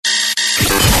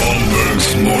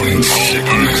Morning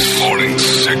sickness. Morning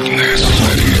sickness.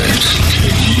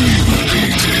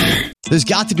 There's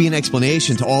got to be an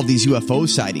explanation to all of these UFO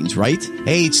sightings, right?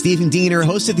 Hey, it's Stephen Diener,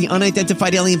 host of the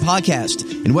Unidentified Alien Podcast.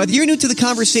 And whether you're new to the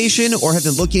conversation or have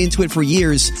been looking into it for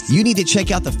years, you need to check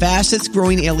out the fastest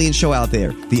growing alien show out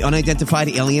there, the Unidentified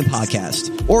Alien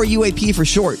Podcast, or UAP for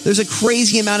short. There's a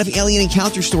crazy amount of alien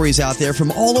encounter stories out there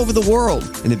from all over the world.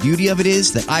 And the beauty of it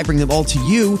is that I bring them all to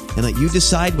you and let you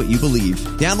decide what you believe.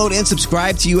 Download and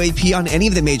subscribe to UAP on any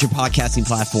of the major podcasting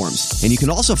platforms. And you can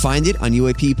also find it on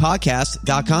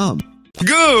UAPpodcast.com.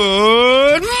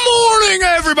 Good morning,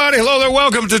 everybody. Hello there.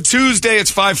 Welcome to Tuesday. It's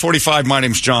 5:45. My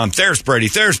name's John. There's Brady.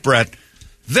 There's Brett.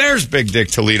 There's Big Dick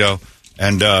Toledo.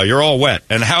 And you're all wet.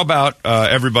 And how about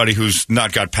everybody who's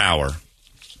not got power?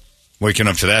 Waking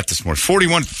up to that this morning.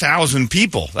 41,000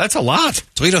 people. That's a lot.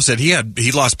 Toledo said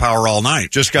he lost power all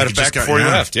night. Just got it back before he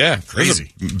left. Yeah.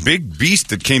 Crazy. Big beast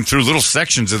that came through little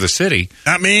sections of the city.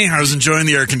 Not me. I was enjoying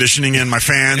the air conditioning and my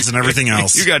fans and everything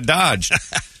else. You got dodged.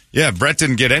 Yeah, Brett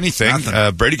didn't get anything.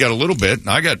 Brady got a little bit.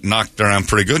 I got knocked around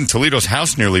pretty good, and Toledo's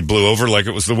house nearly blew over like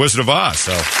it was the Wizard of Oz.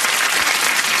 So,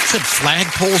 said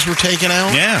flagpoles were taken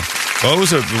out? Yeah. Well,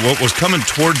 what was coming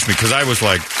towards me, because I was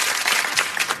like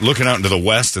looking out into the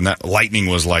west, and that lightning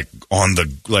was like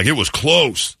it was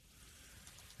close.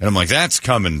 And I'm like, that's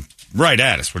coming right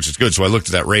at us, which is good. So I looked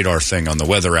at that radar thing on the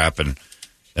weather app, and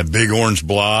that big orange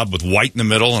blob with white in the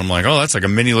middle. And I'm like, oh, that's like a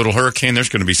mini little hurricane. There's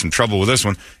going to be some trouble with this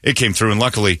one. It came through, and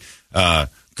luckily,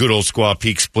 good old Squaw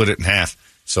Peak split it in half.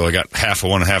 So I got half of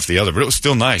one and half the other. But it was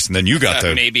still nice. And then you got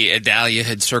maybe Adalia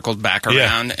had circled back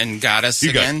around and got us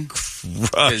again.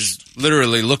 Because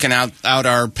literally looking out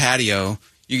our patio,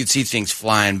 you could see things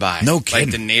flying by. No kidding.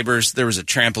 Like the neighbors, there was a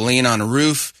trampoline on a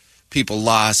roof. People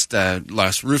lost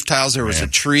roof tiles. There was a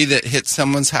tree that hit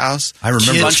someone's house. I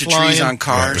remember a bunch of trees on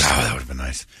cars. Oh, that would have been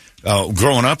nice.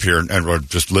 Growing up here, or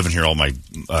just living here all my,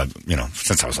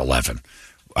 since I was 11,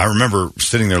 I remember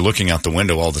sitting there looking out the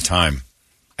window all the time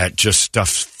at just stuff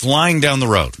flying down the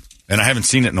road. And I haven't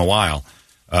seen it in a while.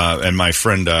 And my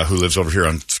friend who lives over here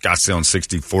on Scottsdale and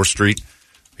 64th Street,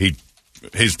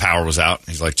 his power was out.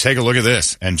 He's like, take a look at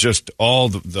this. And just all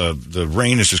the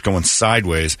rain is just going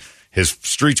sideways. His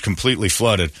street's completely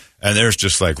flooded, and there's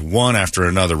just like one after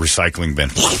another recycling bin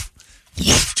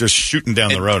just shooting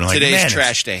down the road. And today's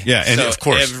trash day. Yeah, and so of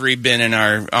course, every bin on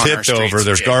our tipped streets, over.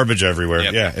 There's garbage everywhere.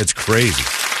 Yep. Yeah, it's crazy.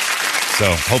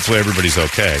 So hopefully everybody's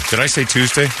okay. Did I say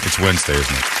Tuesday? It's Wednesday,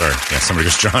 isn't it? Sorry. Yeah, somebody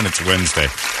goes, John, it's Wednesday.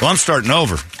 Well, I'm starting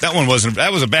over. That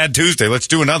was a bad Tuesday. Let's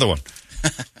do another one.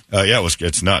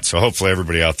 It's nuts. So hopefully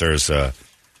everybody out there is,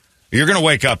 you're going to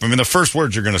wake up. I mean, the first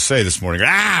words you're going to say this morning,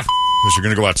 because you're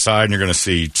going to go outside and you're going to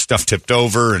see stuff tipped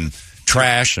over and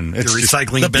trash, and it's the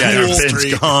recycling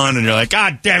bin's gone, and you're like,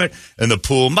 God damn it! And the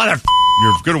pool,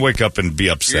 you're going to wake up and be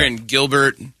upset. You're in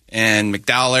Gilbert and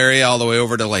McDowell area, all the way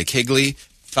over to like Higley,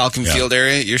 Falcon Field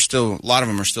area. A lot of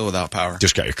them are still without power.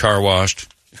 Just got your car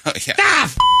washed.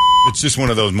 It's just one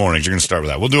of those mornings. You're going to start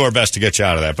with that. We'll do our best to get you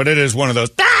out of that, but it is one of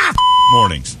those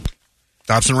mornings.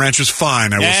 Dobson Ranch was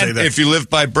fine. I will say that. If you live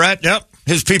by Brett,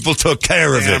 his people took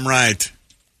care of it. Damn right.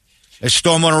 A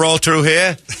storm on a roll through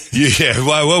here? Yeah.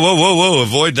 Whoa.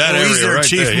 Avoid that area there, right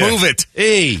Chief. there. Yeah. Move it.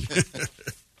 Hey.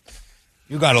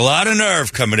 You got a lot of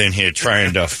nerve coming in here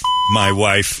trying to my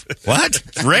wife. What?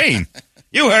 It's rain.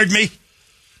 You heard me.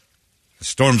 The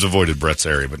storms avoided Brett's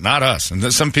area, but not us.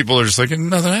 And some people are just like,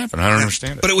 nothing happened. I don't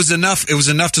understand it. But it was enough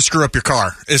to screw up your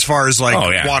car as far as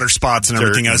water spots and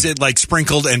everything else. It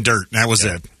sprinkled and dirt. That was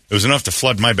it. It was enough to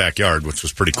flood my backyard, which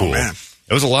was pretty cool. Oh, man.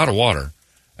 It was a lot of water.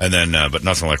 And then, but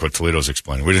nothing like what Toledo's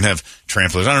explaining. We didn't have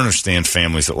trampolines. I don't understand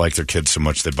families that like their kids so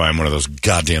much they buy them one of those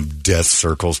goddamn death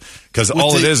circles. Because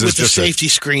all it is with just the safety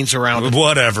screens around it.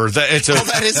 Whatever. All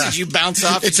that is you bounce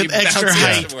off. It's an extra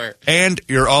height. And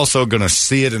you're also going to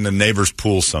see it in the neighbor's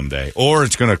pool someday. Or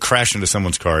it's going to crash into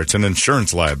someone's car. It's an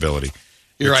insurance liability.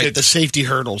 You're right. The safety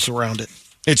hurdles around it.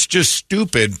 It's just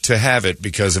stupid to have it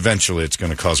because eventually it's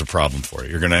going to cause a problem for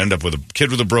you. You're going to end up with a kid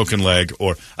with a broken leg,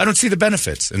 or I don't see the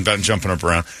benefits in jumping up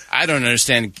around. I don't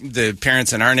understand the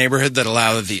parents in our neighborhood that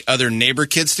allow the other neighbor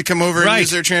kids to come over and use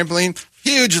their trampoline.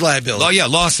 Huge liability. Oh, yeah,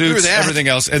 lawsuits, everything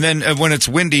else. And then when it's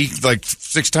windy, like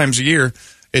 6 times a year,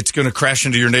 it's going to crash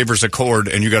into your neighbor's Accord,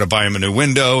 and you got to buy him a new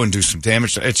window and do some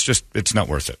damage. It's not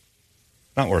worth it.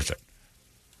 Not worth it.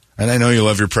 And I know you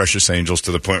love your precious angels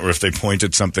to the point where if they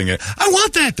pointed something at, I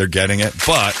want that, they're getting it.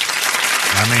 But,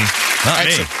 not me. Not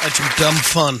me. I had some dumb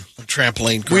fun on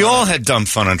trampoline. We all had dumb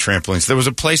fun on trampolines. There was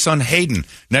a place on Hayden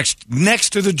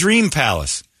next to the Dream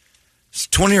Palace.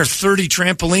 20 or 30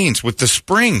 trampolines with the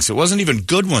springs. It wasn't even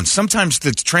good ones. Sometimes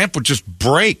the tramp would just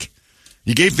break.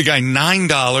 You gave the guy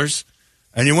 $9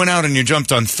 And you went out and you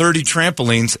jumped on 30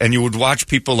 trampolines, and you would watch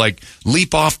people like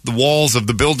leap off the walls of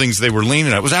the buildings they were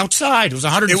leaning at. It was outside. It was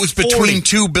 140. It was between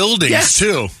two buildings,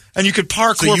 too. And you could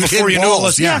parkour before you knew it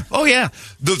was. Yeah. Oh, yeah.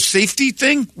 The safety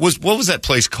thing was, what was that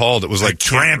place called? It was like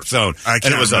Tramp Zone. I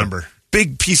can't remember. A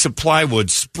big piece of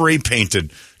plywood spray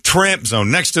painted Tramp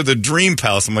Zone next to the Dream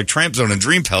Palace. I'm like, Tramp Zone and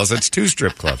Dream Palace, that's 2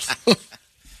 strip clubs.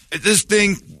 This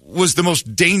thing was the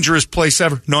most dangerous place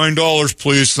ever. $9,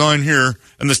 please, sign here.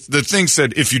 And the thing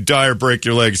said, if you die or break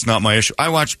your leg, it's not my issue. I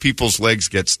watched people's legs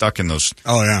get stuck in those.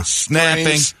 Oh, yeah.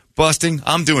 Snapping, busting.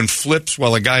 I'm doing flips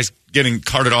while a guy's getting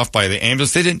carted off by the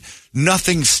ambulance.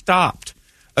 Nothing stopped.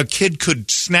 A kid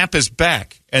could snap his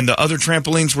back, and the other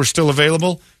trampolines were still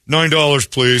available.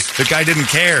 $9, please. The guy didn't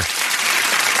care.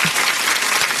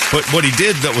 But what he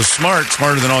did that was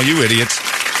smarter than all you idiots,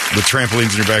 with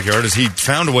trampolines in your backyard, is he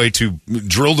found a way to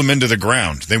drill them into the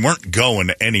ground. They weren't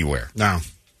going anywhere. No.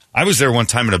 I was there one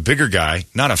time, and a bigger guy,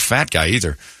 not a fat guy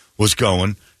either, was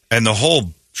going, and the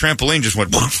whole trampoline just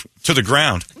went to the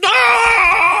ground.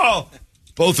 No!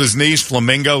 Both his knees,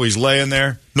 flamingo, he's laying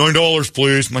there. $9,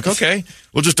 please. I'm like, okay,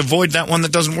 we'll just avoid that one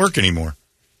that doesn't work anymore.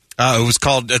 It was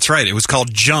called, that's right, it was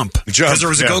called Jump. Because there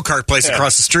was a go-kart place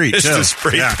across the street. It's the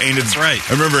spray painted. That's right.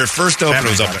 I remember it first opened, it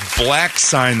was a black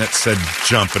sign that said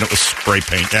Jump, and it was spray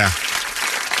paint. Yeah.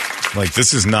 Like,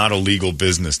 this is not a legal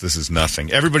business. This is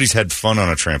nothing. Everybody's had fun on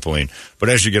a trampoline. But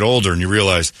as you get older and you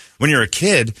realize, when you're a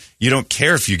kid, you don't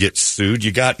care if you get sued.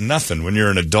 You got nothing. When you're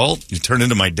an adult, you turn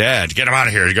into my dad. Get him out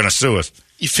of here. You're going to sue us.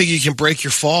 You figure you can break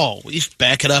your fall. You just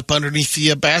back it up underneath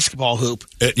the basketball hoop.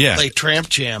 Yeah. Play tramp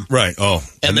jam. Right. Oh.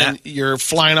 And then you're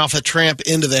flying off a tramp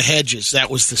into the hedges. That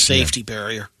was the safety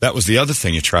barrier. That was the other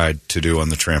thing you tried to do on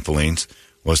the trampolines,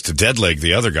 was to dead leg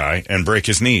the other guy and break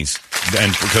his knees.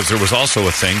 And because there was also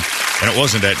a thing, and it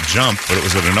wasn't at Jump, but it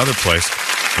was at another place,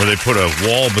 where they put a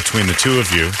wall between the two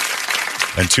of you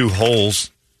and 2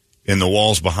 holes in the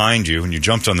walls behind you, and you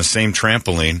jumped on the same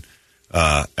trampoline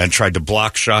and tried to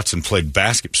block shots and played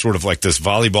sort of like this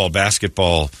volleyball,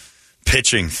 basketball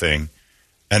pitching thing.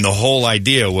 And the whole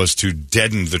idea was to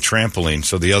deaden the trampoline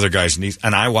so the other guy's knees.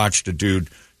 And I watched a dude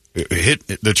hit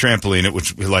the trampoline. It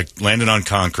was like landed on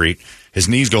concrete. His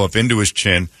knees go up into his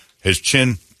chin. His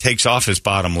chin takes off his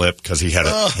bottom lip because he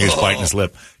was biting his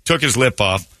lip. Took his lip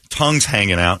off. Tongue's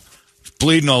hanging out.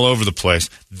 Bleeding all over the place.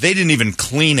 They didn't even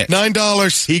clean it.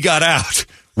 $9. He got out.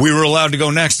 We were allowed to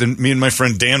go next, and me and my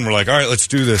friend Dan were like, all right, let's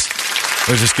do this.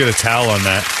 Let's just get a towel on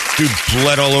that. Dude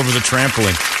bled all over the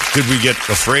trampoline. Did we get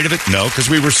afraid of it? No, because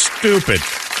we were stupid.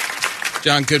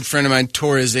 John, good friend of mine,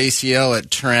 tore his ACL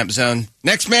at Tramp Zone.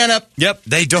 Next man up. Yep,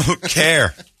 they don't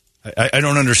care. I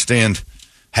don't understand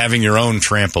having your own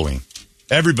trampoline.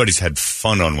 Everybody's had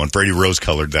fun on one. Brady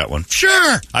rose-colored that one.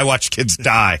 Sure, I watched kids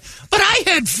die, but I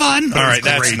had fun. All right,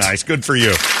 that's nice. Good for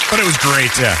you. But it was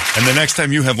great. Yeah, and the next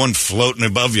time you have one floating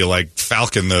above you like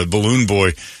Falcon, the balloon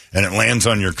boy, and it lands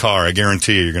on your car, I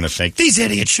guarantee you're going to think, these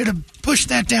idiots should have pushed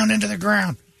that down into the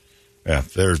ground. Yeah,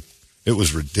 it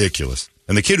was ridiculous.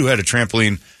 And the kid who had a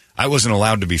trampoline, I wasn't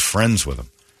allowed to be friends with him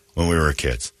when we were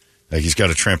kids. Like, he's got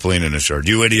a trampoline in his yard.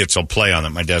 You idiots will play on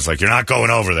it. My dad's like, you're not going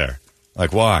over there.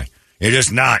 Like, why? You're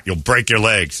just not. You'll break your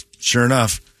legs. Sure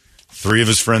enough, 3 of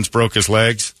his friends broke his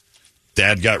legs.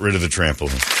 Dad got rid of the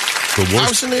trampoline. The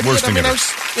worst, worst thing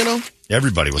ever.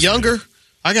 Everybody was younger.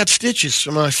 I got stitches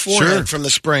from my forehead from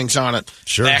the springs on it.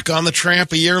 Sure. Back on the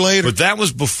tramp a year later. But that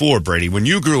was before, Brady. When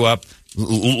you grew up,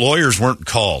 lawyers weren't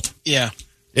called. Yeah.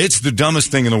 It's the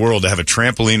dumbest thing in the world to have a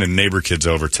trampoline and neighbor kids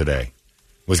over today.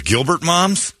 With Gilbert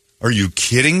moms? Are you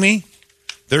kidding me?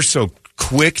 They're so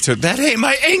quick to that. Hey,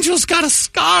 my angel's got a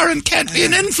scar and can't be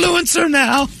an influencer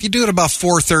now. If you do it about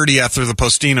 4:30 after the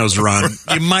Postinos run,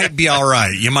 you might be all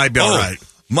right. All right.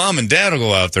 Mom and Dad will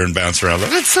go out there and bounce around.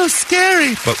 That's so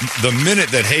scary. But the minute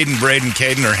that Hayden, Braden,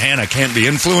 Caden, or Hannah can't be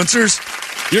influencers,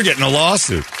 you're getting a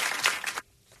lawsuit.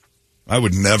 I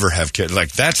would never have kids.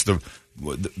 Like, that's the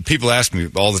people ask me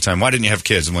all the time, why didn't you have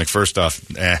kids? I'm like, first off,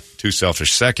 too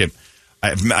selfish. Second,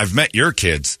 I've met your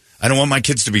kids. I don't want my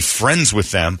kids to be friends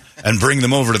with them and bring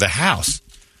them over to the house.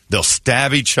 They'll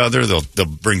stab each other. They'll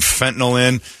bring fentanyl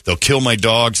in. They'll kill my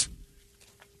dogs.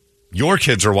 Your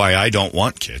kids are why I don't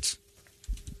want kids.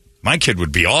 My kid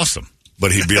would be awesome,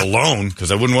 but he'd be alone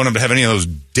because I wouldn't want him to have any of those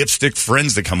dipstick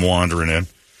friends that come wandering in.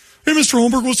 Hey, Mr.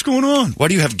 Holmberg, what's going on? Why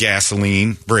do you have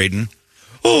gasoline, Braden?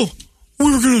 Oh, we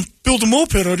were going to build a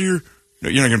moped out of here. No,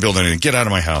 you're not going to build anything. Get out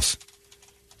of my house.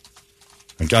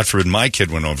 And God forbid my kid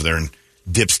went over there and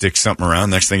dipstick something around.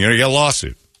 Next thing you know, you got a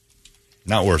lawsuit.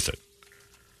 Not worth it.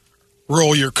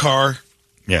 Roll your car.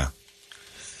 Yeah.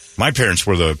 My parents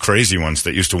were the crazy ones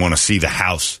that used to want to see the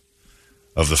house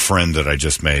of the friend that I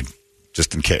just made.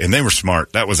 just in case. And they were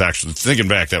smart. That was actually, thinking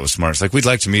back, that was smart. It's like, we'd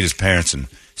like to meet his parents and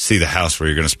see the house where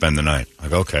you're going to spend the night.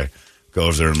 Like, okay. Go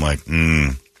over there and I'm like,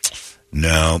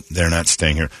 no, they're not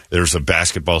staying here. There's a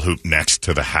basketball hoop next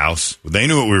to the house. They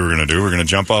knew what we were going to do. We were going to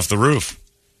jump off the roof.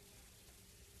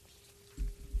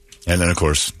 And then, of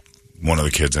course, one of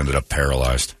the kids ended up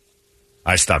paralyzed.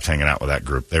 I stopped hanging out with that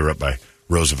group. They were up by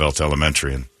Roosevelt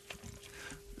Elementary, and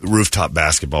rooftop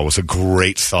basketball was a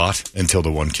great thought until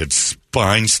the one kid's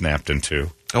spine snapped in two.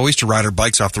 Oh, we used to ride our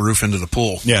bikes off the roof into the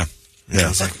pool. Yeah. I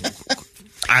was like,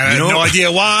 I had no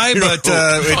idea why, but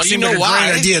it seemed like a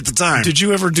great idea at the time. Did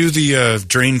you ever do the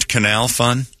drained canal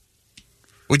fun?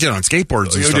 We did on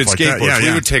skateboards and stuff like that. Yeah,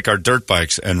 we would take our dirt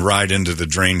bikes and ride into the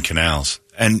drained canals.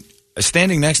 And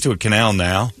standing next to a canal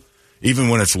now, even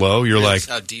when it's low, you're like,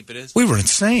 how deep it is? We were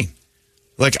insane.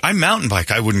 Like, I mountain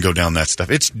bike, I wouldn't go down that stuff.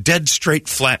 It's dead straight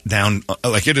flat down.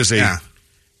 Like, it is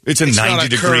it's a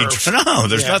 90-degree. No,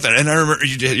 there's nothing. And I remember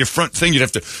your front thing, you'd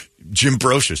have to, Jim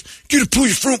Brocious, you got to pull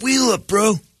your front wheel up,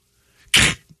 bro.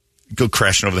 Go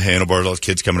crashing over the handlebars, all those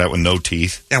kids coming out with no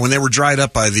teeth. Yeah, when they were dried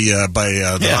up by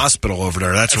the hospital over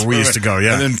there, that's where we used to go,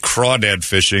 yeah. And then crawdad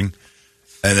fishing.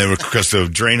 And they were, because they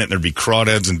would drain it, and there'd be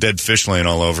crawdads and dead fish laying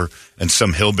all over. And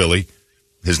some hillbilly,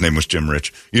 his name was Jim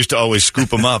Rich, used to always scoop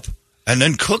them up and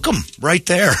then cook them right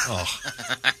there. Oh.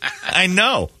 I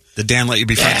know. Did Dan let you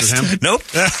be friends with him? Nope.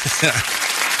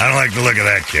 I don't like the look of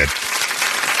that kid.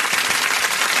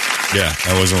 Yeah,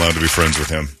 I wasn't allowed to be friends with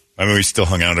him. I mean, we still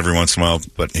hung out every once in a while,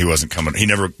 but he wasn't coming. He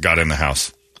never got in the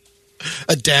house.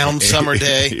 A down summer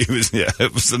day.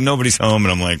 It was nobody's home,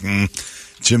 and I'm like,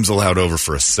 Jim's allowed over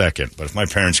for a second, but if my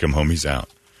parents come home, he's out.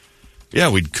 Yeah,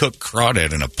 we'd cook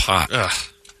crawdad in a pot. Ugh.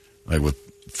 Like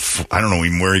with, I don't know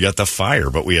even where he got the fire,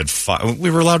 but we had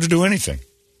we were allowed to do anything.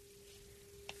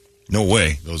 No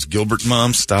way. Those Gilbert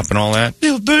moms stopping all that.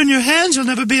 They'll burn your hands. You'll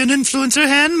never be an influencer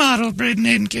hand model, Braden,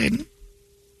 Aiden, Caden.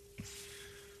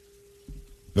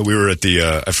 But we were at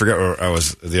the, I forgot where I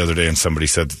was the other day, and somebody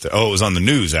said that, it was on the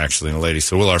news, actually, and a lady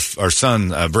said, well, our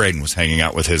son, Braden, was hanging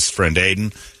out with his friend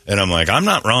Aiden, and I'm like, I'm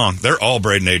not wrong. They're all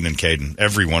Braden, Aiden, and Caden,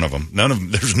 every one of them.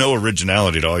 There's no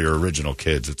originality to all your original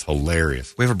kids. It's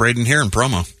hilarious. We have a Braden here in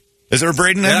promo. Is there a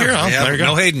Braden in here? Oh, there you go.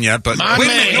 No Hayden yet, but wait a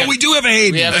minute. No, we do have a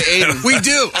Hayden. We have an Aiden. We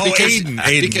do.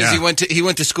 Aiden. Because he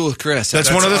went to school with Chris. That's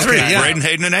one of the three. Okay, yeah. Braden,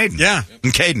 Hayden, and Aiden. Yeah.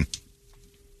 And Caden.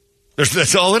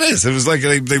 That's all it is. It was like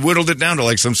they whittled it down to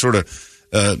like some sort of,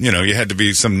 you had to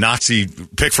be some Nazi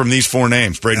pick from these four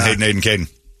names: Braden, Hayden, Aiden,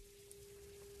 Caden.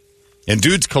 And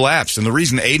dudes collapsed, and the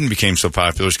reason Aiden became so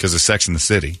popular is because of Sex and the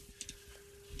City,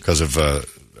 because of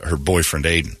her boyfriend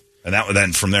Aiden, and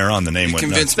then from there on the name went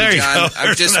nuts. Convinced me, John.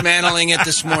 I'm dismantling it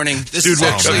this morning. This is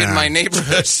actually in my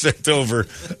neighborhood. Sent over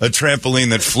a trampoline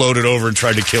that floated over and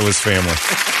tried to kill his family.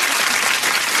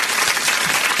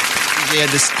 He had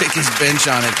to stick his bench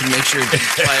on it to make sure it didn't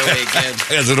fly away again.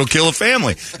 Because it'll kill a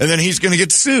family. And then he's going to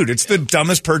get sued. It's the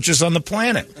dumbest purchase on the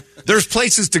planet. There's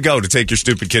places to go to take your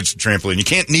stupid kids to trampoline. You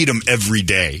can't need them every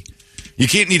day. You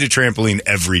can't need a trampoline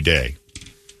every day.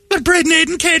 But Braden,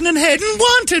 Aiden, Caden, and Hayden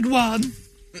wanted one.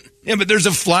 Yeah, but there's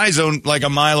a fly zone like a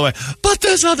mile away. But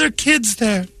there's other kids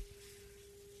there.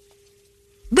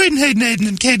 Braden, Hayden, Aiden,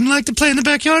 and Caden like to play in the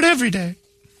backyard every day.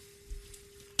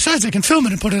 Besides, I can film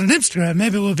it and put it on Instagram.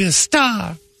 Maybe we'll be a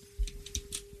star.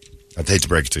 I'd hate to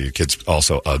break it to you. Kid's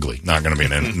also ugly. Not going to be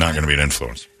an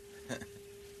influence.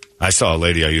 I saw a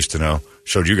lady I used to know.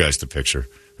 Showed you guys the picture.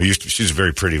 She's a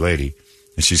very pretty lady,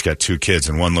 and she's got two kids,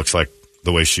 and one looks like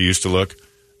the way she used to look,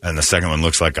 and the second one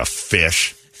looks like a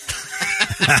fish.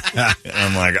 And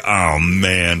I'm like, oh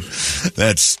man,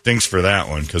 that stinks for that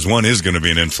one, because one is going to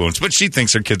be an influence, but she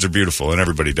thinks her kids are beautiful, and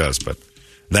everybody does, but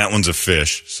that one's a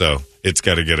fish, so it's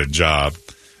got to get a job.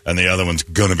 And the other one's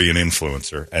going to be an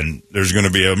influencer. And there's going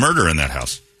to be a murder in that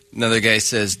house. Another guy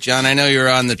says, John, I know you're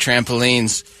on the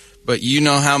trampolines, but you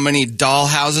know how many doll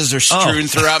houses are strewn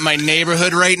throughout my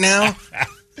neighborhood right now?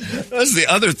 That's the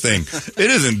other thing.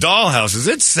 It isn't doll houses.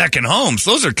 It's second homes.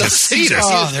 Those are casitas.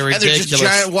 Oh, they're ridiculous. They're just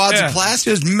giant wads of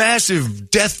plastic. Just massive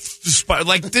death spot.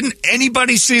 Like, didn't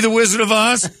anybody see The Wizard of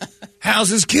Oz?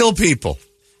 Houses kill people.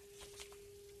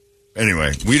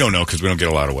 Anyway, we don't know because we don't get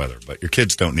a lot of weather. But your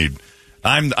kids don't need...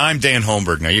 I'm Dan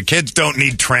Holmberg now. Your kids don't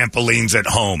need trampolines at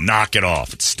home. Knock it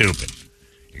off. It's stupid.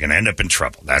 You're going to end up in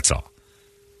trouble. That's all.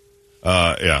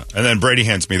 Yeah. And then Brady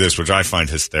hands me this, which I find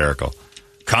hysterical.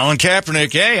 Colin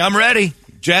Kaepernick, hey, I'm ready.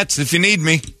 Jets, if you need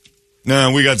me.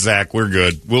 No, we got Zach. We're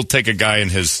good. We'll take a guy in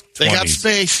his 20s. They got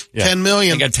space. Yeah. $10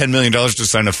 million. They got $10 million to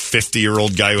sign a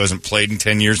 50-year-old guy who hasn't played in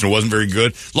 10 years and wasn't very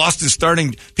good. Lost his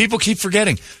starting... People keep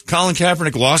forgetting. Colin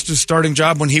Kaepernick lost his starting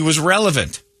job when he was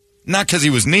relevant. Not because he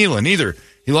was kneeling, either.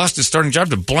 He lost his starting job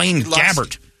to Blaine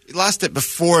Gabbert. He lost it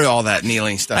before all that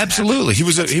kneeling stuff. Absolutely.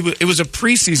 It was a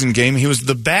preseason game. He was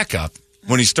the backup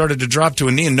when he started to drop to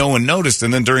a knee and no one noticed.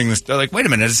 And then during this, they're like, wait a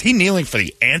minute, is he kneeling for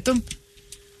the anthem?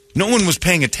 No one was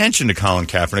paying attention to Colin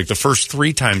Kaepernick the first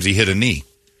 3 times he hit a knee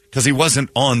because he wasn't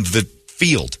on the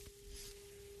field.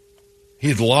 He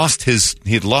had lost his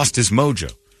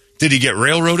mojo. Did he get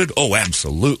railroaded? Oh,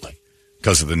 absolutely,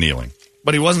 because of the kneeling.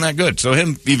 But he wasn't that good. So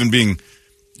him even being...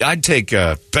 I'd take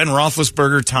Ben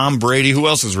Roethlisberger, Tom Brady. Who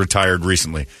else has retired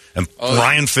recently? And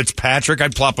Ryan Fitzpatrick.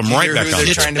 I'd plop him right back on.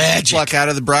 They're trying to pluck out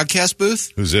of the broadcast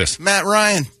booth? Who's this? Matt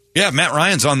Ryan. Yeah, Matt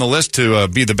Ryan's on the list to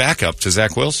be the backup to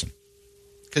Zach Wilson.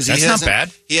 That's not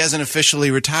bad. He hasn't officially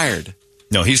retired.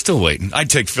 No, he's still waiting. I'd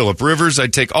take Phillip Rivers.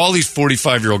 I'd take all these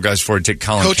 45-year-old guys before I'd take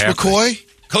Colin Kaepernick. Coach McCoy?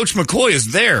 Coach McCoy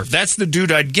is there. That's the dude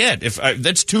I'd get.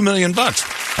 That's $2 million.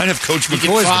 I'd have Coach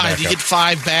McCoy as the backup. You get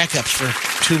 5 backups for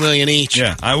 $2 million each.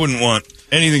 Yeah, I wouldn't want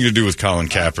anything to do with Colin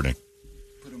Kaepernick.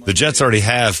 The Jets already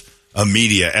have a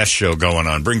media S show going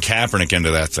on. Bring Kaepernick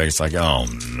into that thing. It's like, oh,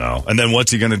 no. And then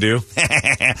what's he going to do?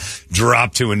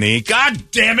 Drop to a knee. God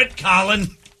damn it, Colin.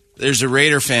 There's a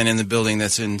Raider fan in the building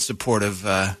that's in support of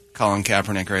Colin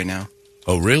Kaepernick right now.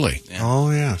 Oh, really? Yeah.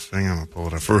 Oh, yeah. Hang on, I'll pull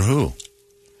it up. For who?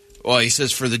 Well, he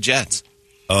says for the Jets.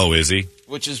 Oh, is he?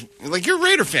 Which is, like, you're a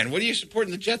Raider fan. What are you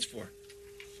supporting the Jets for?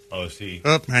 Oh, is he?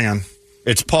 Oh, hang on.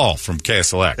 It's Paul from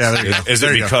KSLX. Yeah, there you go. Is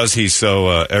it because he's so,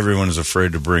 everyone is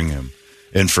afraid to bring him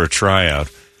in for a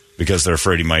tryout because they're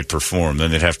afraid he might perform?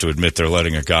 Then they'd have to admit they're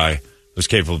letting a guy who's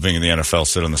capable of being in the NFL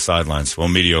sit on the sidelines. Well,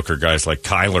 mediocre guys like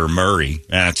Kyler Murray,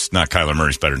 it's not Kyler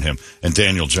Murray's better than him, and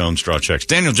Daniel Jones draw checks.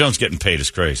 Daniel Jones getting paid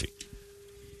is crazy.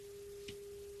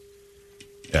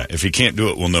 Yeah, if he can't do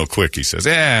it, we'll know quick, he says.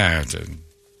 Yeah,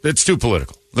 it's too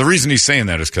political. The reason he's saying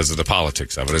that is because of the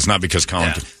politics of it. It's not because Colin...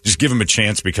 Yeah. Just give him a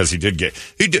chance because he did get...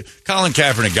 Colin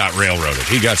Kaepernick got railroaded.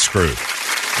 He got screwed.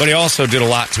 But he also did a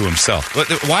lot to himself.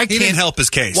 He didn't help his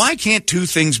case. Why can't 2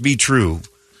 things be true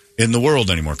in the world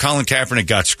anymore? Colin Kaepernick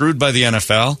got screwed by the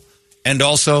NFL and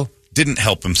also didn't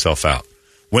help himself out.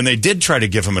 When they did try to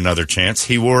give him another chance,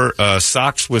 he wore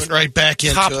socks with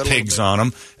top pigs on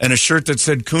them and a shirt that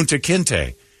said Kunta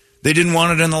Kinte. They didn't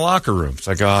want it in the locker room. It's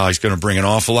like, he's going to bring an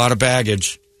awful lot of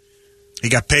baggage. He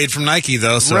got paid from Nike,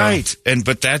 though. So. Right.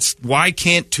 But that's, why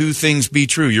can't 2 things be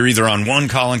true? You're either on one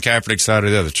Colin Kaepernick side or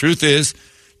the other. The truth is,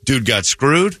 dude got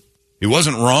screwed. He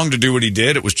wasn't wrong to do what he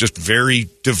did. It was just very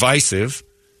divisive.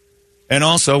 And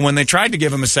also, when they tried to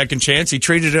give him a second chance, he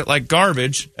treated it like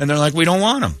garbage, and they're like, we don't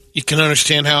want him. You can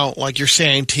understand how, like you're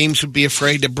saying, teams would be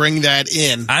afraid to bring that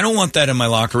in. I don't want that in my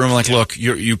locker room. Like, look,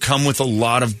 you come with a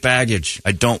lot of baggage.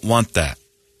 I don't want that.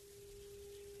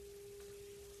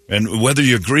 And whether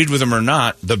you agreed with him or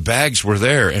not, the bags were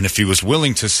there. And if he was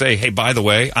willing to say, hey, by the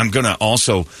way, I'm going to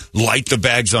also light the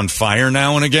bags on fire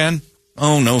now and again,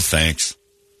 oh, no thanks.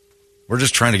 We're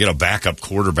just trying to get a backup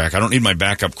quarterback. I don't need my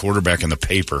backup quarterback in the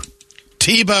paper.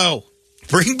 Tebow.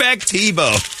 Bring back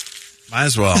Tebow. Might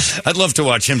as well. I'd love to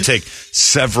watch him take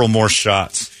several more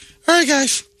shots. All right,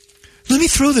 guys. Let me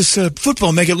throw this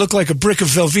football, make it look like a brick of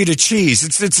Velveeta cheese.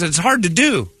 It's hard to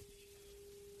do.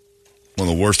 One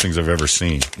of the worst things I've ever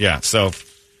seen. Yeah, so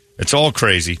it's all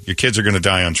crazy. Your kids are going to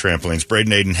die on trampolines.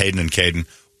 Braden, Aiden, Hayden, and Caden.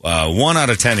 1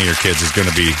 out of 10 of your kids is going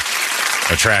to be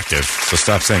attractive, so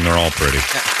stop saying they're all pretty.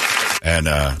 And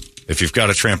if you've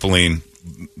got a trampoline,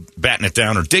 batten it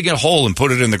down or dig a hole and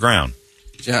put it in the ground.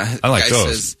 John, I like those.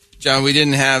 Says, John, we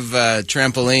didn't have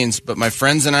trampolines, but my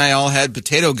friends and I all had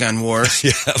potato gun wars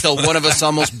until one of us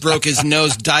almost broke his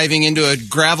nose diving into a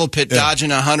gravel pit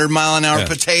dodging a 100-mile-an-hour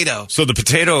potato. So the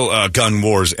potato gun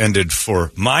wars ended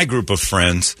for my group of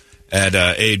friends at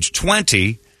age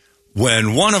 20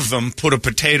 when one of them put a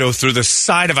potato through the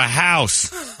side of a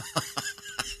house.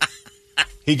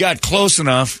 He got close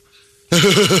enough.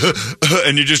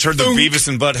 And you just heard the Beavis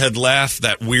and Butthead laugh,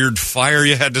 that weird fire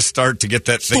you had to start to get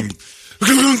that thing.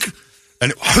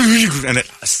 And it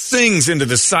sings into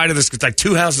the side of this. It's like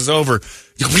 2 houses over.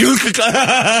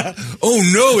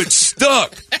 Oh, no, it's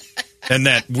stuck. And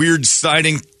that weird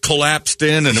siding collapsed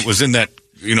in, and it was in that,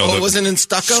 it wasn't in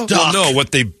stucco? Well, no,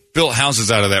 what they built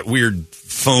houses out of that weird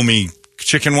foamy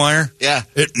chicken wire. Yeah.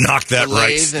 It knocked that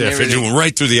right stiff. It went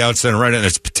right through the outside and right in.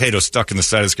 It's potato stuck in the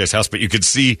side of this guy's house, but you could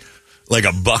see like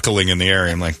a buckling in the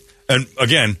area. I'm like, and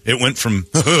again, it went from,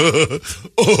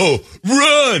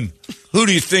 run! Who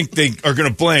do you think they are going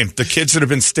to blame? The kids that have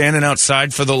been standing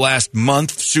outside for the last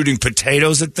month shooting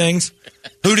potatoes at things?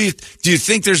 Do you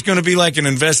think there's going to be like an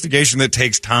investigation that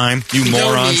takes time? You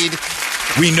morons.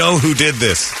 We know who did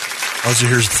this. All you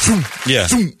hear is, yeah.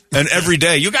 And every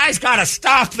day, you guys got to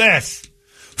stop this.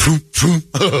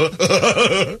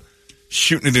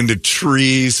 Shooting it into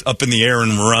trees, up in the air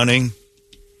and running.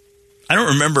 I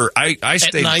don't remember. I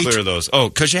stayed clear of those. Oh,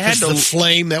 because you had to... the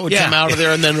flame that would come out of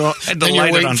there, and then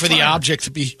you're waiting for the object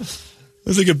to be... It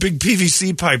was like a big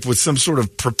PVC pipe with some sort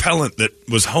of propellant that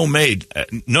was homemade.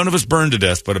 None of us burned to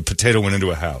death, but a potato went into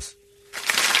a house.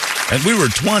 And we were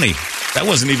 20. That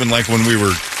wasn't even like when we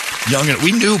were young.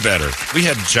 We knew better. We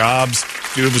had jobs.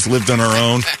 Few of us lived on our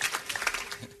own.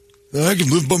 I can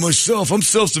live by myself. I'm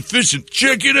self-sufficient.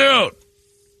 Check it out.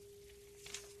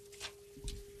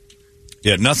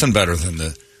 Yeah, nothing better than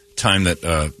the time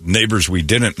that neighbors we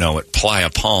didn't know at Playa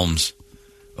Palms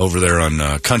over there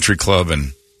on Country Club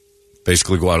and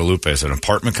basically Guadalupe is an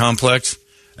apartment complex,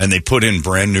 and they put in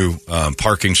brand new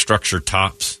parking structure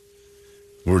tops.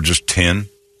 We're just 10.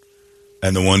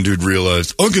 And the one dude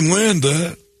realized, I can land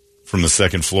that from the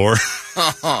second floor.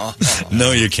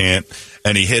 No, you can't.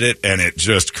 And he hit it, and it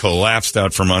just collapsed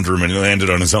out from under him, and he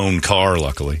landed on his own car,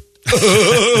 luckily. What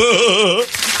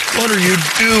are you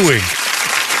doing?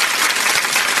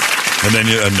 And then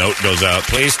a note goes out,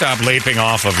 please stop leaping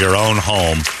off of your own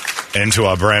home into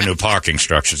our brand new parking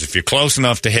structures. If you're close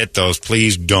enough to hit those,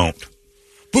 please don't.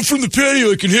 But from the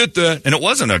patio, I can hit that. And it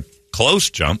wasn't a close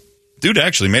jump. Dude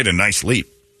actually made a nice leap.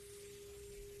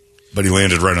 But he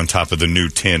landed right on top of the new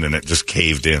tin, and it just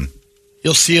caved in.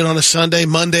 You'll see it on a Sunday,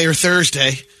 Monday, or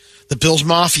Thursday. The Bills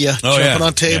Mafia jumping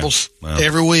on tables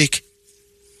every week.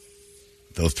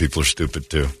 Those people are stupid,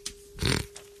 too.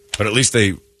 But at least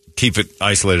they keep it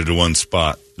isolated to one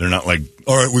spot. They're not like,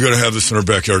 all right, we got to have this in our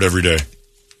backyard every day.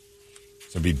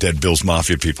 There'll be dead Bills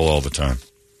Mafia people all the time.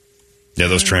 Yeah,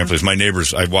 those trampolines. My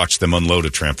neighbors, I watched them unload a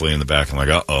trampoline in the back. I'm like,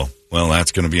 uh-oh, well,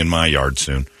 that's going to be in my yard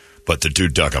soon. But the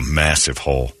dude dug a massive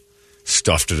hole,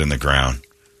 stuffed it in the ground,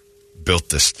 built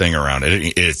this thing around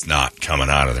it. It's not coming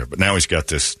out of there. But now he's got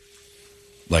this,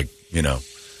 like, you know,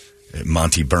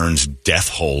 Monty Burns death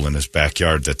hole in his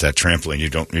backyard that trampoline, you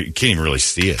can't even really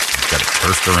see it. He's got it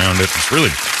turfed around it. It's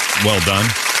really well done.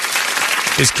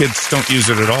 His kids don't use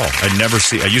it at all.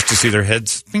 I used to see their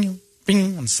heads bing,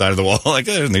 bing, on the side of the wall like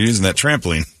that, and they're using that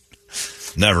trampoline.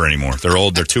 Never anymore. They're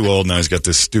old. They're too old. Now he's got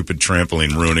this stupid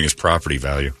trampoline ruining his property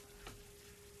value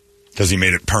because he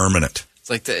made it permanent. It's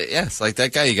like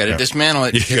that guy. You got to dismantle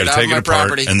it. You got to take it apart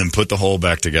property. And then put the whole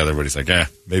back together. But he's like,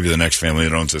 maybe the next family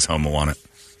that owns this home will want it.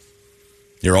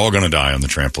 You're all going to die on the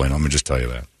trampoline. I'm going to just tell you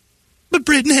that. But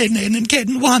Brittany and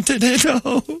Ken wanted it,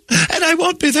 and I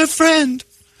won't be their friend.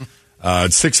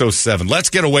 It's 6:07. Let's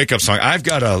get a wake-up song. I've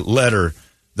got a letter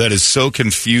that is so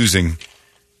confusing.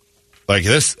 Like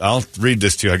this, I'll read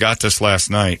this to you. I got this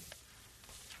last night,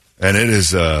 and it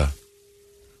is a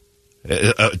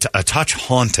touch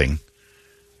haunting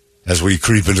as we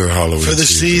creep into Halloween for the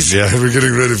season. Yeah, we're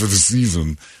getting ready for the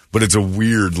season. But it's a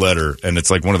weird letter, and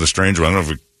it's like one of the strange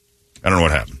ones. I don't know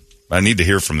what happened. I need to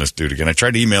hear from this dude again. I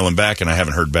tried to email him back, and I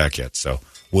haven't heard back yet, so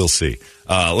we'll see.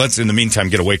 Let's, in the meantime,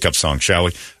 get a wake-up song, shall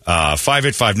we?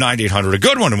 585-9800, a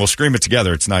good one, and we'll scream it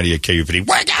together. It's 98 KUPD.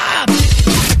 Wake up!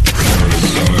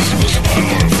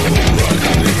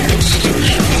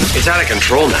 It's out of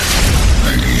control now.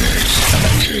 98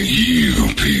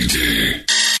 KUPD.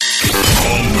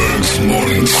 Holmbergs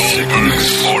Morning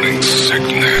Sickness. Morning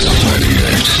Sickness. 98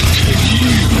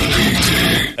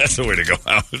 KUPD. That's the way to go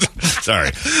out.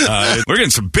 Sorry. We're getting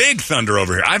some big thunder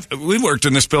over here. We've worked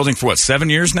in this building for, 7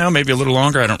 years now? Maybe a little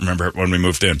longer. I don't remember when we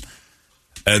moved in.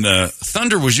 And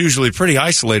thunder was usually pretty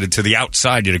isolated to the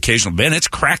outside. You'd occasionally, Ben, it's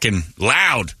cracking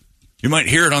loud. You might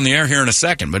hear it on the air here in a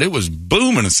second, but it was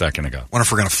booming a second ago. I wonder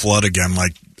if we're going to flood again,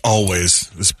 like always.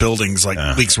 This building's like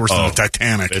leaks worse than the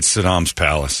Titanic. It's Saddam's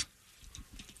palace.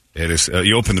 It is.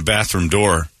 You open the bathroom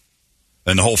door,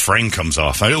 and the whole frame comes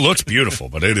off. It looks beautiful,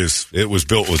 but it was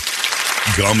built with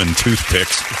gum and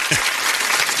toothpicks.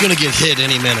 It's going to get hit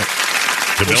any minute.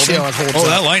 The building? See how it holds up.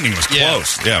 That lightning was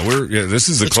close. Yeah, this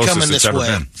is the closest it's ever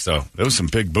been. So there was some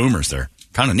big boomers there.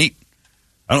 Kind of neat.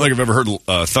 I don't think I've ever heard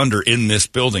thunder in this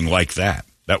building like that.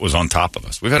 That was on top of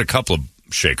us. We've had a couple of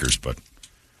shakers, but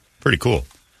pretty cool.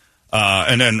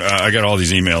 And then I got all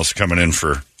these emails coming in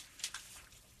for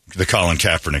the Colin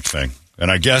Kaepernick thing.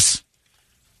 And I guess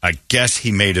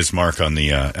he made his mark on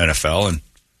the NFL. And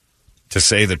to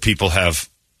say that people have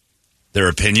their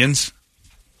opinions,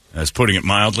 as putting it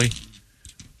mildly,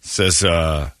 says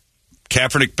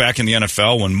Kaepernick back in the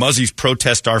NFL. When Muzzies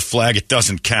protest our flag, it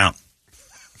doesn't count.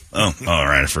 Oh, all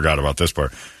right. I forgot about this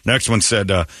part. Next one said,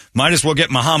 might as well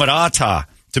get Muhammad Atta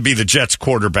to be the Jets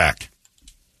quarterback.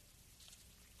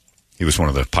 He was one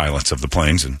of the pilots of the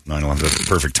planes in 9/11. That's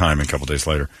perfect timing a couple days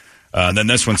later. And then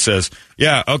this one says,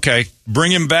 yeah, okay,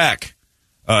 bring him back.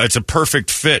 It's a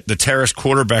perfect fit, the terrorist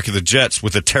quarterback of the Jets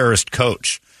with a terrorist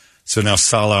coach. So now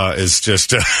Salah is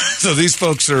just... so these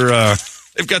folks are...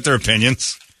 they've got their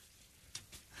opinions.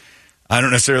 I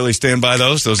don't necessarily stand by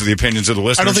those. Those are the opinions of the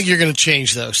listeners. I don't think you're going to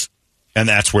change those. And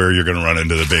that's where you're going to run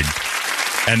into the big.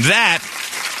 And that,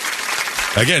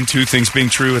 again, two things being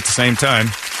true at the same time,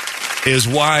 is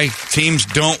why teams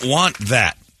don't want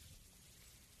that.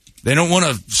 They don't want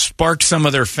to spark some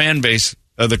of their fan base,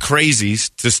 the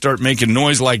crazies, to start making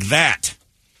noise like that.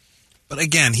 But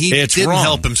again, he didn't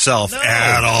help himself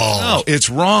at all. No, it's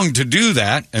wrong to do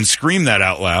that and scream that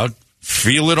out loud.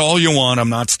 Feel it all you want. I'm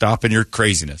not stopping your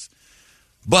craziness.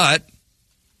 But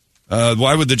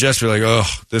why would the Jets be like, oh,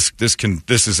 this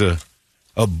is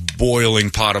a boiling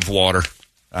pot of water.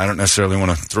 I don't necessarily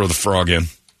want to throw the frog in.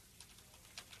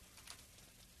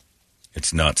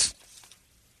 It's nuts.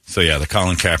 So, yeah, the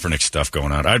Colin Kaepernick stuff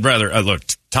going on. I'd rather, look,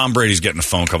 Tom Brady's getting a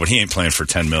phone call, but he ain't playing for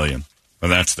 $10 million.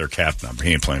 And that's their cap number.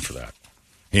 He ain't playing for that.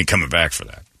 He ain't coming back for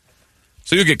that.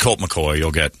 So you'll get Colt McCoy.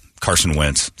 You'll get Carson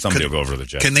Wentz. Somebody will go over to the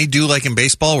Jets. Can they do like in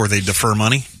baseball where they defer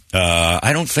money?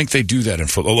 I don't think they do that in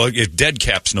football. Well, dead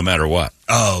caps no matter what.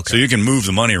 Oh, okay. So you can move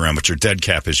the money around, but your dead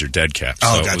cap is your dead cap.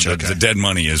 Oh, so gotcha. The dead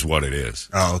money is what it is.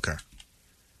 Oh, okay.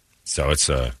 So it's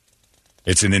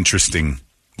an interesting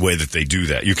way that they do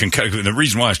that. You can cut. The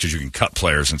reason why is because you can cut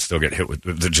players and still get hit with.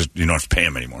 You don't have to pay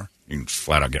them anymore. You can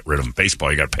flat out get rid of them.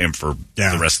 Baseball, you got to pay them for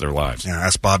the rest of their lives. Yeah,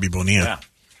 that's Bobby Bonilla. Yeah.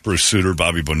 Bruce Sutter,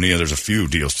 Bobby Bonilla. There's a few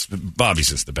deals.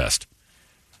 Bobby's is the best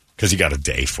because he got a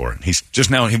day for it. He's just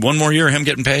now. One more year of him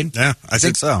getting paid. Yeah, I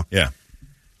think so. Yeah,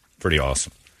 pretty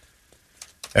awesome.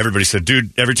 Everybody said,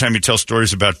 dude, every time you tell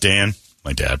stories about Dan,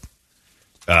 my dad,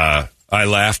 I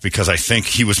laugh because I think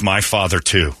he was my father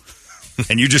too.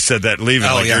 And you just said that leaving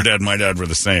your dad and my dad were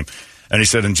the same. And he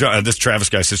said, and John, this Travis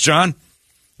guy says, John,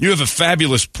 you have a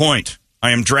fabulous point.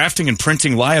 I am drafting and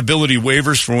printing liability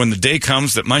waivers for when the day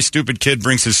comes that my stupid kid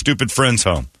brings his stupid friends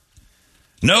home.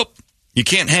 Nope. You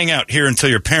can't hang out here until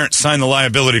your parents sign the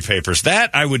liability papers. That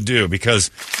I would do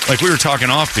because, like we were talking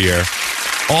off the air,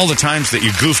 all the times that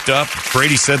you goofed up,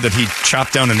 Brady said that he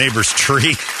chopped down a neighbor's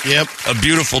tree. Yep. A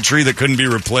beautiful tree that couldn't be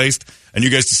replaced. And you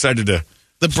guys decided to...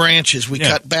 The branches, we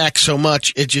cut back so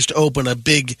much, it just opened a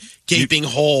big gaping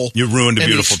hole. You ruined a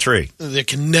beautiful tree. That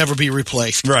can never be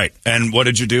replaced. Right. And what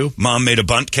did you do? Mom made a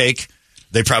bundt cake.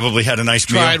 They probably had a nice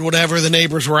meal. Tried whatever. The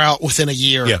neighbors were out within a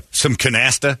year. Yeah. Some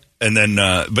canasta, and then,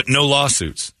 but no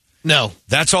lawsuits. No.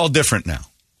 That's all different now.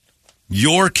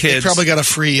 Your kids... They probably got a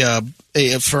free a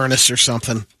furnace or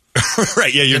something.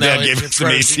 Right. Yeah, your dad gave him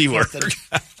some AC work.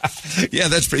 Yeah,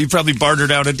 you probably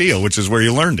bartered out a deal, which is where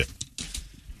you learned it.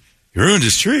 You ruined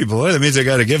his tree, boy. That means I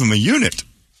got to give him a unit.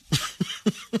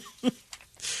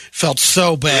 Felt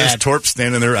so bad. There's Torp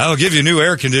standing there. I'll give you a new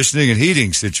air conditioning and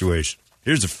heating situation.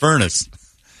 Here's a furnace.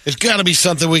 There's got to be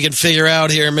something we can figure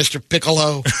out here, Mr.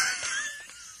 Piccolo.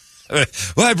 Well,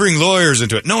 I bring lawyers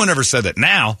into it. No one ever said that.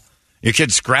 Now, your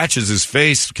kid scratches his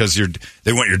face because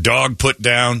they want your dog put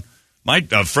down.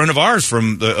 A friend of ours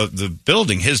from the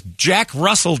building, his Jack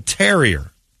Russell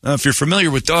Terrier. Now, if you're familiar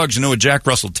with dogs, you know a Jack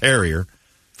Russell Terrier.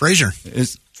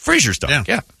 Frazier's dog,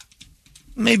 yeah.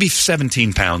 Maybe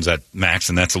 17 pounds at max,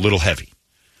 and that's a little heavy.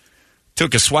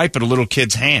 Took a swipe at a little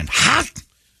kid's hand. Ha!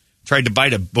 Tried to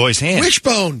bite a boy's hand.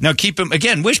 Wishbone. Now,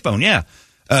 wishbone, yeah.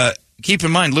 Keep in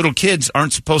mind, little kids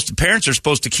parents are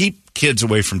supposed to keep kids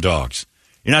away from dogs.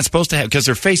 You're not supposed to have, because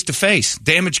they're face-to-face.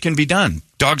 Damage can be done.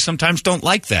 Dogs sometimes don't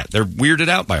like that. They're weirded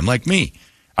out by them, like me.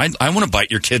 I want to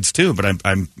bite your kids, too, but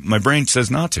my brain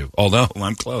says not to, although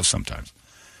I'm close sometimes.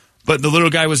 But the little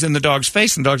guy was in the dog's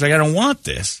face, and the dog's like, I don't want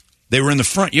this. They were in the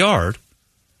front yard.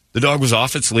 The dog was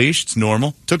off its leash. It's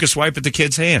normal. Took a swipe at the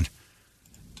kid's hand.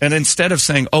 And instead of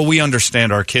saying, oh, we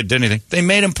understand our kid did anything, they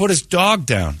made him put his dog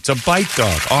down. It's a bite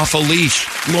dog, off a leash.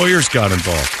 Lawyers got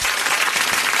involved.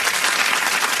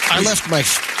 I left my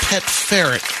pet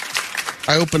ferret.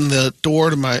 I opened the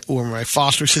door to my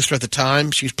foster sister at the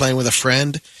time. She was playing with a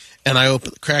friend. And I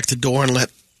cracked the door and let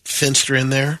Finster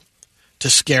in there to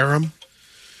scare him.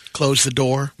 Close the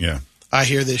door. Yeah. I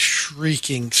hear this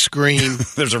shrieking scream.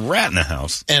 There's a rat in the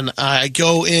house. And I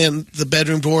go in the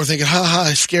bedroom door thinking,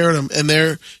 I scared him. And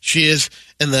there she is.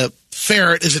 And the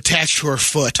ferret is attached to her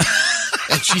foot.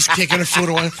 And she's kicking her foot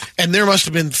away. And there must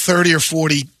have been 30 or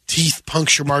 40 teeth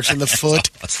puncture marks in the foot.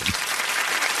 Awesome.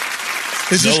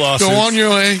 Go on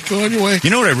your way. Go on your way. You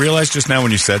know what I realized just now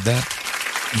when you said that?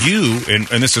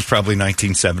 And this was probably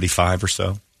 1975 or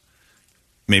so.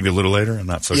 Maybe a little later. I'm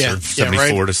not so sure.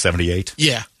 74 to 78.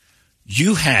 Yeah.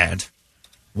 You had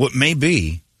what may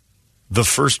be the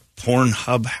first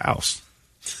Pornhub house.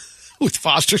 With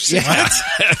foster siblings?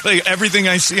 Yeah. Like everything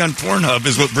I see on Pornhub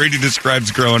is what Brady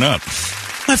describes growing up.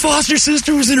 My foster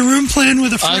sister was in a room playing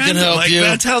with a friend. I can help you.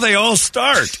 That's how they all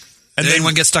start. And then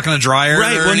anyone gets stuck in a dryer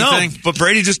right, or well, anything? No, but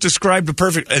Brady just described the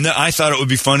perfect, and then I thought it would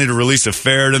be funny to release a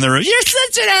ferret in the room. You're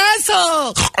such an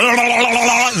asshole!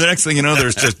 The next thing you know,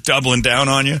 there's just doubling down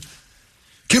on you.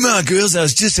 Come on, girls, I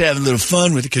was just having a little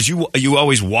fun with it, because you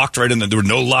always walked right in, there were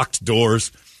no locked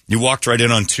doors. You walked right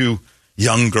in on two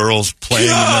young girls playing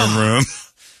in their room.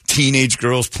 Teenage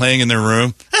girls playing in their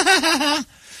room.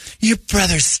 Your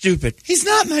brother's stupid. He's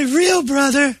not my real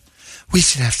brother. We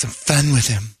should have some fun with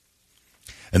him.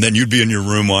 And then you'd be in your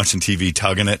room watching TV,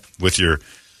 tugging it with your,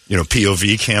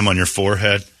 POV cam on your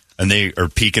forehead, and they are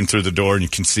peeking through the door, and you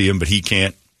can see him, but he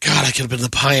can't. God, I could have been the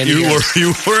pioneer.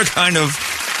 You were kind of,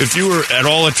 if you were at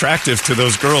all attractive to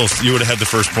those girls, you would have had the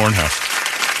first porn house.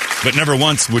 But never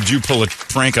once would you pull a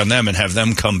prank on them and have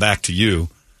them come back to you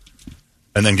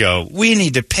and then go, we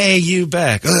need to pay you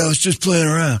back. Oh, I was just playing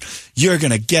around. You're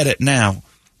going to get it now.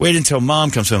 Wait until mom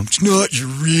comes home. It's not your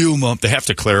real mom. They have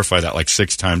to clarify that like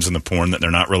 6 times in the porn that they're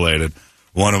not related.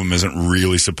 One of them isn't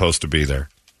really supposed to be there.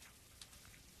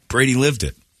 Brady lived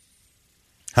it.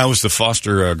 How was the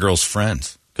foster girl's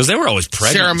friends? Because they were always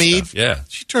pregnant. Sarah Mead. Yeah.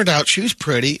 She turned out she was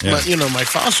pretty. Yeah. My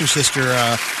foster sister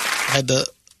had to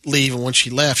leave, and when she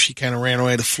left, she kind of ran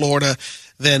away to Florida,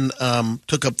 then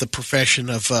took up the profession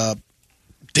of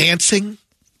dancing.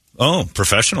 Oh,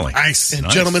 professionally. Nice. In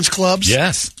gentlemen's clubs.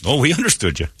 Yes. Oh, we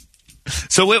understood you.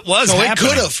 So it was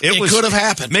happening. It could have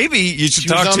happened. Maybe you should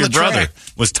talk to your brother.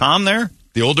 Track. Was Tom there?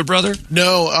 The older brother?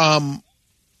 No.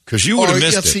 Because you would have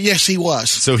missed it. Yes, he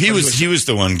was. So he was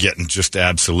the one getting just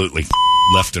absolutely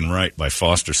left and right by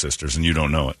foster sisters, and you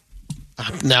don't know it.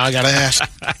 Now I got to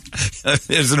ask.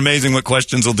 Isn't it amazing what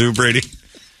questions will do, Brady?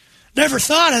 Never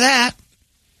thought of that.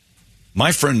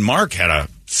 My friend Mark had a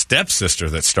stepsister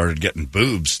that started getting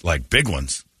boobs, like big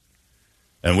ones.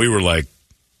 And we were like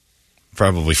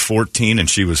probably 14 and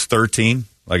she was 13,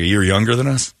 like a year younger than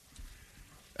us.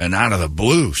 And out of the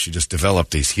blue, she just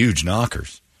developed these huge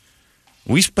knockers.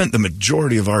 We spent the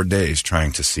majority of our days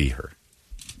trying to see her.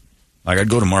 Like I'd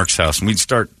go to Mark's house and we'd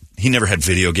start, he never had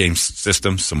video game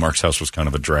systems, so Mark's house was kind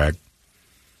of a drag.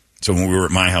 So when we were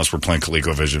at my house, we're playing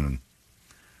ColecoVision and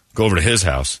go over to his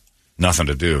house, nothing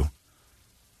to do.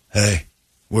 Hey,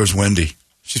 where's Wendy?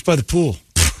 She's by the pool.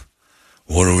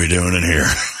 What are we doing in here?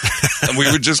 And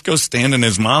we would just go stand in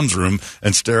his mom's room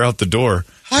and stare out the door.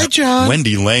 Hi, John.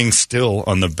 Wendy laying still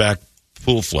on the back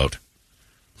pool float.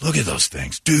 Look at those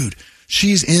things. Dude,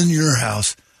 she's in your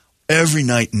house every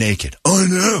night naked. Oh,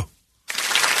 no.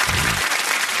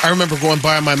 I remember going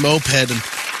by on my moped and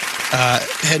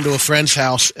heading to a friend's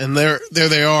house, and there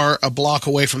they are a block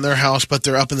away from their house, but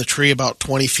they're up in the tree about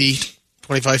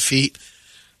 25 feet.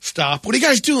 Stop. What are you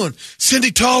guys doing?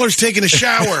 Cindy Toller's taking a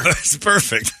shower. It's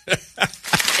perfect. It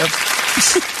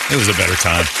was a better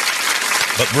time.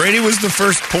 But Brady was the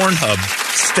first Pornhub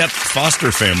step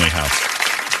foster family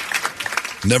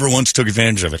house. Never once took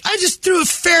advantage of it. I just threw a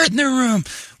ferret in their room.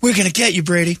 We're going to get you,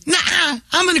 Brady. Nah,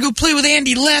 I'm going to go play with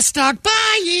Andy Lestock.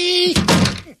 Bye.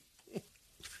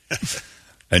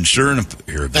 And sure enough,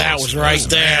 here it goes. That was right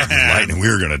there. Lightning, we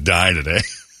were going to die today.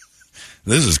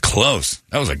 This is close.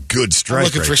 That was a good strike. I'm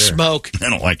looking for smoke.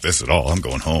 I don't like this at all. I'm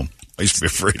going home. I used to be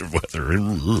afraid of weather.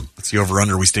 It's the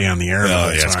over-under. We stay on the air. Oh,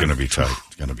 yeah, it's going to be tight.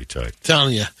 It's going to be tight.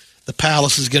 Telling you, the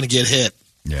palace is going to get hit.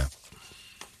 Yeah.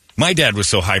 My dad was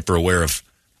so hyper-aware of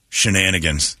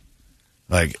shenanigans.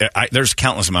 Like, there's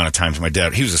countless amount of times my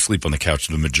dad, he was asleep on the couch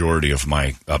the majority of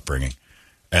my upbringing.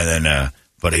 And then,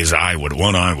 but his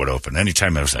one eye would open.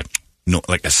 Anytime I was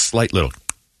like a slight little,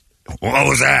 what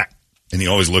was that? And he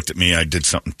always looked at me. I did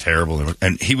something terrible.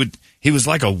 And he was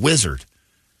like a wizard.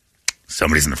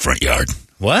 Somebody's in the front yard.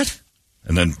 What?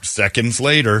 And then seconds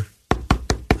later,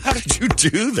 how did you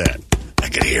do that? I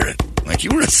could hear it. Like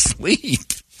you were asleep.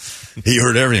 He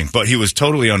heard everything. But he was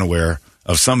totally unaware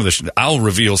of some of the I'll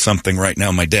reveal something right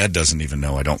now my dad doesn't even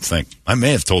know, I don't think. I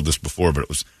may have told this before,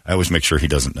 but I always make sure he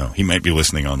doesn't know. He might be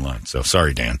listening online. So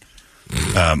sorry, Dan.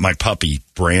 My puppy,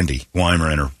 Brandy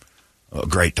Weimaraner, a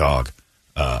great dog.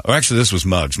 Actually, this was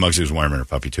Muggs. Muggs was a Weimaraner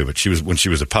puppy, too. But when she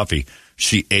was a puppy,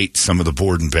 she ate some of the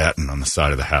board and batten on the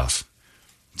side of the house.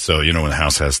 So, when the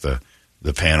house has the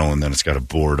panel and then it's got a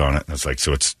board on it. And it's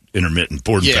so it's intermittent.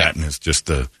 Board and batten is just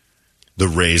the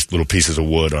raised little pieces of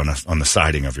wood on the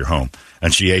siding of your home.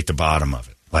 And she ate the bottom of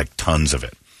it, like tons of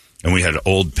it. And we had an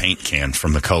old paint can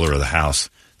from the color of the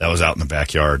house that was out in the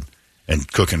backyard and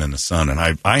cooking in the sun.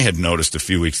 And I had noticed a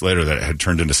few weeks later that it had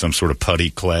turned into some sort of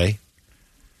putty clay.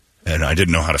 And I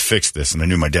didn't know how to fix this, and I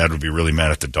knew my dad would be really mad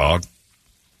at the dog.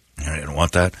 And I didn't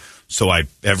want that. So I,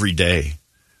 every day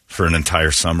for an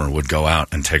entire summer, would go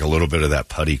out and take a little bit of that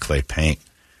putty clay paint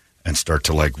and start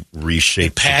to,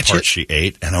 reshape the part she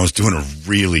ate. And I was doing a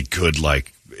really good,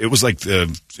 it was like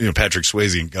the Patrick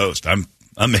Swayze and Ghost. I'm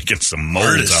making some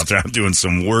molds out there. I'm doing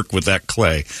some work with that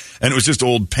clay, and it was just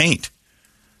old paint.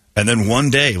 And then one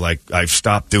day, like I've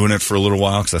stopped doing it for a little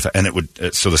while, so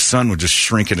the sun would just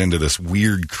shrink it into this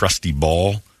weird crusty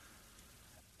ball.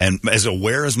 And as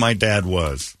aware as my dad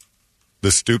was,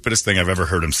 the stupidest thing I've ever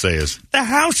heard him say is, "The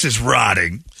house is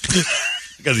rotting,"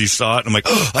 because he saw it. And I'm like,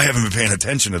 "Oh, I haven't been paying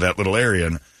attention to that little area,"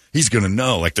 and he's going to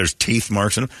know. Like there's teeth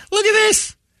marks in it. Look at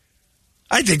this.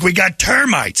 I think we got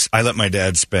termites. I let my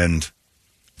dad spend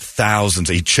thousands.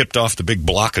 He chipped off the big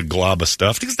glob of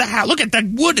stuff. Because look at that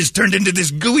wood has turned into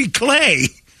this gooey clay.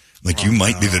 Like, you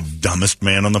might be the dumbest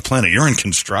man on the planet. You're in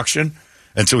construction.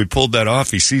 And so he pulled that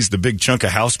off. He sees the big chunk of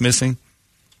house missing.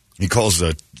 He calls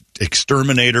the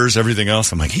exterminators, everything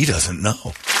else. I'm like, he doesn't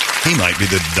know. He might be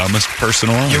the dumbest person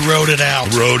alive. You wrote it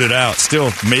out. Wrote it out.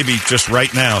 Still, maybe just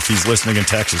right now, if he's listening in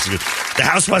Texas, the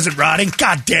house wasn't rotting.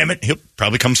 God damn it. He'll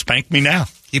probably come spank me now.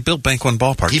 He built Bank One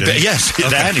Ballpark, didn't he? Yes,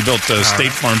 that. He built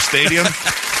State Farm Stadium,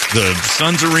 the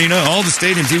Suns Arena, all the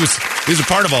stadiums. He was a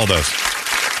part of all those.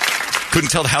 Couldn't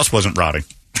tell the house wasn't rotting.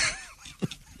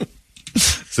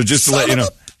 So just to let you know,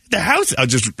 the house, I'll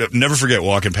just never forget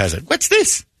walking past it. What's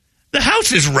this? The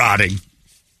house is rotting.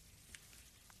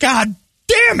 God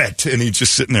damn it. And he's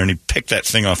just sitting there and he picked that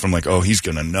thing off. I'm like, oh, he's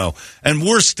going to know. And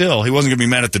worse still, he wasn't going to be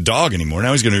mad at the dog anymore.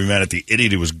 Now he's going to be mad at the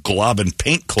idiot who was globbing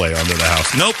paint clay onto the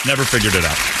house. Nope, never figured it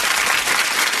out.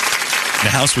 The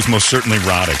house was most certainly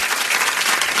rotting.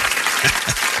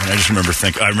 And I just remember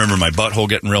I remember my butthole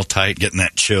getting real tight, getting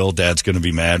that chill. Dad's going to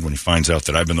be mad when he finds out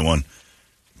that I've been the one,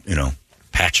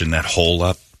 patching that hole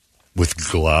up with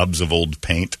globs of old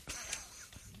paint.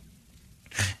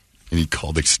 And he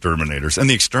called exterminators. And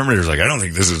the exterminator's like, I don't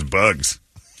think this is bugs.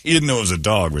 He didn't know it was a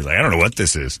dog. We're like, I don't know what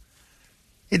this is.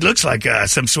 It looks like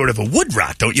some sort of a wood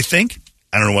rot, don't you think?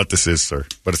 I don't know what this is, sir.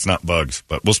 But it's not bugs.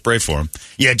 But we'll spray for them.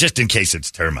 Yeah, just in case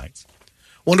it's termites.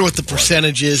 Wonder what the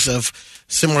percentage is of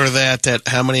similar to that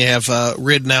how many have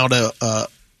ridden out a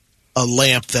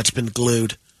lamp that's been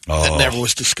glued that never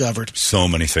was discovered. So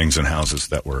many things in houses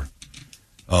that were,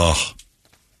 it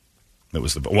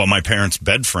was my parents'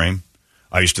 bed frame.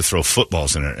 I used to throw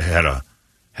footballs in it. It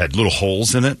had little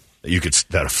holes in it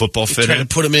that a football fit in. To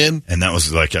put them in. And that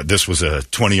was like, this was a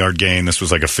 20-yard gain. This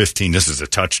was like a 15. This is a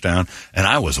touchdown. And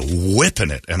I was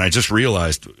whipping it. And I just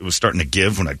realized it was starting to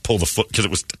give when I'd pull the foot, because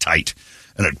it was tight.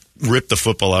 And I'd rip the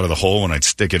football out of the hole and I'd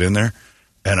stick it in there.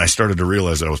 And I started to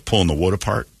realize that I was pulling the wood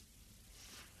apart.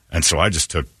 And so I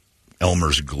just took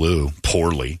Elmer's glue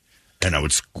poorly. And I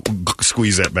would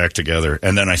squeeze that back together.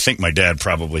 And then I think my dad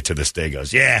probably to this day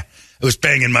goes, yeah, I was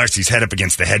banging Marcy's head up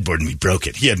against the headboard and we broke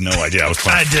it. He had no idea I was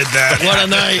playing. I did that. What a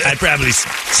night. I probably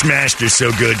smashed her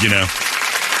so good,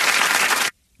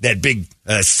 That big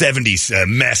 70s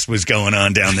mess was going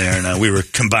on down there. And we were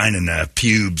combining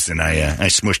pubes. And I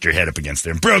smushed her head up against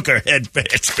there and broke her head.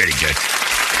 It's pretty good.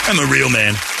 I'm a real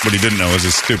man. What he didn't know is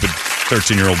his stupid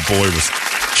 13-year-old boy was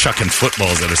chucking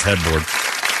footballs at his headboard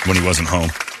when he wasn't home.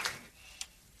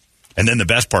 And then the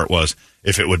best part was,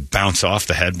 if it would bounce off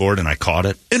the headboard and I caught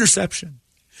it, interception.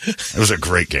 It was a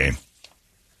great game.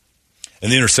 And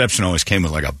the interception always came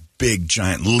with like a big,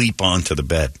 giant leap onto the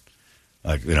bed.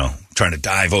 Like, trying to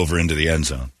dive over into the end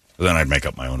zone. But then I'd make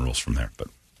up my own rules from there. But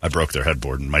I broke their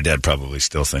headboard, and my dad probably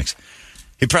still thinks.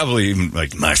 He probably even,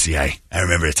 like, Marcy, I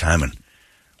remember a time when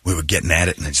we were getting at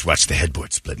it, and I just watched the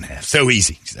headboard split in half. So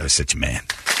easy, because I was such a man.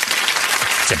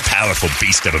 Such a powerful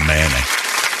beast of a man.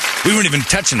 We weren't even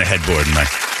touching the headboard, and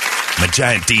my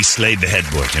giant D slayed the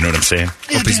headboard. You know what I'm saying?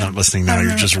 Hope he's not listening now.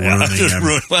 You're just ruining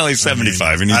him. Well, he's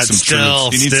 75. He needs some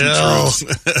troops. He needs some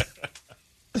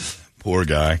troops. Poor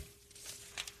guy.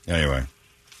 Anyway.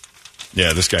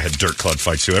 Yeah, this guy had dirt club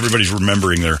fights, too. Everybody's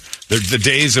remembering the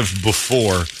days of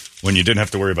before when you didn't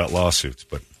have to worry about lawsuits.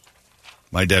 But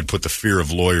my dad put the fear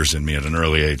of lawyers in me at an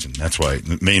early age, and that's why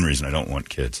the main reason I don't want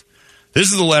kids.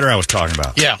 This is the letter I was talking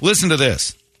about. Yeah. Listen to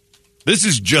this. This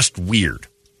is just weird.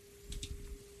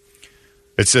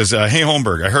 It says, hey,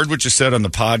 Holmberg, I heard what you said on the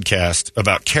podcast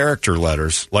about character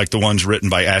letters, like the ones written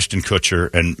by Ashton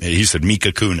Kutcher, and he said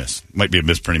Mika Kunis. Might be a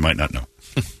misprint, he might not know.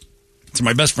 So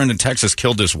my best friend in Texas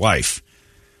killed his wife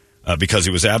because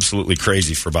he was absolutely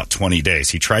crazy for about 20 days.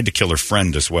 He tried to kill her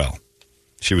friend as well.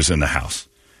 She was in the house.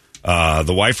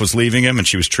 The wife was leaving him, and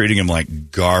she was treating him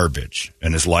like garbage,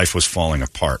 and his life was falling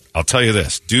apart. I'll tell you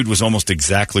this. Dude was almost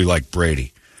exactly like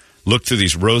Brady. Looked through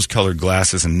these rose-colored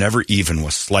glasses and never even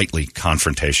was slightly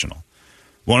confrontational.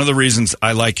 One of the reasons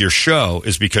I like your show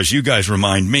is because you guys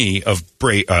remind me of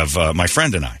my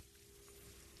friend and I.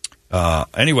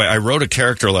 Anyway, I wrote a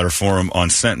character letter for him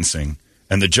on sentencing,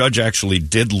 and the judge actually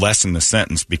did lessen the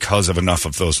sentence because of enough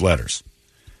of those letters.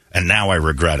 and now I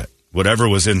regret it. Whatever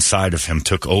was inside of him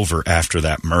took over after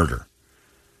that murder.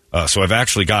 So I've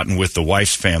actually gotten with the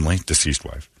wife's family, deceased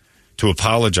wife, to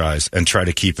apologize and try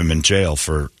to keep him in jail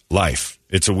for life.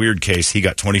 It's a weird case. He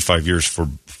got 25 years for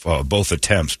both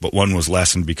attempts, but one was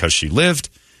lessened because she lived,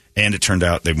 and it turned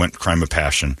out they went crime of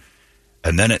passion.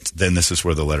 And then this is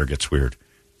where the letter gets weird.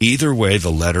 Either way,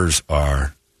 the letters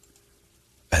are,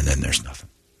 and then there's nothing.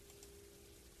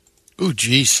 Ooh,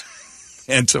 jeez.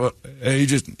 And so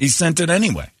he sent it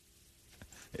anyway.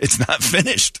 It's not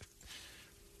finished.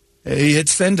 He had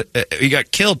sent it. He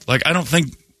got killed. Like, I don't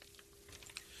think.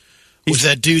 Was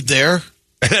that dude there?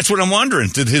 That's what I'm wondering.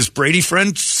 Did his Brady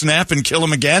friend snap and kill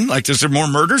him again? Like, is there more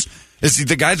murders? Is he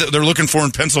the guy that they're looking for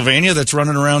in Pennsylvania that's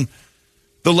running around?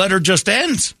 The letter just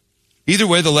ends. Either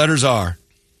way, the letters are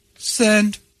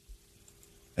send.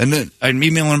 And then I'm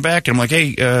emailing him back, and I'm like,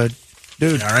 hey,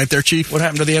 dude. All right there, Chief. What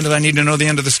happened to the end of that? I need to know the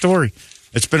end of the story.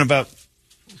 It's been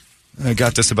I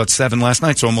got this about 7 last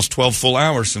night, so almost 12 full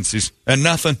hours since and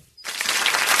nothing.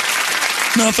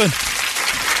 Nothing.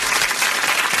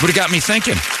 But it got me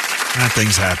thinking.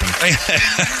 Things happen.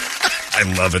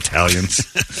 I love Italians.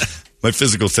 My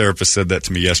physical therapist said that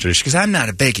to me yesterday. She goes, I'm not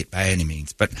a bigot by any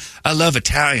means, but I love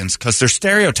Italians because their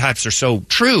stereotypes are so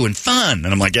true and fun.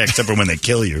 And I'm like, yeah, except for when they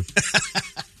kill you.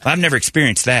 I've never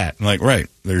experienced that. I'm like, right,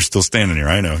 they're still standing here.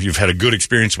 I know. You've had a good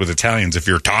experience with Italians if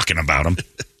you're talking about them.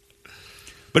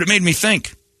 But it made me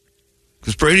think.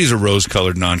 Because Brady's a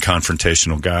rose-colored,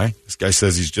 non-confrontational guy. This guy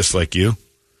says he's just like you.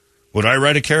 Would I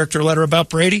write a character letter about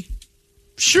Brady?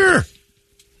 Sure.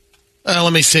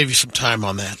 Let me save you some time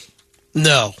on that.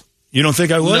 No. You don't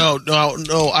think I would?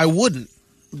 No, I wouldn't.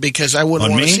 Because I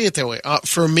wouldn't want to see it that way.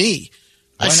 For me,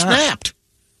 I snapped.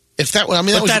 If that, that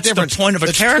was the difference. The point of a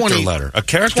character letter. A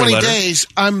character 20 letter. 20 days,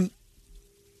 I'm,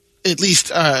 at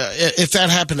least, if that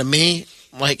happened to me,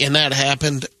 and that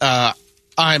happened,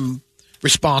 I'm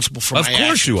responsible for my actions. Of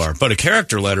course you are. But a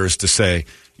character letter is to say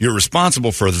you're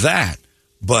responsible for that.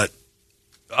 But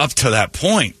up to that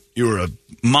point, you're a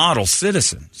model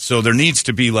citizen. So there needs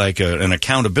to be like an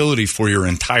accountability for your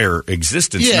entire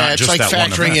existence. Yeah, not it's just like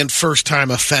that factoring in first-time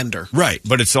offender. Right.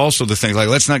 But it's also the thing, like,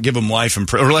 let's not give him life in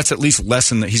prison, or let's at least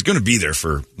lessen that. He's going to be there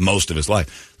for most of his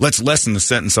life. Let's lessen the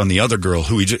sentence on the other girl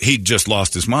who he just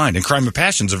lost his mind. And crime of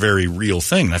passion's a very real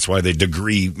thing. That's why they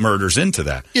degree murders into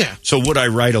that. Yeah. So would I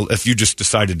write, if you just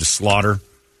decided to slaughter,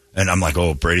 and I'm like,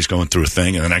 oh, Brady's going through a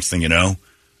thing, and the next thing you know,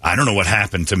 I don't know what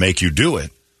happened to make you do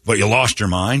it, but you lost your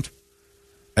mind.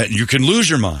 And you can lose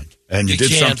your mind. And you did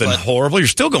something horrible. You're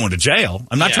still going to jail.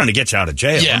 I'm not trying to get you out of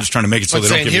jail. I'm just trying to make it so they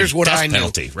don't give you a death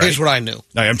penalty. Right? Here's what I knew.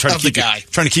 I'm trying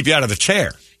to keep you out of the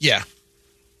chair. Yeah.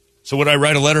 So would I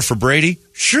write a letter for Brady?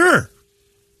 Sure.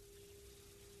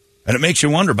 And it makes you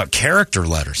wonder about character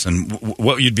letters and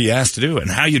what you'd be asked to do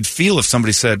and how you'd feel if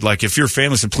somebody said, like, if your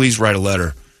family said, please write a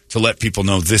letter to let people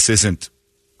know this isn't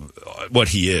what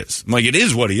he is. Like, it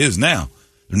is what he is now.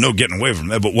 There's no getting away from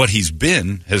that, but what he's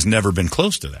been has never been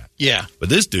close to that. Yeah. But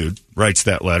this dude writes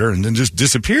that letter and then just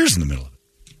disappears in the middle of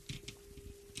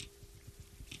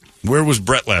it. Where was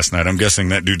Brett last night? I'm guessing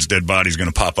that dude's dead body's going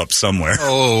to pop up somewhere.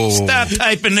 Oh. Stop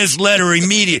typing this letter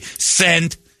immediately.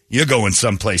 Send. You're going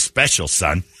someplace special,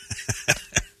 son.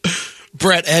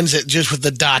 Brett ends it just with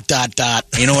the ...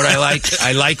 You know what I like?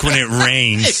 I like when it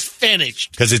rains. It's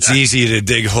finished. Because it's easy to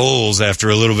dig holes after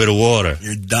a little bit of water.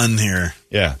 You're done here.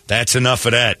 Yeah, that's enough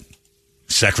of that,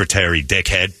 secretary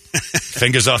dickhead.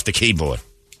 Fingers off the keyboard.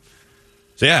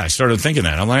 So, yeah, I started thinking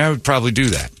that. I'm like, I would probably do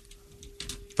that.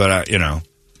 But,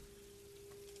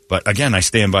 But, again, I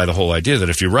stand by the whole idea that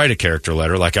if you write a character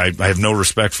letter, like I have no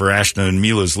respect for Ashton and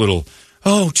Mila's little,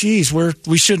 oh, geez,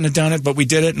 we shouldn't have done it, but we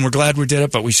did it, and we're glad we did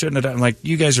it, but we shouldn't have done it. I'm like,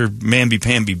 you guys are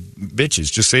mamby-pamby bitches.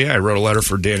 Just say, yeah, I wrote a letter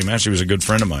for Danny Mash. He was a good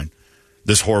friend of mine.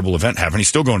 This horrible event happened. He's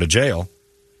still going to jail.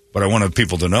 But I wanted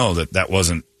people to know that that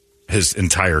wasn't his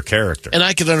entire character. And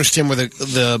I could understand where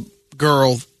the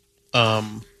girl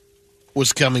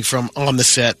was coming from on the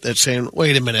set that's saying,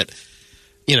 wait a minute,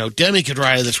 Demi could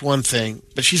write this one thing,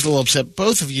 but she's a little upset.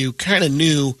 Both of you kind of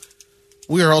knew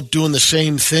we were all doing the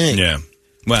same thing. Yeah.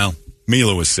 Well,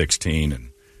 Mila was 16, and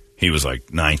he was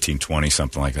like 19, 20,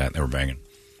 something like that. They were banging.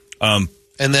 And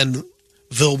then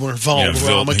Vilma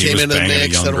came into the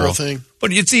mix, that whole thing.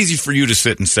 But it's easy for you to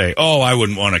sit and say, oh, I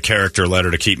wouldn't want a character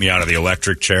letter to keep me out of the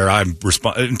electric chair.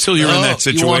 Until you're in that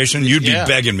situation, you'd be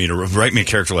begging me to write me a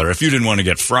character letter if you didn't want to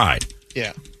get fried.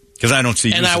 Yeah. Because I don't see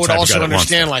you and as I the would type also of guy that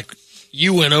understand, wants that.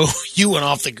 you went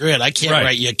off the grid. I can't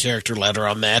write you a character letter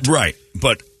on that. Right.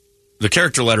 But the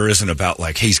character letter isn't about,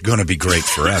 like, he's going to be great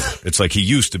forever. It's like he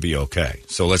used to be okay.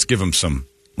 So let's give him some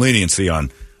leniency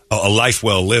on a life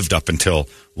well lived up until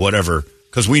whatever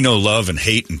Because we know love and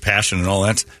hate and passion and all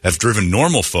that have driven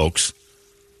normal folks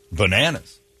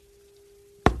bananas.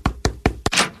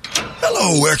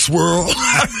 Hello, X-World.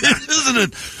 Isn't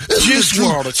it? Juice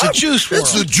World. It's a Juice World.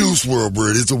 It's a Juice World,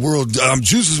 Brady. It's a world.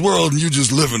 Juice's world, and you're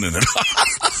just living in it.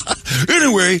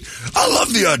 Anyway, I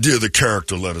love the idea of the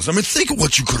character letters. I mean, think of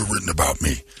what you could have written about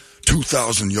me.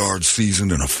 2,000-yard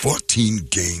season and a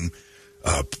 14-game.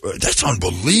 That's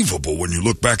unbelievable when you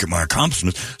look back at my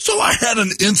accomplishments. So I had an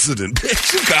incident.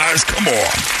 You guys, come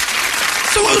on.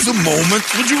 So it was a moment.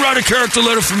 Would you write a character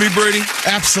letter for me, Brady?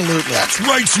 Absolutely. That's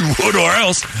right, you would, or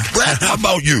else. Brad, how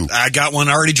about you? I got one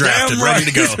already drafted, ready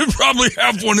to go. You probably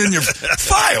have one in your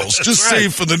files. Just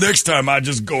save for the next time I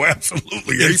just go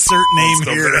absolutely insert name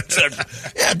here.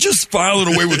 Yeah, just file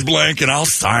it away with blank, and I'll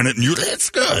sign it, and it's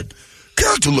good.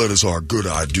 Character letters are a good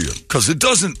idea because it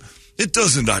doesn't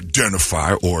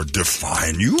identify or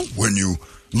define you when you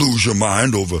lose your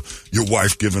mind over your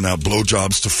wife giving out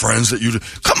blowjobs to friends that you...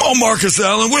 Come on, Marcus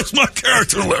Allen, where's my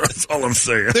character letter? That's all I'm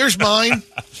saying. There's mine.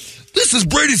 This is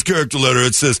Brady's character letter.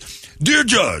 It says, Dear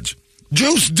Judge,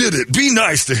 Juice did it. Be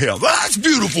nice to him. That's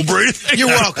beautiful, Brady. You're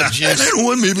welcome, Juice. And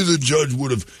then maybe the judge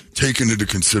would have taken into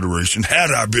consideration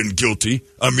had I been guilty.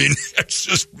 I mean, let's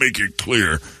just make it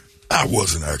clear. I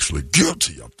wasn't actually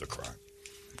guilty of the crime.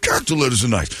 Character letters are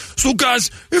nice. So,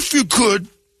 guys, if you could...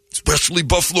 Especially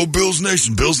Buffalo Bills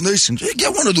Nation.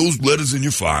 Get one of those letters in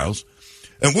your files.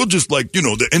 And we'll just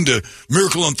the end of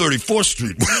Miracle on 34th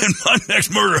Street. When my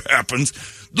next murder happens,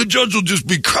 the judge will just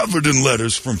be covered in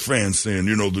letters from fans saying,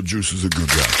 the Juice is a good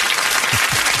guy.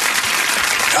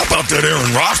 How about that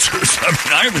Aaron Rodgers? I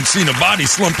mean, I haven't seen a body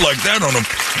slump like that on him.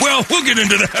 Well, we'll get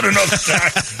into that another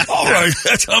time. All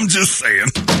right, I'm just saying.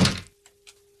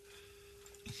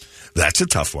 That's a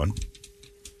tough one.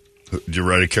 Did you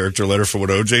write a character letter for what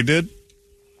OJ did?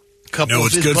 No,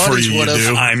 it's good for you.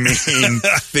 Do. I mean,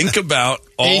 think about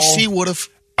all... AC would have.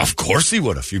 Of course he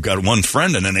would have. You've got one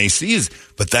friend and an AC is...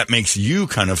 But that makes you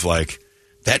kind of like,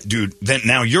 that dude... Then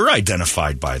now you're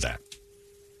identified by that.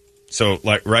 So,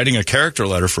 like, writing a character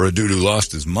letter for a dude who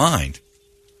lost his mind.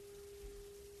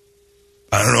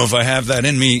 I don't know if I have that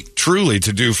in me, truly,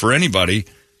 to do for anybody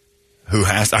who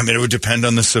has... I mean, it would depend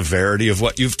on the severity of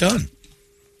what you've done.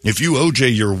 If you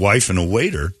OJ your wife and a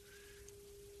waiter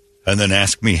and then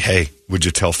ask me, hey, would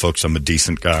you tell folks I'm a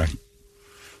decent guy?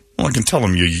 Well, I can tell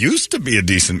them you used to be a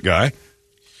decent guy.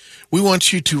 We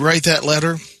want you to write that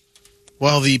letter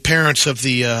while the parents of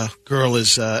the girl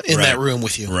is in that room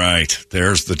with you. Right.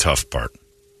 There's the tough part.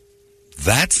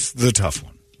 That's the tough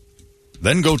one.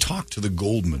 Then go talk to the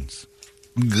Goldmans.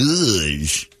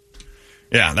 Gosh.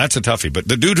 Yeah, that's a toughie. But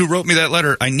the dude who wrote me that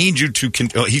letter, I need you to...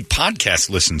 he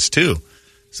podcast listens, too.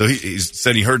 So he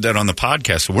said he heard that on the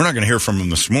podcast. So we're not going to hear from him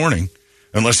this morning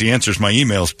unless he answers my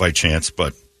emails by chance.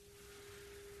 But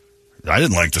I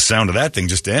didn't like the sound of that thing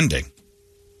just ending.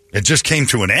 It just came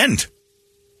to an end.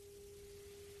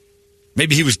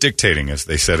 Maybe he was dictating, as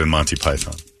they said in Monty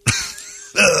Python.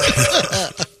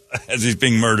 As he's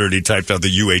being murdered, he typed out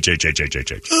the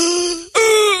UHHHHH.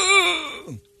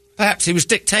 Perhaps he was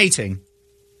dictating.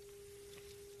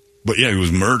 But yeah, he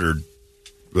was murdered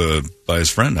by his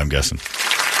friend, I'm guessing.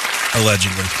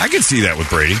 Allegedly. I could see that with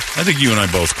Brady. I think you and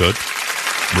I both could.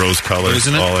 Rose colors,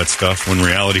 all that stuff. When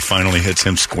reality finally hits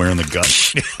him square in the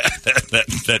gut.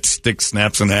 that stick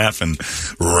snaps in half and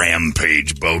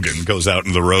Rampage Bogan goes out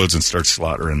into the roads and starts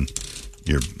slaughtering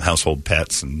your household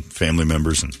pets and family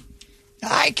members. And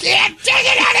I can't take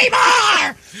it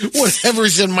anymore!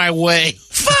 Whatever's in my way.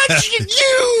 Fudge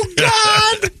you,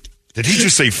 God! Did he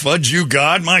just say fudge you,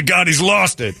 God? My God, he's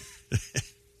lost it.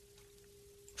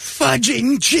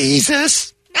 Fudging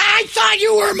Jesus. I thought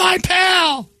you were my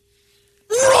pal.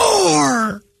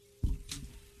 Roar.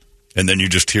 And then you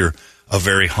just hear a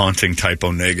very haunting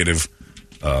typo negative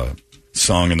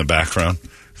song in the background.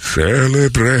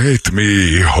 Celebrate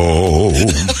me home.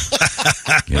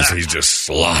 Yes, he's just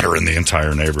slaughtering the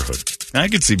entire neighborhood. I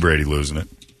could see Brady losing it.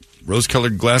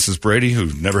 Rose-colored glasses Brady,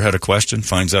 who never had a question,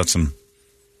 finds out some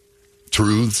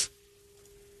truths.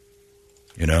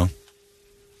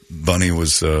 Bunny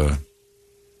was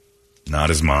not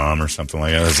his mom or something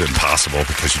like that. It's impossible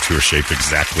because you two are shaped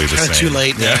exactly the same. Too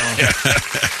late now. Yeah.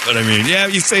 But I mean,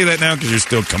 you say that now because you're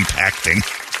still compacting.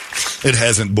 It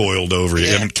hasn't boiled over. You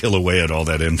haven't killed away at all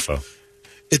that info.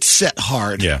 It's set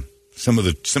hard. Yeah. Some of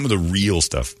the real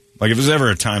stuff. Like if there's ever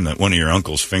a time that one of your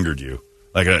uncles fingered you,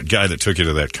 like a guy that took you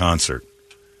to that concert.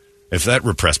 If that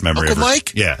repressed memory Uncle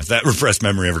Mike? Yeah, if that repressed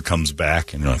memory ever comes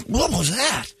back and you're like, what was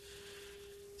that?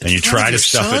 And you try to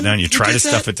stuff it down. You try to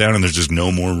stuff it down, and there's just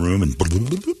no more room,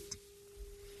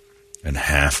 and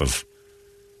half of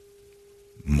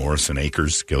Morrison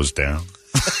Acres goes down.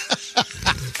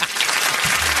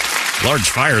 Large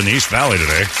fire in the East Valley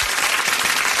today.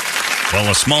 Well,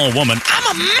 a small woman,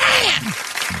 I'm a man,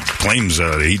 claims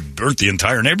he burnt the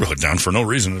entire neighborhood down for no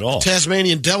reason at all.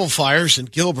 Tasmanian devil fires in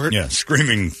Gilbert. Yeah,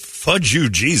 screaming, fudge you,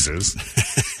 Jesus.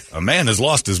 A man has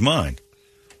lost his mind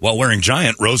while wearing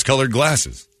giant rose-colored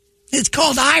glasses. It's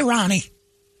called irony.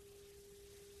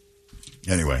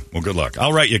 Anyway, well, good luck.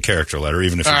 I'll write you a character letter,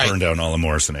 even if you burn down all the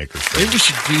Morrison Acres. Maybe we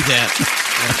should do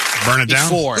that. Burn it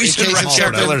down? We should write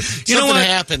character letter. You know what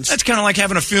happens. That's kind of like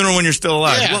having a funeral when you're still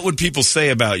alive. Yeah. What would people say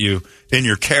about you in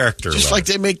your character Just letter? like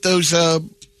they make those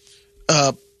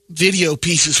video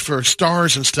pieces for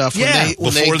stars and stuff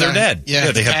before they're dead.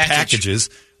 Yeah, they have packages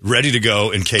ready to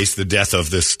go in case the death of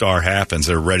this star happens.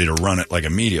 They're ready to run it like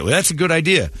immediately. That's a good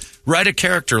idea. Write a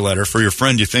character letter for your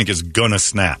friend you think is gonna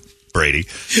snap, Brady,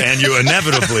 and you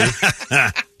inevitably...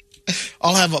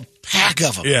 I'll have a pack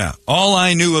of them. Yeah. All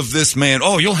I knew of this man...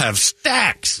 Oh, you'll have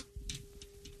stacks.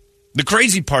 The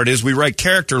crazy part is we write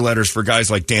character letters for guys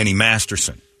like Danny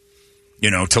Masterson,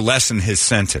 to lessen his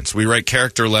sentence. We write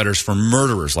character letters for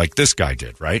murderers like this guy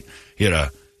did, right? He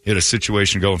had a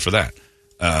situation going for that.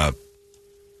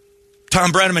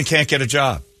 Tom Brenneman can't get a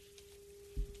job.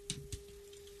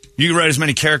 You can write as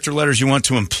many character letters you want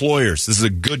to employers. This is a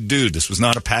good dude. This was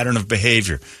not a pattern of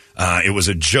behavior. It was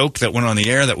a joke that went on the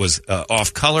air that was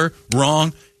off color,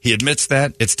 wrong. He admits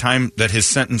that. It's time that his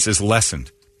sentence is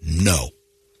lessened. No.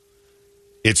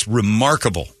 It's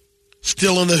remarkable.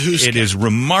 Still in the who's. It is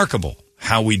remarkable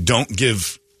how we don't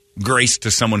give grace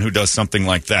to someone who does something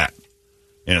like that.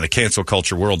 The cancel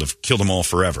culture world have killed them all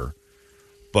forever.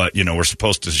 But, we're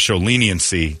supposed to show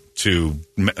leniency to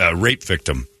a rape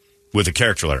victim with a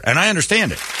character letter. And I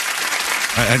understand it.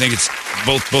 I think it's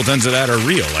both ends of that are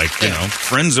real. Like,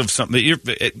 friends of something.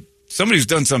 Somebody who's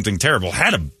done something terrible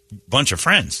had a bunch of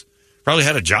friends. Probably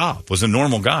had a job. Was a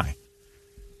normal guy.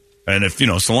 And if,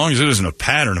 so long as it isn't a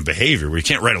pattern of behavior where you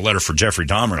can't write a letter for Jeffrey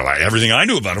Dahmer, like, everything I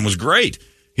knew about him was great.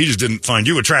 He just didn't find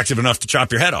you attractive enough to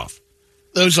chop your head off.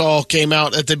 Those all came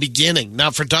out at the beginning,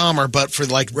 not for Dahmer, but for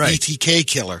BTK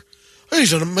killer.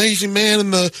 He's an amazing man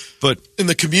in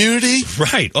the community.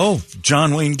 Right. Oh,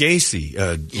 John Wayne Gacy,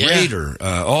 Raider,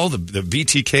 all the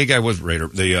BTK guy was Raider.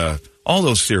 All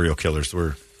those serial killers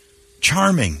were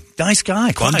charming, nice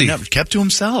guy. Bundy kept to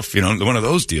himself. One of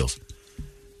those deals.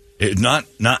 Not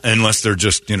unless they're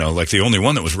just like the only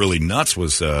one that was really nuts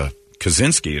was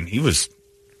Kaczynski, and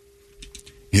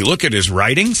you look at his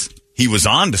writings. He was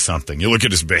on to something. You look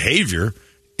at his behavior,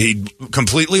 he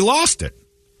completely lost it.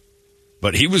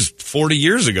 But he was 40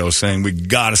 years ago saying, we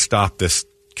got to stop this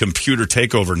computer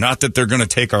takeover. Not that they're going to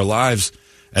take our lives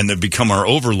and then become our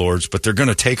overlords, but they're going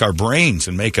to take our brains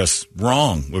and make us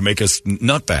wrong. Will make us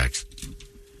nutbags.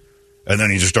 And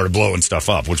then he just started blowing stuff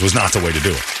up, which was not the way to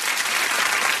do it.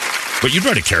 But you'd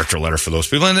write a character letter for those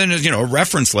people. And then, a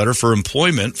reference letter for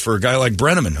employment for a guy like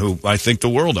Brenneman, who I think the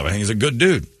world of. I think he's a good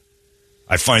dude.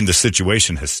 I find the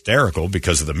situation hysterical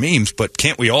because of the memes, but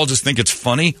can't we all just think it's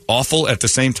funny, awful at the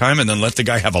same time, and then let the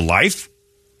guy have a life?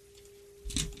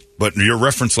 But your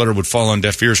reference letter would fall on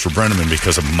deaf ears for Brenneman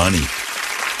because of money.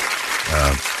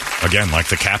 Again, like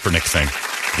the Kaepernick thing.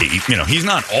 He's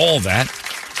not all that,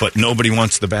 but nobody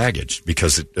wants the baggage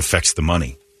because it affects the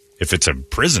money. If it's a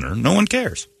prisoner, no one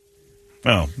cares.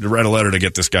 Well, you write a letter to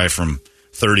get this guy from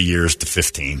 30 years to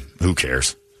 15. Who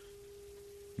cares?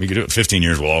 We could do it 15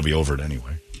 years, we'll all be over it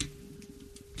anyway.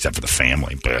 Except for the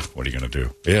family. But what are you going to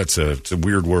do? Yeah, it's a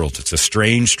weird world. It's a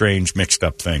strange, mixed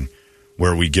up thing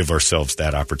where we give ourselves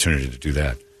that opportunity to do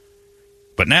that.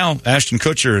 But now, Ashton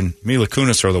Kutcher and Mila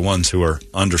Kunis are the ones who are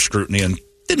under scrutiny and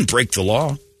didn't break the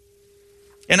law.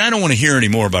 And I don't want to hear any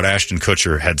more about Ashton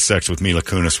Kutcher had sex with Mila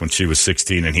Kunis when she was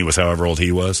 16 and he was however old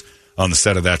he was on the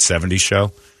set of that 70s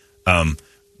show.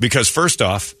 Because first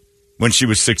off, when she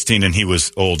was 16 and he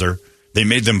was older, they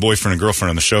made them boyfriend and girlfriend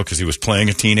on the show because he was playing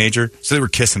a teenager. So they were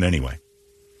kissing anyway.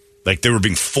 Like they were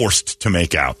being forced to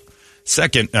make out.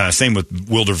 Second, same with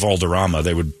Wilder Valderrama.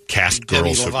 They would cast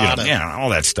Demi girls. Lovato. All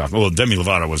that stuff. Well, Demi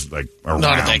Lovato was like around.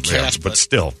 Not at that cast, but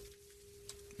still.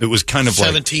 It was kind of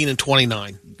 17 and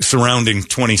 29. Surrounding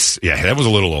 20. Yeah, that was a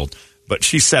little old. But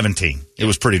she's 17. It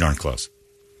was pretty darn close.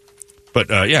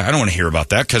 But, I don't want to hear about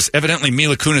that because evidently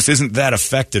Mila Kunis isn't that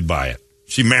affected by it.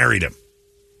 She married him.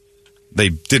 They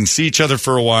didn't see each other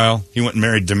for a while. He went and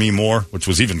married Demi Moore, which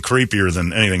was even creepier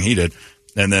than anything he did.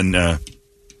 And then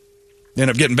ended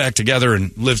up getting back together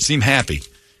and seemed happy.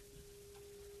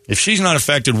 If she's not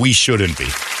affected, we shouldn't be.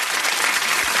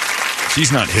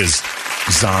 She's not his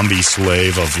zombie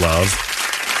slave of love.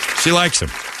 She likes him.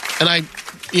 And I,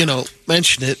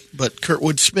 mentioned it, but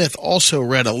Kurtwood Smith also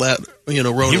read a letter,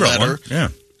 wrote a letter. One. Yeah.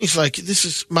 He's like, this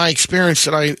is my experience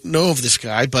that I know of this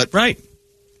guy, but right.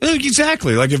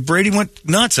 Exactly. Like if Brady went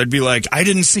nuts, I'd be like, I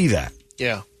didn't see that.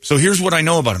 Yeah. So here's what I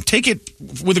know about him. Take it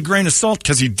with a grain of salt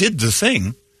because he did the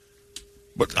thing.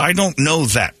 But I don't know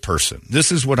that person.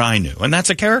 This is what I knew. And that's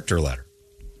a character letter.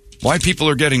 Why people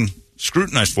are getting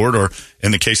scrutinized for it, or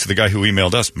in the case of the guy who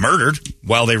emailed us, murdered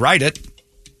while they write it.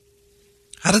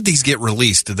 How did these get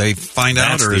released? Did they find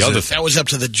out? Or the other thing. That was up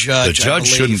to the judge. The judge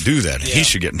shouldn't do that. Yeah. He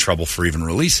should get in trouble for even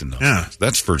releasing those. Yeah.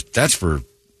 That's for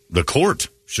the court.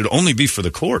 Should only be for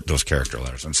the court, those character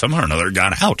letters. And somehow or another it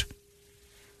got out.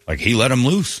 Like he let him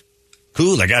loose.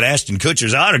 Cool, I got Ashton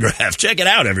Kutcher's autograph. Check it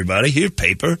out, everybody. Here's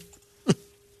paper.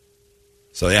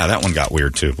 So, yeah, that one got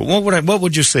weird, too. But what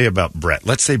would you say about Brett?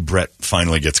 Let's say Brett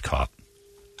finally gets caught.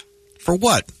 For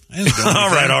what?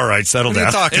 All right. Settle down.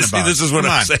 What are you talking about? This is what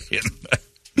I'm saying.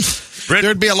 Brett,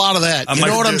 there'd be a lot of that. You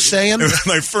know what I'm saying?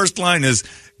 My first line is,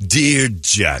 Dear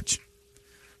Judge,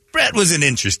 Brett was an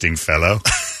interesting fellow.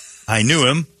 I knew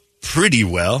him pretty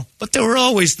well, but there were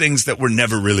always things that were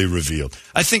never really revealed.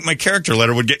 I think my character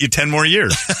letter would get you 10 more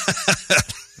years.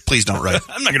 Please don't write.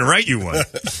 I'm not going to write you one.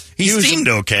 He seemed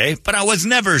okay, but I was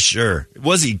never sure.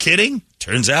 Was he kidding?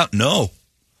 Turns out, no.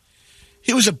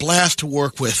 He was a blast to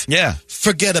work with. Yeah.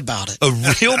 Forget about it. A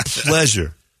real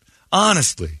pleasure.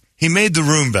 Honestly, he made the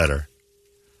room better.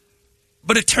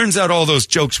 But it turns out all those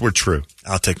jokes were true.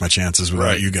 I'll take my chances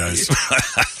without you guys.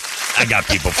 I got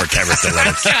people for character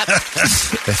letters.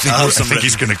 I think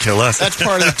he's going to kill us. That's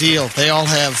part of the deal. They all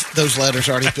have those letters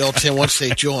already built in once they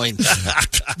join.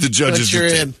 The judges,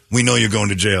 we know you're going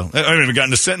to jail. I haven't even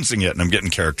gotten to sentencing yet, and I'm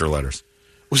getting character letters.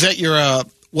 Was that your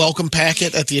welcome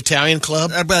packet at the Italian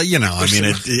club? Well,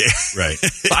 right.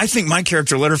 But I think my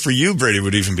character letter for you, Brady,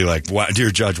 would even be like, wow, Dear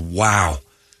Judge, wow.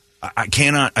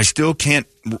 I still can't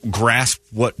grasp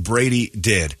what Brady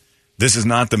did. This is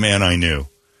not the man I knew.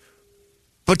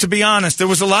 But to be honest, there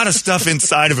was a lot of stuff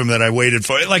inside of him that I waited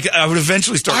for. Like I would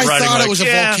eventually start writing. I thought it was a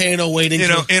volcano waiting.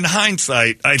 In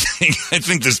hindsight, I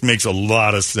think this makes a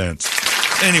lot of sense.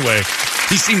 Anyway,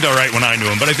 he seemed all right when I knew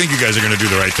him, but I think you guys are going to do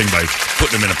the right thing by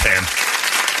putting him in a pen.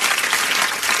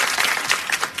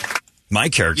 My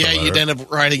character. Yeah, you'd end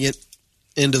up writing it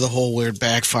into the whole weird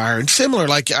backfire and similar.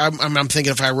 Like I'm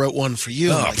thinking if I wrote one for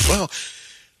you,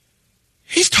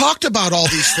 he's talked about all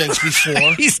these things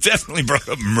before. He's definitely brought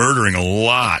up murdering a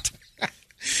lot.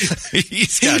 He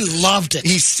loved it.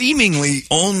 He seemingly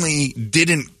only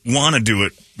didn't want to do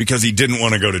it because he didn't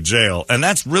want to go to jail. And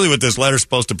that's really what this letter's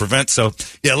supposed to prevent. So,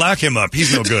 yeah, lock him up.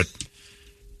 He's no good.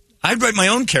 I'd write my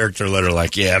own character letter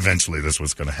like, yeah, eventually this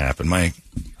was going to happen.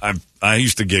 I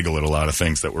used to giggle at a lot of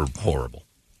things that were horrible.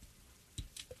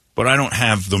 But I don't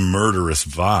have the murderous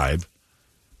vibe.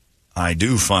 I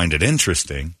do find it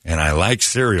interesting, and I like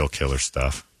serial killer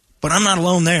stuff. But I'm not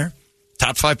alone there.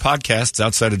 Top 5 podcasts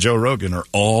outside of Joe Rogan are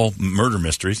all murder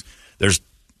mysteries.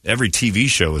 Every TV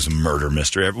show is a murder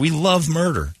mystery. We love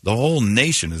murder. The whole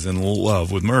nation is in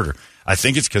love with murder. I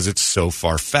think it's because it's so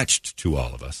far-fetched to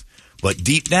all of us. But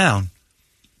deep down,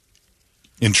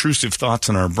 intrusive thoughts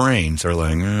in our brains are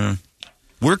like,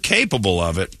 we're capable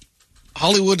of it.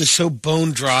 Hollywood is so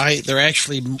bone dry, they're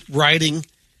actually writing,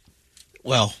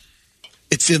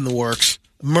 it's in the works.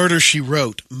 Murder, She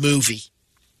Wrote movie.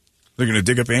 They're going to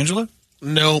dig up Angela?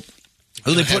 Nope.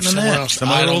 Who are they putting in that? Some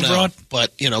other old broad?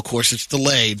 But, of course, it's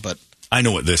delayed. But I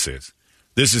know what this is.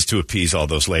 This is to appease all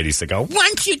those ladies that go,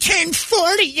 once you turn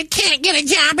 40, you can't get a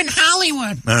job in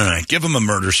Hollywood. All right, give them a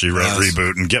Murder, She Wrote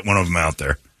reboot and get one of them out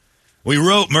there. We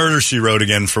wrote Murder, She Wrote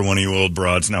again for one of you old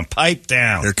broads. Now pipe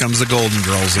down. Here comes the Golden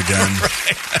Girls again.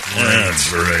 That's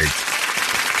great.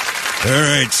 All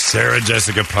right, Sarah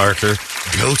Jessica Parker,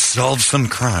 go solve some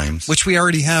crimes. Which we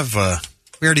already have.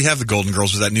 We already have the Golden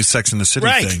Girls with that new Sex and the City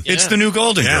thing. It's the new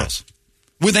Golden Girls.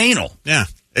 With anal. Yeah.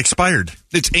 Expired.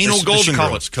 It's anal Golden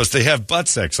Girls because they have butt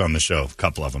sex on the show, a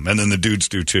couple of them, and then the dudes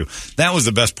do too. That was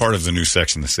the best part of the new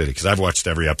Sex and the City because I've watched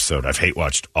every episode. I've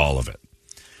hate-watched all of it.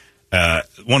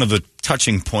 One of the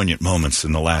touching, poignant moments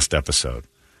in the last episode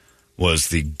was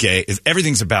the gay.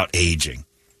 Everything's about aging.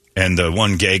 And the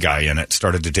one gay guy in it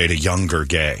started to date a younger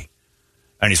gay.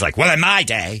 And he's like, well, in my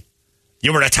day,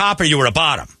 you were a top or you were a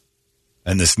bottom.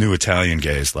 And this new Italian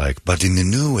gay is like, but in the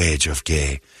new age of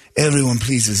gay, everyone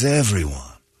pleases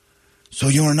everyone. So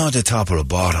you're not a top or a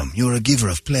bottom. You're a giver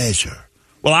of pleasure.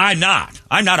 Well, I'm not.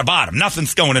 I'm not a bottom.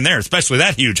 Nothing's going in there, especially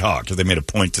that huge hog. Because they made a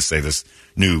point to say this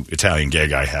new Italian gay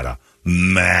guy had a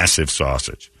massive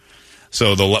sausage. So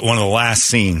one of the last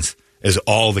scenes is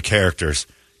all the characters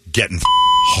getting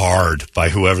hard by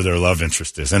whoever their love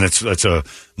interest is. And it's a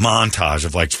montage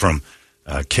of from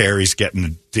Carrie's getting a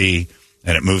D,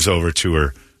 and it moves over to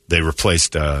her. They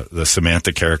replaced the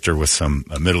Samantha character with some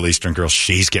Middle Eastern girl.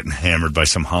 She's getting hammered by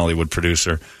some Hollywood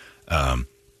producer.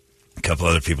 a couple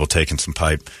other people taking some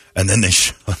pipe, and then they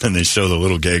show the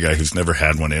little gay guy who's never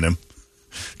had one in him,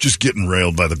 just getting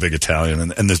railed by the big Italian,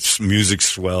 and the music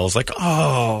swells like,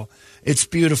 oh, it's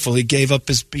beautiful. He gave up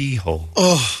his beehole.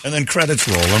 Oh. And then credits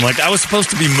roll. I'm like, I was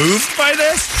supposed to be moved by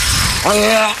this?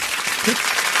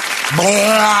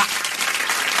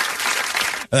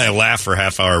 And I laughed for a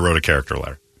half hour, wrote a character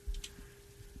letter.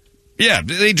 Yeah,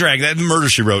 they drag that. Murder,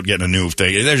 She Wrote getting a new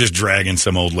thing. They're just dragging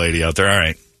some old lady out there. All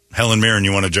right, Helen Mirren,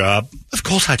 you want a job? Of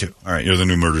course I do. All right, you're the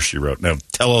new Murder, She Wrote. Now,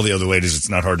 tell all the other ladies it's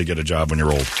not hard to get a job when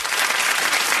you're old.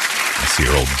 I see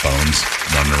your old bones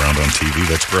running around on TV.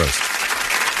 That's gross.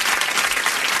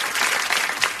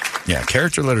 Yeah,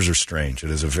 character letters are strange. It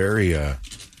is a very, I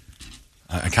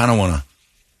kind of want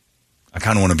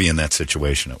to be in that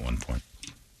situation at one point.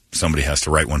 Somebody has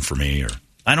to write one for me, or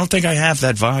I don't think I have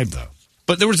that vibe though.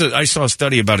 But I saw a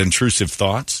study about intrusive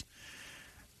thoughts,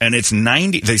 and it's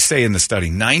they say in the study,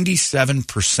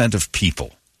 97% of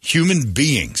people, human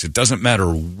beings, it doesn't matter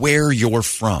where you're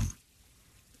from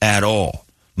at all,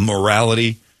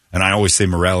 morality, and I always say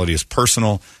morality is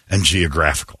personal and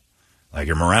geographical. Like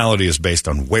your morality is based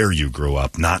on where you grew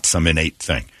up, not some innate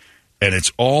thing. And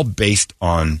it's all based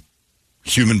on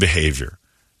human behavior.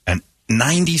 And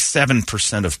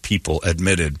 97% of people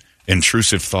admitted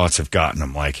intrusive thoughts have gotten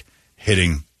them, like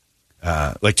hitting,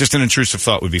 like just an intrusive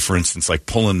thought would be, for instance, like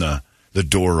pulling the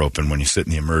door open when you sit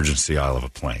in the emergency aisle of a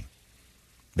plane.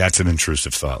 That's an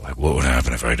intrusive thought. Like, what would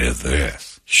happen if I did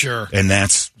this? Sure. And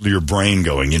that's your brain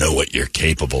going, you know what you're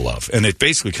capable of. And it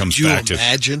basically comes back to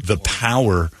the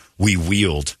power we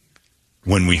wield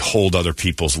when we hold other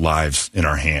people's lives in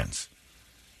our hands.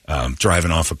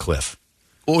 Driving off a cliff.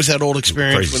 What was that old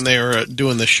experience when they were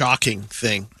doing the shocking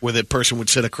thing where the person would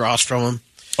sit across from them?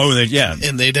 Oh, yeah.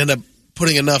 And they'd end up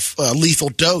putting enough lethal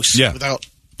dose without...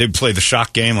 They'd play the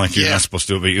shock game like you're not supposed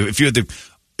to. But if you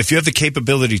have the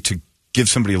capability to give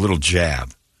somebody a little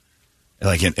jab,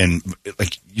 like and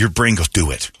like your brain goes, do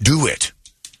it.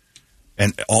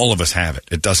 And all of us have it.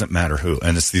 It doesn't matter who.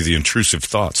 And it's the intrusive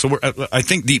thought. So I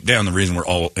think deep down the reason we're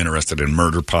all interested in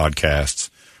murder podcasts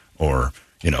or,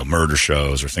 murder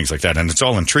shows or things like that, and it's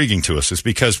all intriguing to us, is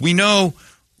because we know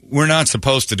we're not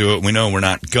supposed to do it. We know we're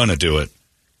not going to do it,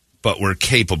 but we're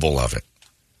capable of it.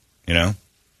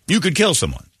 You could kill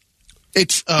someone.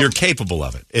 You're capable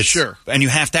of it. Sure. And you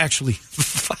have to actually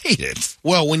fight it.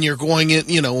 Well, when you're going in,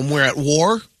 when we're at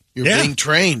war, you're being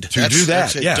trained to do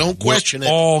that. Yeah. Don't question it.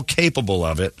 We're all capable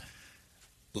of it.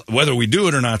 Whether we do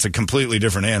it or not, it's a completely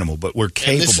different animal, but we're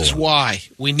capable. And this is why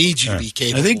we need you to be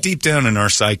capable. I think deep down in our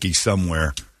psyche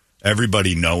somewhere,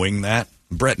 everybody knowing that,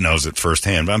 Brett knows it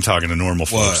firsthand, but I'm talking to normal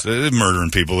folks.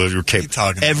 Murdering people, you're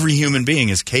capable. Every human being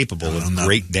is capable of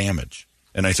great damage.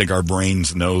 And I think our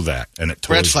brains know that. And it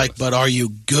Brett's like, but are you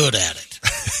good at it?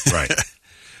 Right.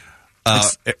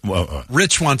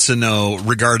 Rich wants to know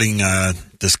regarding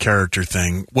this character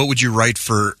thing, what would you write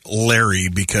for Larry?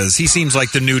 Because he seems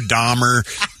like the new Dahmer,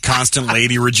 constant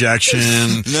lady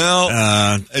rejection.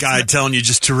 Guy telling you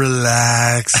just to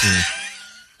relax.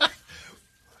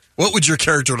 What would your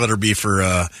character letter be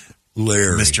for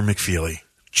Larry, Mr. McFeely?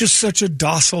 Just such a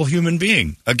docile human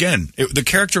being. Again, the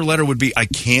character letter would be, I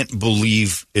can't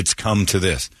believe it's come to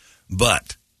this.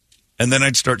 But... And then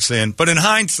I'd start saying, but in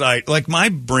hindsight, like my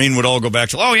brain would all go back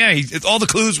to, oh, yeah, all the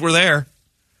clues were there.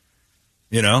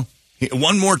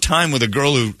 One more time with a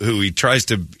girl who he tries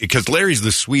to, because Larry's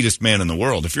the sweetest man in the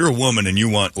world. If you're a woman and you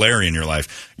want Larry in your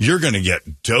life, you're going to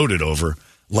get doted over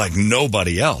like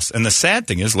nobody else. And the sad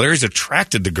thing is, Larry's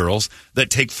attracted to girls that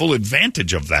take full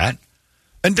advantage of that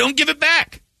and don't give it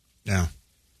back. Yeah.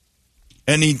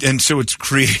 And so it's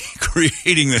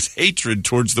creating this hatred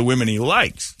towards the women he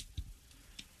likes.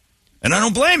 And I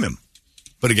don't blame him.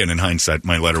 But again, in hindsight,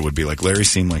 my letter would be like, Larry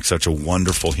seemed like such a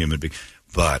wonderful human being.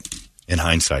 But in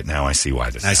hindsight, now I see why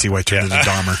this happened. I see why he turned into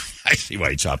Dahmer. I see why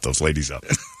he chopped those ladies up.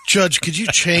 Judge, could you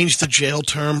change the jail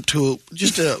term to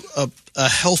just a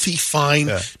healthy fine?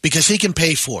 Yeah. Because he can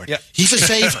pay for it. Yeah. He's a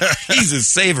saver. He's a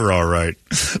saver, all right.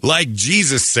 Like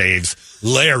Jesus saves,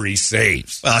 Larry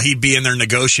saves. Well, he'd be in there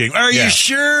negotiating. Are you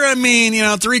sure? I mean,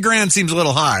 $3,000 seems a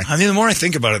little high. I mean, the more I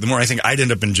think about it, the more I think I'd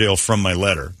end up in jail from my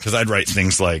letter. Because I'd write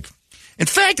things like, in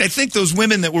fact, I think those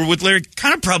women that were with Larry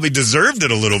kind of probably deserved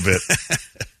it a little bit.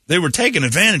 They were taking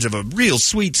advantage of a real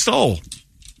sweet soul.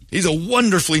 He's a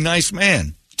wonderfully nice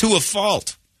man, to a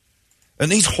fault.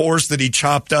 And these whores that he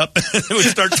chopped up would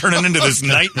start turning into this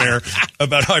nightmare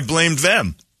about how I blamed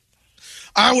them.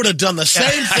 I would have done the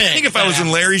same thing. I think if I was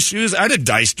in Larry's shoes, I'd have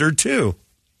diced her too.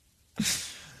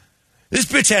 This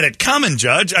bitch had it coming,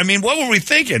 Judge. I mean, what were we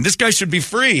thinking? This guy should be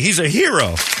free. He's a hero.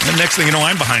 And the next thing you know,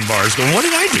 I'm behind bars going, what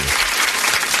did I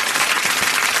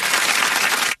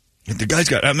do? The guy's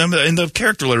got, I remember in the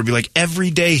character letter, would be like,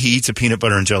 every day he eats a peanut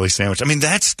butter and jelly sandwich. I mean,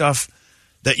 that's stuff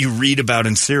that you read about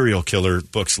in serial killer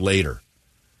books later.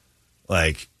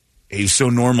 Like, he's so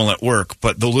normal at work,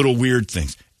 but the little weird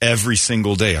things. Every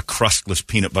single day, a crustless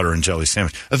peanut butter and jelly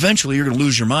sandwich. Eventually, you're going to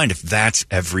lose your mind if that's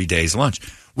every day's lunch.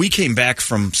 We came back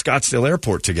from Scottsdale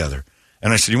Airport together,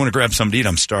 and I said, you want to grab something to eat?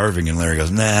 I'm starving. And Larry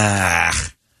goes, nah.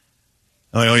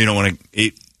 I'm like, oh, you don't want to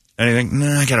eat anything?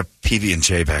 Nah, I got a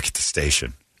PB&J back at the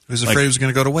station. He was afraid it was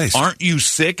going to go to waste. Aren't you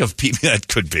sick of PB? That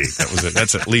could be. That was it.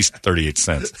 That's at least 38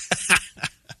 cents.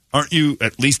 Aren't you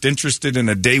at least interested in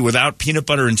a day without peanut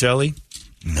butter and jelly?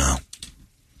 No.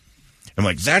 I'm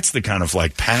like, that's the kind of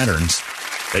like patterns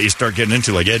that you start getting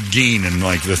into, like Ed Gein and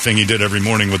like the thing he did every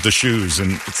morning with the shoes.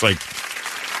 And it's like,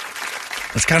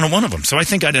 that's kind of one of them. So I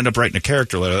think I'd end up writing a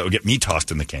character letter that would get me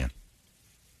tossed in the can.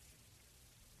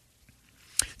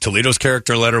 Toledo's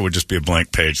character letter would just be a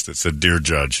blank page that said, Dear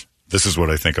Judge, this is what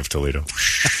I think of Toledo.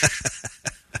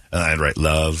 And I'd write,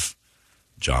 love,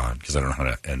 John, because I don't know how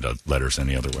to end letters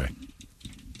any other way.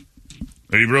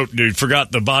 He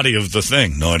forgot the body of the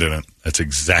thing. No, I didn't. That's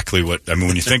exactly what, I mean,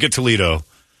 when you think of Toledo,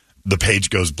 the page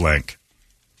goes blank.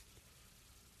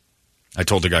 I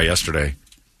told the guy yesterday,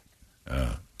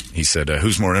 he said,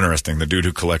 who's more interesting, the dude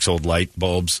who collects old light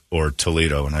bulbs or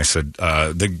Toledo? And I said,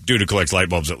 the dude who collects light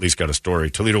bulbs at least got a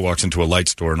story. Toledo walks into a light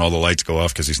store and all the lights go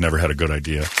off because he's never had a good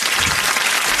idea.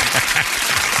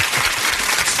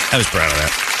 I was proud of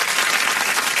that.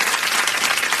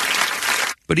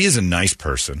 But he is a nice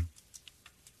person.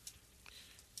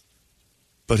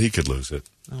 But he could lose it.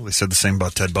 Well, they said the same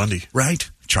about Ted Bundy.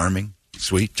 Right. Charming,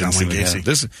 sweet. John Wayne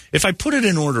Gacy. If I put it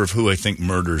in order of who I think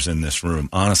murders in this room,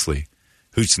 honestly,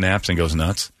 who snaps and goes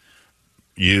nuts?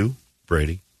 You,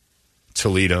 Brady,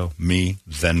 Toledo, me,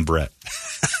 then Brett.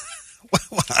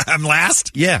 I'm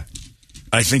last? Yeah.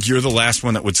 I think you're the last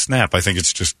one that would snap. I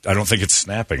don't think it's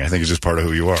snapping. I think it's just part of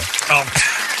who you are. Oh.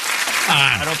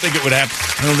 I don't think it would happen.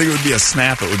 I don't think it would be a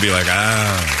snap. It would be like,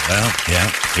 well, yeah,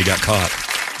 he got caught.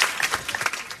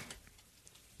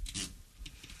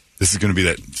 This is going to be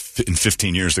that in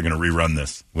 15 years they're going to rerun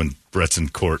this when Brett's in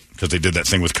court because they did that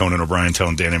thing with Conan O'Brien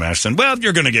telling Danny Masterson, well,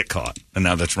 you're going to get caught. And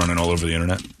now that's running all over the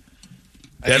internet.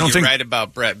 I think you're right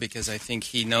about Brett because I think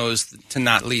he knows to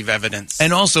not leave evidence.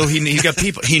 And also he's got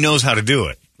people. He knows how to do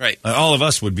it. Right. All of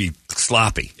us would be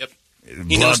sloppy. Yep.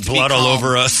 Blood all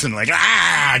over us and like,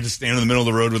 just stand in the middle of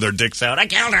the road with our dicks out. I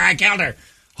killed her.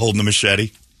 Holding the machete.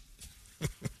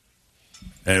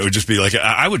 And it would just be like,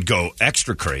 I would go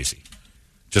extra crazy.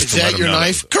 Just Is that your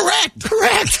knife? Correct.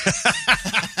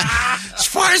 As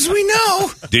far as we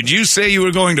know. Did you say you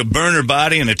were going to burn her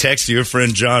body in a text to your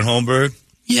friend John Holmberg?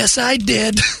 Yes, I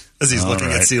did. As he's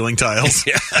looking at ceiling tiles.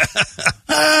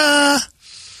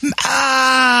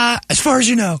 As far as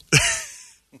you know.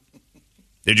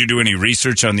 Did you do any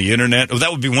research on the internet? Oh,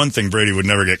 that would be one thing Brady would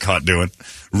never get caught doing.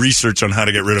 Research on how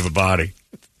to get rid of a body.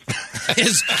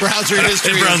 His browser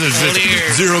history.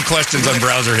 Zero questions on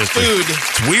browser history. Food.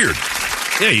 It's weird.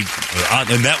 Yeah,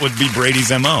 and that would be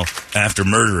Brady's MO. After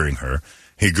murdering her,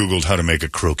 he Googled how to make a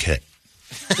croquette.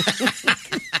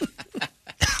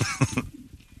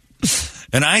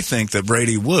 And I think that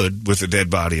Brady would, with a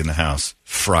dead body in the house,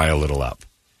 fry a little up.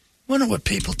 Wonder what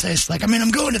people taste like. I mean,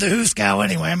 I'm going to the Hooskow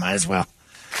anyway. I might as well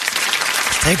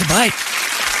take a bite.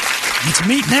 Eat some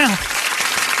meat now.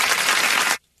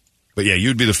 But yeah,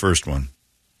 you'd be the first one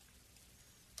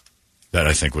that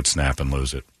I think would snap and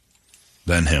lose it.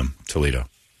 Then him, Toledo.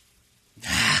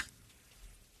 I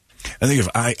think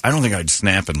I don't think I'd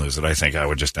snap and lose it. I think I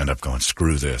would just end up going,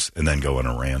 screw this, and then go on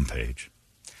a rampage.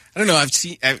 I don't know.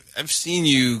 I've seen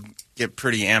you get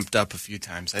pretty amped up a few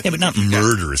times. But not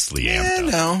murderously amped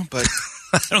up. No, but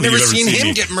I've never seen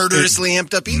him get murderously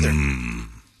amped up either.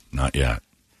 Not yet.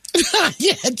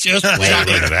 Yeah, just wait.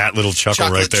 That little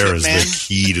chuckle right there is man. the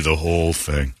key to the whole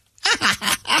thing.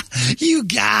 You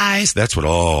guys. That's what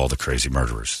all the crazy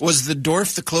murderers. Was the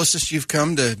dwarf the closest you've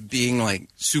come to being like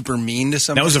super mean to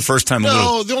somebody? That was the first time.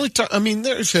 No, the only time. I mean,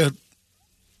 the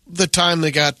time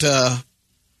they got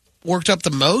worked up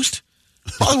the most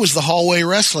probably was the hallway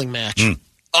wrestling match.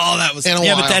 Oh, that was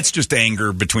while. But that's just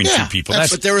anger between two people.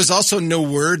 But there was also no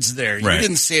words there. You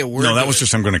didn't say a word. No, that was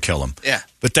just I'm going to kill him. Yeah,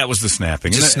 but that was the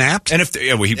snapping. Just snapped. And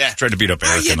he tried to beat up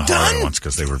Eric in the hallway once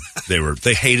because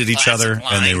they hated each other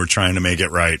and they were trying to make it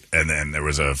right. And then there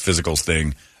was a physical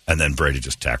thing, and then Brady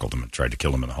just tackled him and tried to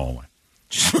kill him in the hallway.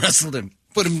 Just wrestled him.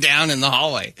 Put him down in the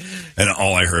hallway. And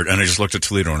all I heard, and I just looked at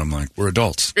Toledo and I'm like, we're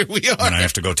adults. Here we are. And I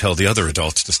have to go tell the other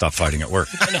adults to stop fighting at work.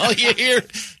 And all you hear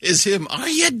is him, are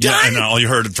you done? Yeah, and all you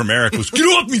heard from Eric was, get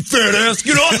off me, fat ass!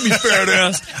 Get off me, fat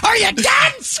ass! Are you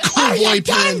done? Are you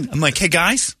done? I'm like, hey,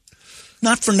 guys,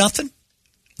 Not for nothing.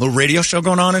 Little radio show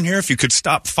going on in here. If you could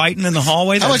stop fighting in the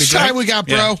hallway, How that'd much be great. time we got,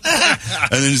 bro? Yeah.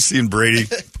 And then just seeing Brady.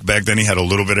 Back then he had a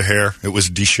little bit of hair. It was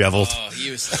disheveled. Oh,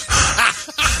 he was.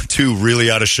 Two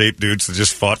really out of shape dudes that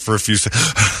just fought for a few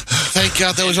seconds. Thank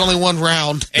God there was only one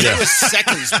round. And it was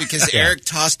seconds because Eric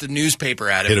tossed a newspaper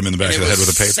at him. Hit him in the back of the head with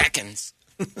a paper. Seconds.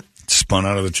 Spun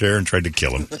out of the chair and tried to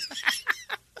kill him.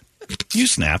 You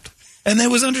snapped. And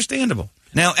that was understandable.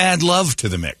 Now add love to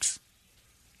the mix.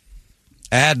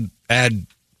 Add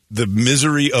the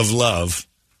misery of love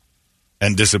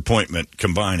and disappointment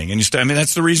combining. And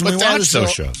that's the reason we watch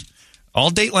those shows. All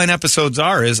Dateline episodes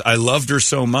is I loved her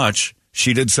so much,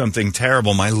 she did something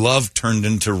terrible. My love turned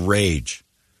into rage.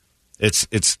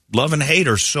 It's love and hate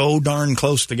are so darn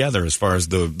close together as far as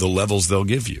the levels they'll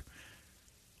give you.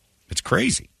 It's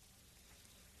crazy.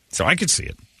 So I could see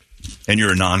it. And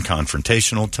you're a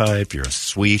non-confrontational type. You're a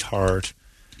sweetheart.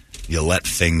 You let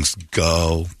things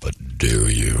go, but do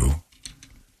you?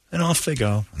 And off they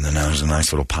go. And then there's a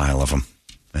nice little pile of them.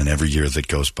 And every year that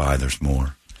goes by, there's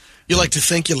more. You like to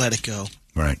think you let it go.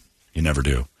 Right. You never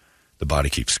do. The body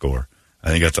keeps score. I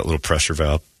think you got that little pressure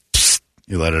valve. Psst.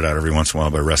 You let it out every once in a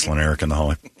while by wrestling Eric in the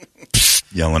hallway. Psst.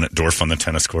 Yelling at Dorf on the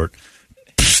tennis court.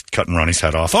 Psst. Cutting Ronnie's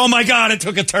head off. Oh, my God, it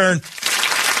took a turn.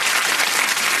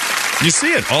 You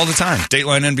see it all the time.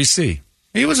 Dateline NBC.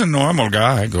 He was a normal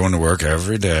guy going to work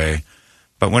every day.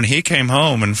 But when he came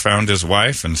home and found his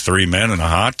wife and 3 men in a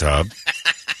hot tub,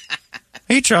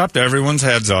 he chopped everyone's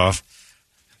heads off.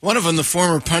 One of them, the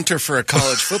former punter for a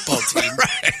college football team.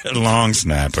 Right. Long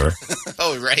snapper.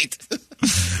 Oh, right.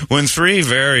 When 3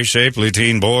 very shapely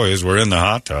teen boys were in the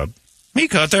hot tub, he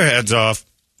cut their heads off.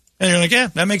 And you're like, yeah,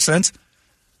 that makes sense.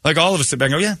 Like all of us sit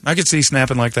back and go, yeah, I could see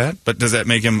snapping like that. But does that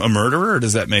make him a murderer or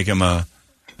does that make him a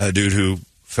dude who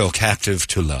fell captive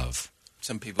to love?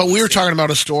 Some people. But we were talking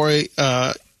about a story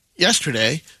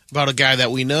yesterday about a guy that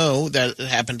we know that it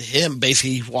happened to him.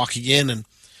 Basically, he's walking in and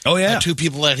had 2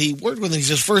 people that he worked with. And he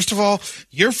says, first of all,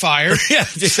 you're fired.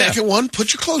 Second one,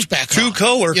 put your clothes back on. 2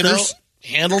 coworkers. You know,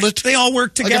 handled it. They all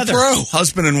work together. Like a pro.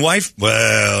 Husband and wife?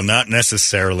 Well, not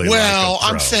necessarily well, like a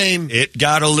pro. I'm saying. It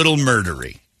got a little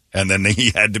murdery. And then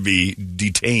he had to be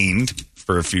detained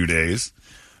for a few days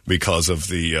because of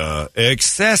the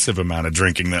excessive amount of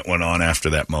drinking that went on after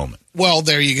that moment. Well,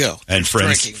 there you go. And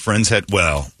friends had,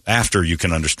 after you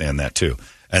can understand that too.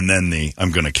 And then the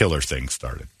I'm going to kill her thing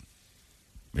started.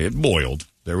 It boiled.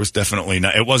 There was definitely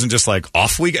not, it wasn't just like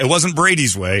it wasn't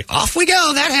Brady's way. Off we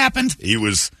go. That happened. He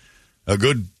was a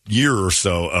good year or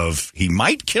so of he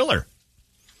might kill her.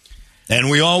 And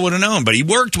we all would have known. But he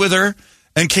worked with her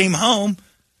and came home.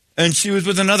 And she was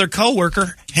with another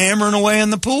coworker hammering away in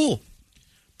the pool.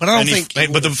 But I don't think.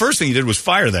 But the first thing he did was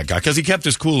fire that guy because he kept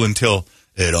his cool until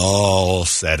it all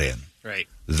set in. Right.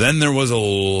 Then there was a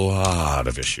lot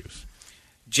of issues.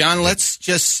 John, let's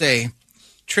just say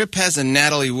Tripp has a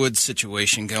Natalie Wood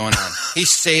situation going on. He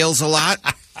sails a lot.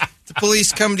 The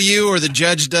police come to you or the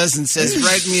judge does and says,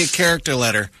 write me a character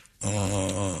letter.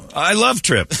 I love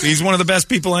Tripp. He's one of the best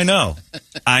people I know.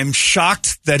 I'm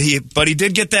shocked that he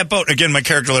did get that boat. Again, my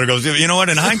character letter goes, you know what?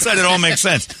 In hindsight, it all makes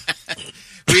sense.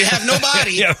 We have no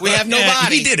body. We have no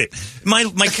body. He did it.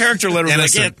 My character letter was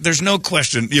like, yeah, there's no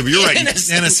question. Yeah, you're right.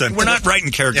 Innocent. We're not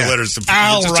writing character letters.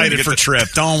 I'll write it for Tripp.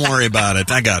 Don't worry about it.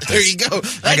 I got this. There you go.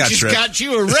 I got Tripp. Got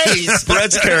you a raise.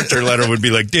 Brett's character letter would be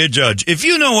like, dear Judge, if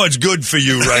you know what's good for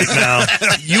you right now,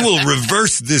 you will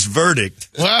reverse this verdict.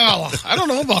 Well, I don't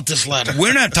know about this letter.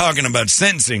 We're not talking about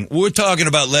sentencing. We're talking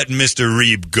about letting Mr.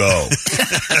 Reeb go.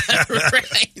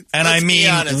 Right. And I mean,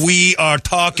 we are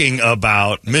talking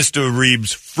about Mr.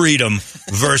 Reeb's freedom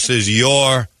versus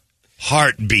your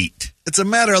heartbeat. It's a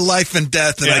matter of life and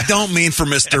death, and I don't mean for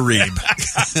Mr. Reeb.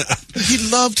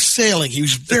 He loved sailing. He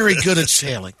was very good at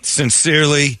sailing.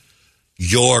 Sincerely,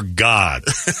 your God.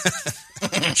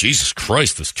 Jesus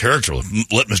Christ, this character.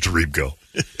 Let Mr. Reeb go.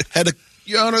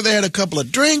 Your Honor, they had a couple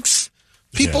of drinks.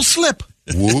 People slip.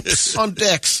 Whoops. On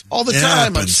decks all the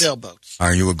time on sailboats.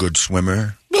 Are you a good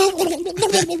swimmer?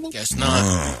 Guess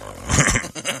not.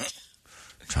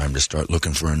 Time to start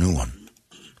looking for a new one.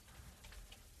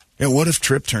 Yeah, what if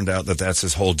Tripp turned out that that's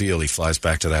his whole deal? He flies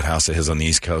back to that house of his on the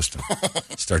East Coast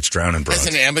and starts drowning broads.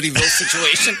 It's an Amityville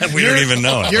situation. We don't even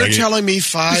know it. You're telling me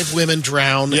 5 women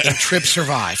drowned and Tripp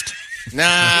survived?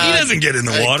 Nah. He doesn't get in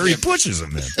the water. He pushes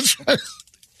them in.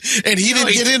 And he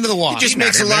didn't get into the water. He just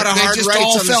makes a lot of hard just rights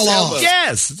all on fell the off. sailboat.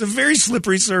 Yes, it's a very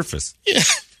slippery surface. Yeah.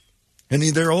 And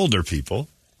they're older people.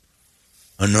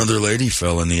 Another lady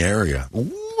fell in the area.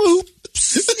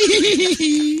 Whoops.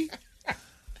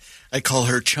 I call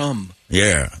her chum.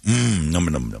 Yeah. Num,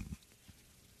 num, num.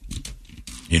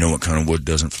 You know what kind of wood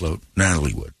doesn't float?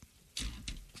 Natalie wood.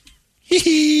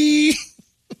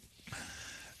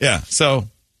 Yeah, so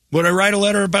would I write a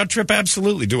letter about Tripp?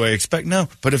 Absolutely. Do I expect? No.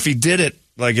 But if he did it,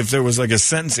 like if there was like a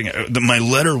sentencing, my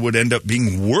letter would end up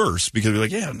being worse because we'd be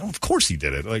like, yeah, no, of course he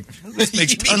did it. Like, this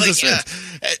makes tons of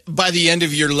sense. By the end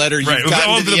of your letter, you've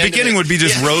gotten to the beginning would be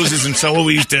just roses and so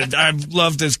we used to. I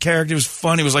loved his character. It was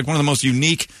fun. He was like one of the most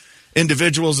unique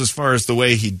individuals as far as the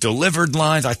way he delivered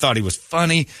lines. I thought he was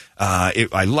funny. But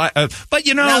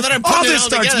you know, all this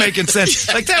starts making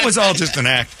sense. Like that was all just an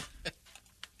act.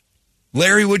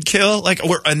 Larry would kill,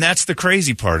 and that's the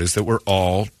crazy part is that we're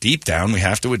all deep down. We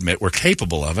have to admit we're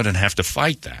capable of it and have to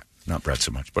fight that. Not Brett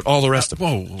so much, but all the rest of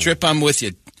it. Tripp, I'm with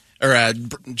you, or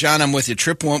John, I'm with you.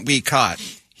 Tripp won't be caught.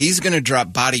 He's going to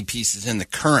drop body pieces in the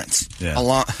currents,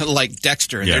 along like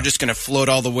Dexter, and they're just going to float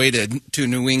all the way to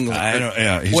New England.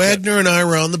 Wagner and I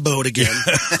were on the boat again.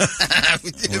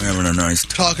 We're having a nice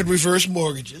time. Talking reverse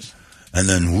mortgages. And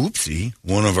then, whoopsie,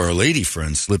 one of our lady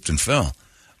friends slipped and fell.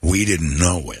 We didn't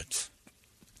know it.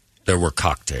 There were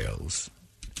cocktails.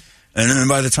 And then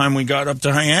by the time we got up to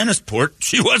Hyannisport,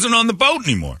 she wasn't on the boat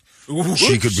anymore. Ooh,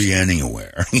 she could be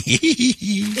anywhere.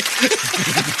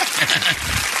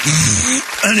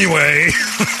 Anyway.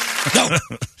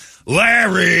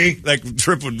 Larry. Like,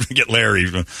 Tripp would get Larry.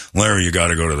 Larry, you got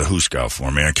to go to the Hooskow for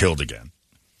me. I killed again.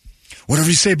 Whatever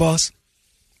you say, boss.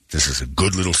 This is a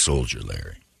good little soldier,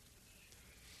 Larry.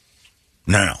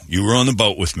 Now, you were on the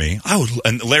boat with me.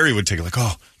 And Larry would take it like,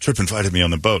 oh, Tripp invited me on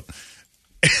the boat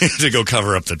to go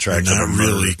cover up the tracks. Not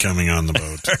really coming on the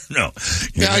boat. No.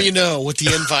 Now you know what the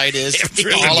invite is. If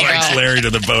Tripp invites Larry to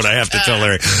the boat, I have to tell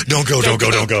Larry, don't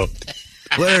go.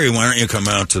 Larry, why don't you come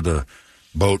out to the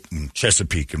boat in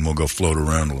Chesapeake and we'll go float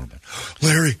around a little bit.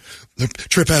 Larry,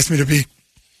 Tripp asked me to be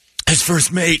his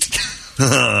first mate.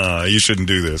 You shouldn't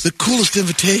do this. The coolest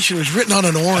invitation was written on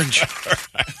an orange.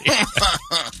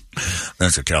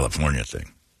 That's a California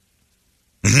thing.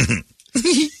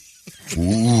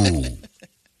 Ooh.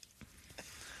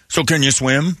 So can you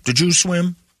swim? Did you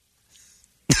swim?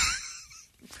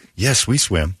 Yes, we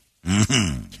swim.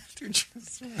 Mm-hmm.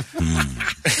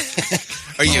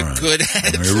 Are you good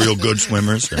at it? Are you real good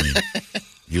swimmers? I mean,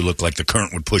 you look like the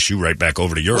current would push you right back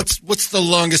over to Europe. What's the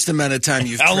longest amount of time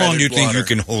you've How long do you water? think you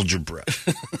can hold your breath?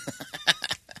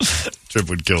 Tripp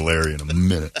would kill Larry in a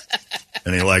minute.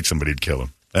 And he liked somebody to kill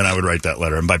him. And I would write that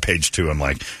letter. And by page 2, I'm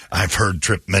like, I've heard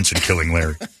Tripp mention killing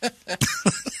Larry.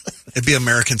 It'd be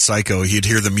American Psycho. You'd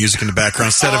hear the music in the background.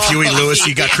 Instead of Huey Lewis,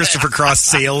 you got Christopher Cross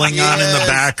sailing on in the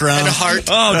background. And Heart.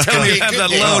 Oh, tell me you have that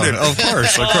loaded. Of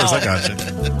course, I got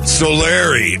you. So,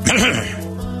 Larry,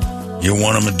 you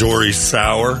want a Midori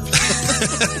sour?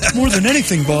 More than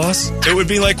anything, boss. It would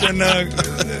be like when,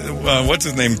 what's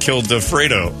his name, killed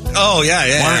Fredo. Oh,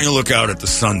 yeah. Why don't you look out at the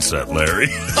sunset, Larry?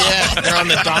 Yeah, they're on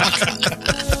the dock.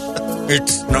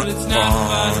 It's not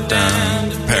far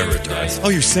down paradise. Oh,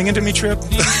 you're singing to me, Tripp?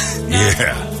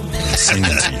 Yeah. Singing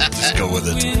to you. Just go with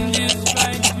it.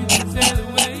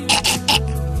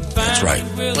 That's right.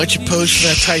 Why don't you pose for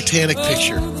that Titanic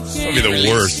picture? That'd be the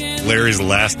worst. Larry's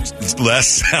last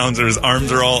sounds are his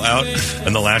arms are all out,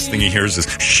 and the last thing he hears is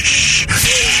shh.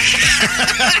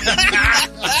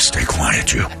 Stay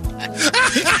quiet, you.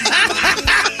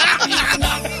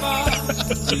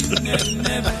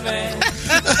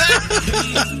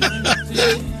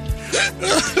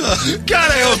 God,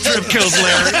 I hope Tripp kills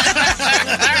Larry.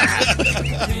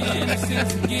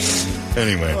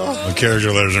 Anyway, the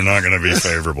character letters are not going to be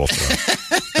favorable for him.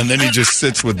 And then he just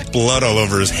sits with blood all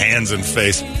over his hands and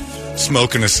face,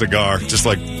 smoking a cigar, just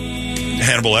like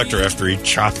Hannibal Lecter after he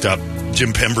chopped up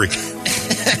Jim Pembry.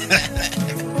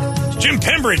 Jim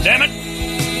Pembry, damn it!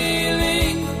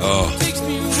 Oh.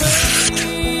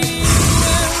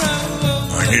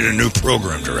 I need a new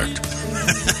program director.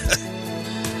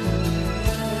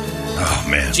 Oh,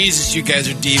 man. Jesus, you guys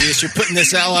are devious. You're putting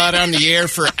this all out on the air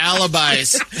for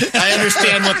alibis. I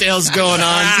understand what the hell's going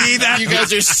on. See that? You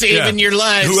guys are saving your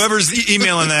lives. Whoever's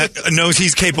emailing that knows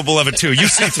he's capable of it, too. You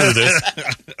see through this.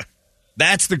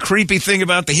 That's the creepy thing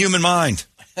about the human mind.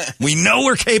 We know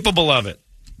we're capable of it.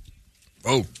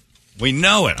 Oh, we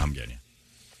know it. I'm getting you.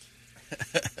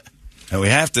 And we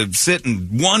have to sit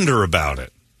and wonder about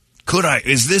it.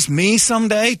 Is this me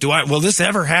someday? Will this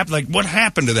ever happen? Like, what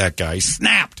happened to that guy? He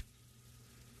snapped.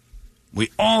 We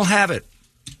all have it.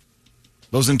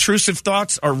 Those intrusive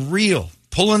thoughts are real.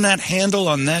 Pulling that handle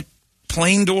on that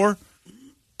plane door,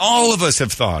 all of us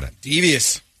have thought it.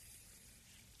 Devious.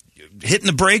 Hitting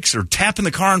the brakes or tapping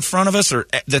the car in front of us,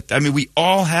 we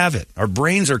all have it. Our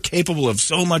brains are capable of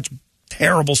so much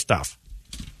terrible stuff.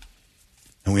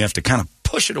 And we have to kind of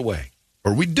push it away,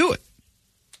 or we do it.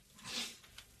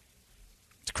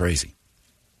 It's crazy.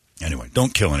 Anyway,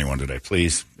 don't kill anyone today,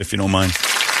 please, if you don't mind.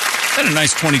 Had a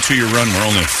nice 22-year run where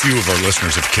only a few of our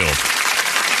listeners have killed.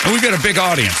 And we've got a big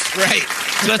audience. Right.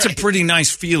 So that's a pretty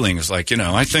nice feeling. It's like,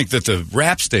 I think that the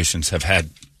rap stations have had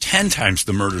 10 times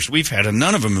the murders we've had, and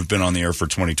none of them have been on the air for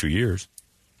 22 years.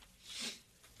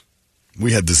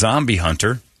 We had the zombie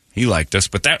hunter. He liked us,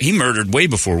 but he murdered way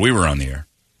before we were on the air.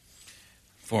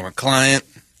 Former client.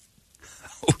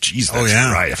 Oh, geez, that's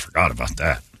right. I forgot about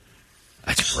that.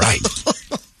 That's right.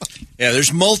 Yeah,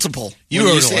 there's multiple. You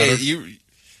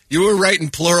were right in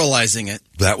pluralizing it.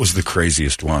 That was the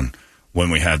craziest one when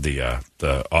we had the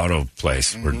auto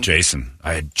place where Jason,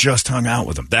 I had just hung out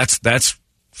with him. That's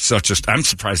such a, I'm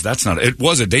surprised that's not, it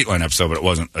was a Dateline episode, but it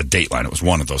wasn't a Dateline. It was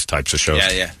one of those types of shows.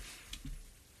 Yeah.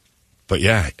 But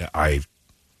yeah,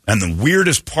 and the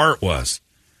weirdest part was,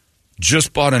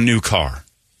 just bought a new car.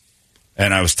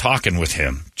 And I was talking with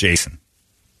him, Jason,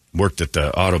 worked at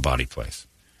the auto body place.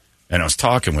 And I was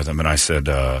talking with him, and I said,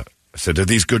 are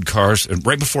these good cars? And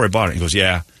right before I bought it, he goes,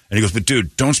 yeah. And he goes, but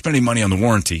dude, don't spend any money on the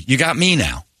warranty. You got me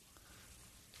now.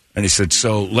 And he said,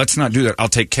 so let's not do that. I'll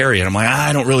take care of you. And I'm like,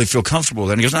 I don't really feel comfortable.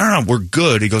 Then he goes, no, we're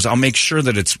good. He goes, I'll make sure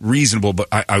that it's reasonable, but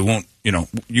I won't,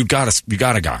 you got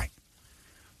a guy.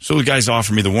 So the guys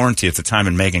offered me the warranty at the time,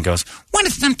 and Megan goes, what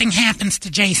if something happens to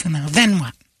Jason, though? Then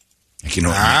what? You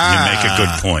make a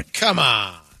good point. Come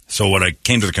on. So what I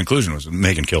came to the conclusion was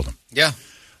Megan killed him. Yeah.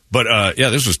 But,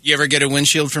 this was... You ever get a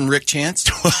windshield from Rick Chance?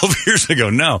 12 years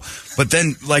ago, no. But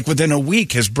then, within a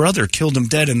week, his brother killed him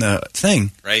dead in the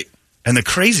thing. Right. And the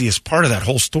craziest part of that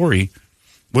whole story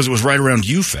was it was right around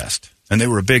U-Fest, and they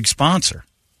were a big sponsor.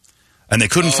 And they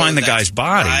couldn't find the guy's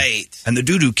body. Right. And the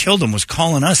dude who killed him was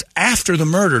calling us after the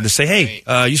murder to say,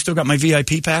 hey, you still got my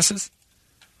VIP passes?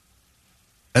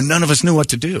 And none of us knew what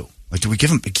to do. Like, do we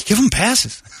give him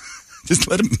passes? Just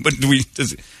let him, but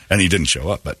and he didn't show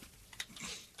up, but.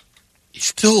 He's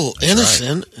still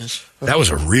innocent. Right. That was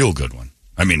a real good one.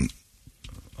 I mean,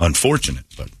 unfortunate,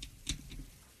 but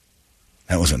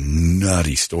that was a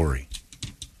nutty story.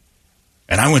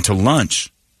 And I went to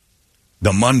lunch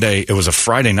the Monday, it was a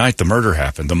Friday night the murder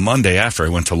happened. The Monday after, I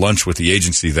went to lunch with the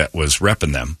agency that was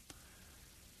repping them.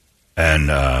 And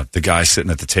the guy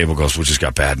sitting at the table goes, we just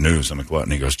got bad news. I'm like, what?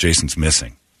 And he goes, Jason's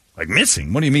missing. Like,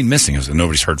 missing? What do you mean missing? I said,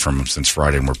 nobody's heard from him since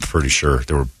Friday, and we're pretty sure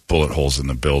there were bullet holes in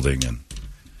the building,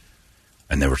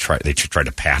 and they tried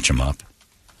to patch him up.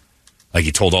 Like,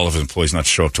 he told all of his employees not to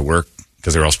show up to work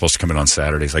because they were all supposed to come in on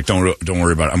Saturdays. Like, don't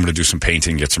worry about it. I'm going to do some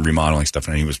painting, get some remodeling stuff.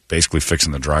 And he was basically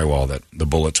fixing the drywall that the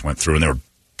bullets went through, and they were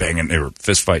banging, they were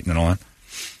fist fighting and all that.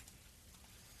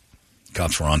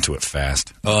 Cops were onto it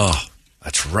fast. Oh,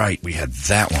 that's right. We had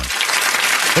that one.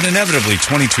 But inevitably,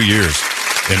 22 years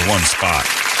in one spot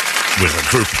with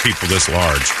a group of people this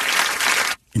large,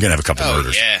 you're going to have a couple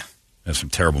murders. Yeah. Have some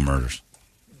terrible murders.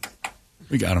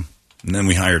 We got him. And then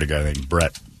we hired a guy named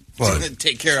Brett.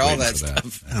 Take care of all that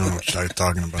stuff. I don't know what you're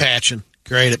talking about. Patching.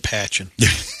 Great at patching.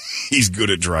 He's good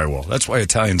at drywall. That's why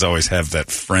Italians always have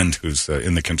that friend who's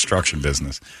in the construction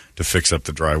business to fix up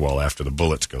the drywall after the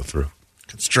bullets go through.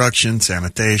 Construction,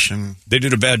 sanitation. They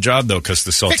did a bad job, though, because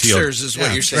the Saltillo... Fixers is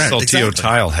what you're saying. Saltillo exactly.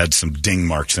 tile had some ding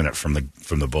marks in it from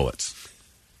the bullets.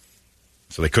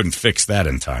 So they couldn't fix that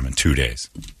in time in 2 days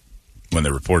when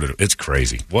they reported it. It's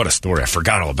crazy. What a story. I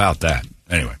forgot all about that.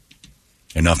 Anyway,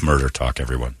 enough murder talk,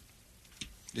 everyone.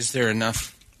 Is there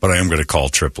enough? But I am going to call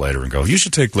Tripp later and go, you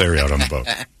should take Larry out on the boat.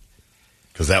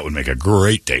 Because that would make a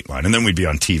great Dateline. And then we'd be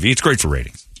on TV. It's great for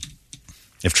ratings.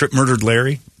 If Tripp murdered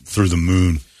Larry, through the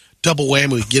moon. Double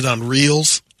whammy. We could get on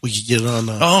Reels. We could get on...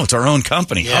 Oh, it's our own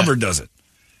company. Yeah. Hubbard does it.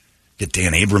 Get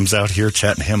Dan Abrams out here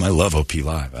chatting to him. I love OP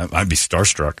Live. I'd be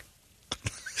starstruck.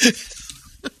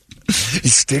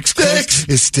 Is Sticks close?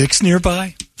 Is Sticks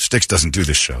nearby? Sticks doesn't do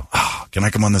this show. Oh, can I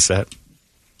come on the set?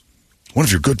 One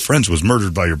of your good friends was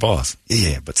murdered by your boss.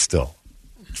 Yeah, but still.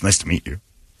 It's nice to meet you.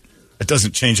 It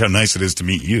doesn't change how nice it is to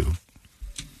meet you.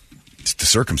 It's the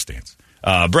circumstance.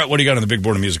 Brett, what do you got on the big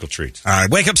board of musical treats? All right,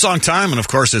 wake up song time, and of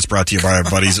course it's brought to you by our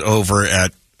buddies over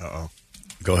at...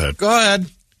 Go ahead. Go ahead.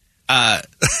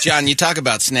 John, you talk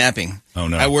about snapping. Oh,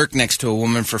 no. I worked next to a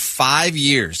woman for 5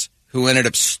 years who ended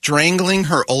up strangling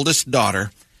her oldest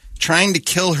daughter, trying to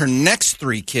kill her next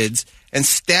 3 kids, and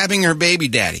stabbing her baby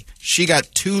daddy. She got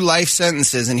 2 life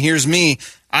sentences, and here's me.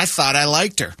 I thought I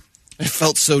liked her. I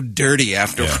felt so dirty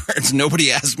afterwards. Yeah.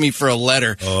 Nobody asked me for a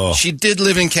letter. Oh. She did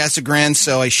live in Casa Grande,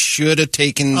 so I should have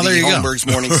taken the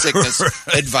Holmbergs morning sickness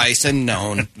advice and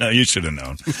known. No, you should have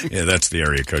known. Yeah, that's the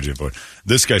area code you avoid.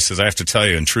 This guy says, I have to tell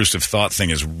you, intrusive thought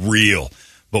thing is real.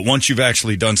 But once you've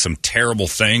actually done some terrible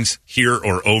things here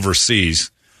or overseas,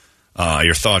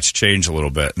 your thoughts change a little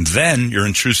bit. And then your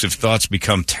intrusive thoughts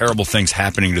become terrible things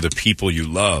happening to the people you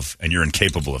love, and you're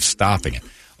incapable of stopping it.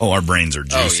 Oh, our brains are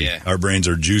juicy. Oh, yeah. Our brains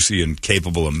are juicy and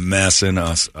capable of messing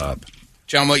us up.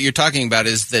 John, what you're talking about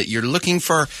is that you're looking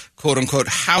for, quote-unquote,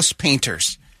 house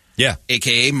painters. Yeah.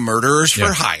 A.k.a. murderers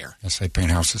for hire. Yes, I paint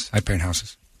houses.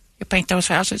 You paint those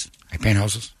houses? I paint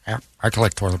houses. Yeah. I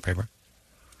collect toilet paper.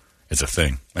 It's a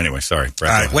thing. Anyway, sorry.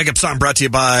 Brett, all right, Wake Up Song brought to you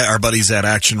by our buddies at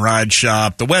Action Ride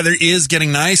Shop. The weather is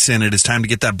getting nice, and it is time to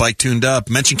get that bike tuned up.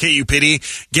 Mention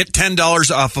KUPD. Get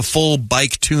 $10 off a full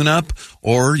bike tune-up,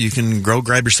 or you can go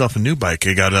grab yourself a new bike.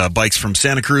 They got bikes from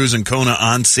Santa Cruz and Kona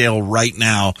on sale right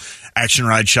now.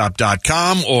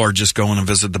 ActionRideShop.com, or just go in and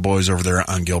visit the boys over there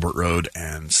on Gilbert Road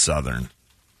and Southern.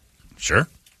 Sure.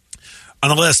 On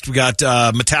the list, we got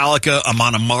Metallica,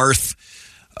 Amon Amarth,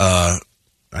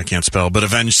 I can't spell, but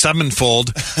Avenged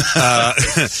Sevenfold.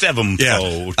 Sevenfold.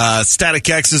 Yeah. Static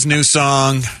X's new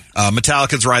song.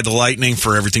 Metallica's Ride the Lightning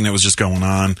for everything that was just going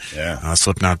on. Yeah.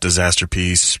 Slipknot Disaster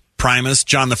Piece. Primus,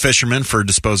 John the Fisherman for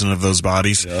disposing of those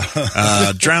bodies.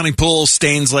 Yeah. Drowning Pool,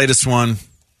 Stain's latest one.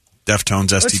 Deftones,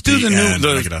 STP, Let's do the and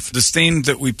new, Megadeth. the Stain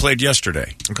that we played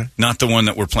yesterday. Okay. Not the one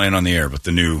that we're playing on the air, but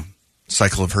the new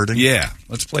Cycle of Hurting? Yeah.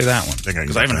 Let's play that one.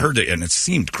 Because I haven't heard it yet, and it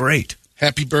seemed great.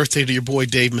 Happy birthday to your boy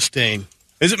Dave Mustaine.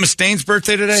 Is it Mustaine's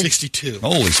birthday today? 62.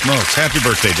 Holy smokes. Happy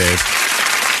birthday, Dave.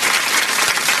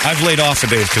 I've laid off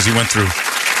of Dave because he went through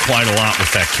quite a lot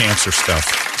with that cancer stuff.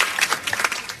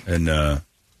 And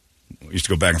we used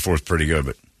to go back and forth pretty good,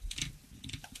 but,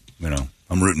 you know,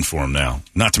 I'm rooting for him now.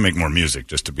 Not to make more music,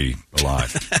 just to be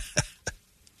alive.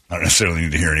 I don't necessarily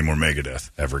need to hear any more Megadeth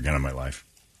ever again in my life.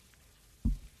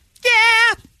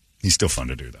 Yeah! He's still fun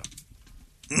to do, though.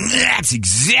 That's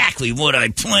exactly what I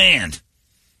planned.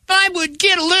 I would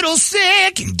get a little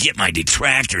sick and get my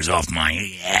detractors off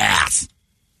my ass.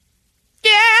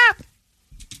 Yeah.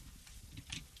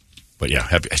 But yeah,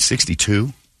 happy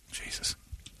 62? Jesus.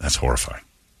 That's horrifying.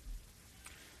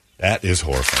 That is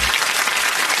horrifying.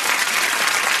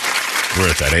 We're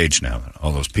at that age now.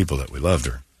 All those people that we loved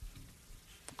are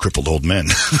crippled old men.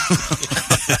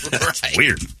 That's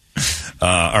weird.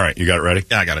 All right, you got it ready?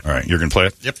 Yeah, I got it. All right, you're going to play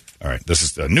it? Yep. All right, this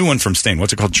is a new one from Stain.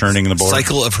 What's it called? Churning the Butter?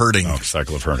 Cycle of Hurting. Oh,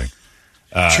 Cycle of Hurting.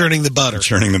 Churning the butter.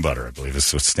 Churning the Butter, I believe.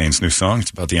 This is Stain's new song. It's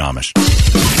about the Amish.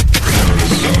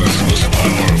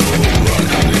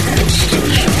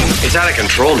 It's out of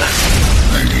control now.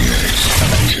 98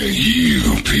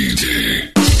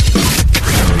 KUPD.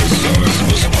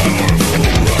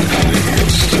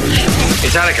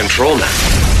 It's out of control now.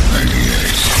 98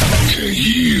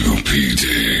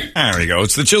 KUPD. There we go.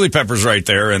 It's the Chili Peppers right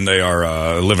there, and they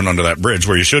are living under that bridge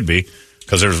where you should be,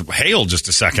 because there's hail just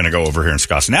a second ago over here in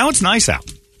Scottsdale. Now it's nice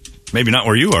out. Maybe not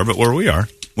where you are, but where we are.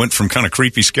 Went from kind of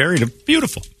creepy, scary to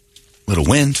beautiful. Little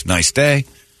wind, nice day.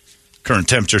 Current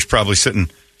temperature's probably sitting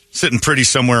pretty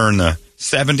somewhere in the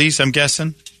 70s, I'm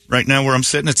guessing. Right now where I'm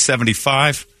sitting, it's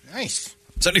 75. Nice.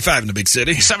 75 in the big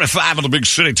city. 75 in the big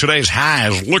city. Today's high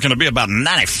is looking to be about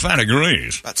 95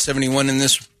 degrees. About 71 in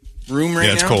this room right now.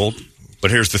 Yeah, it's cold.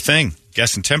 But here's the thing.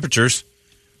 Guessing temperatures,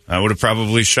 I would have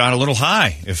probably shot a little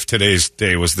high if today's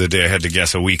day was the day I had to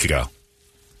guess a week ago.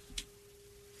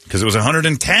 Because it was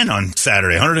 110 on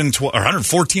Saturday, 112, or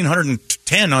 114,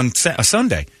 110 on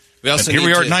Sunday. Here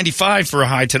we are at 95 for a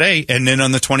high today, and then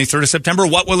on the 23rd of September,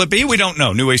 what will it be? We don't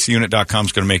know. NewACUnit.com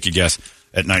is going to make you guess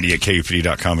at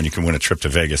 98KUPD.com, and you can win a trip to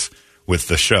Vegas with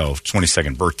the show.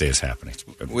 22nd birthday is happening.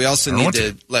 We also need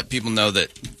to let people know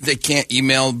that they can't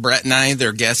email Brett and I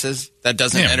their guesses. That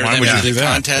doesn't enter them into the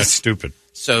contest. That's stupid.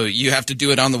 So you have to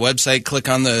do it on the website, click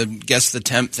on the Guess the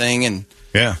Temp thing, and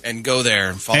go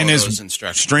there and follow those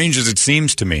instructions. Strange as it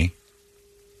seems to me,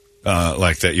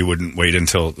 like that you wouldn't wait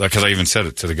until, because I even said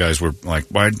it to the guys, we're like,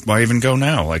 why even go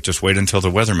now? Like, just wait until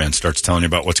the weatherman starts telling you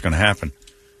about what's going to happen.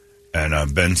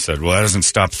 And Ben said, well, that doesn't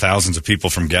stop thousands of people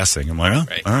from guessing. I'm like, oh,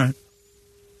 all right.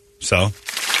 So,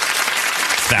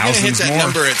 thousands hit that more.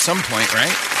 number at some point,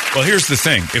 right? Well, here's the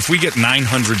thing. If we get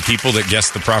 900 people that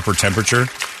guess the proper temperature,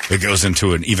 it goes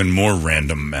into an even more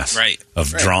random mess of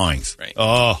drawings. Right.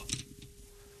 Oh.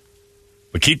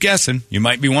 But keep guessing. You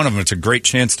might be one of them. It's a great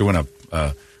chance to win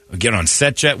get on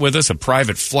SetJet with us, a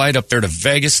private flight up there to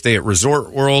Vegas, stay at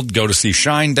Resort World, go to see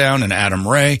Shinedown and Adam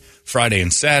Ray Friday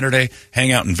and Saturday,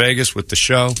 hang out in Vegas with the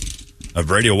show.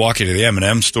 Brady will walk you to the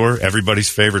M&M store, everybody's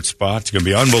favorite spot. It's going to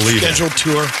be unbelievable. Scheduled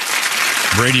tour.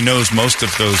 Brady knows most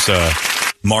of those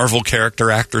Marvel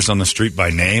character actors on the street by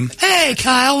name. Hey,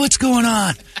 Kyle, what's going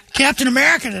on? Captain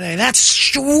America today. That's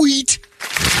sweet.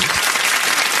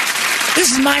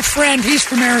 This is my friend. He's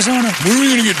from Arizona. When are we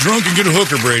going to get drunk and get a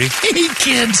hooker, Brady?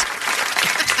 Kids.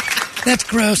 That's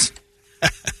gross.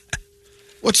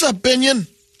 What's up, Binion?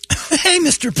 Hey,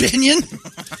 Mr. Binion.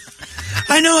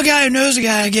 I know a guy who knows a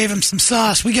guy. I gave him some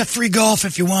sauce. We got free golf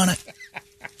if you want it.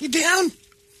 You down?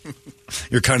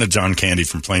 You're kind of John Candy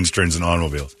from Planes, Trains, and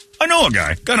Automobiles. I know a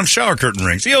guy. Got him shower curtain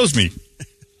rings. He owes me.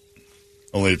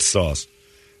 Only it's sauce.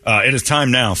 It is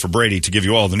time now for Brady to give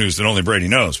you all the news that only Brady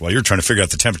knows. While you're trying to figure out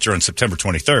the temperature on September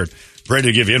 23rd, Brady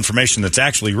will give you information that's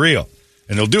actually real.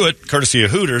 And he'll do it courtesy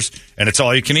of Hooters, and it's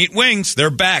all-you-can-eat wings. They're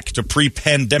back to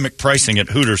pre-pandemic pricing at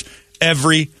Hooters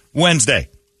every Wednesday.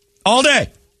 All day.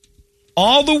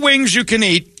 All the wings you can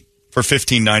eat for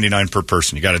 $15.99 per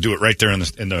person. You got to do it right there in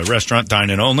the restaurant,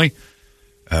 dine-in only,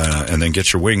 and then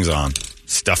get your wings on.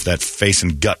 Stuff that face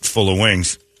and gut full of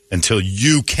wings until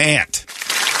you can't.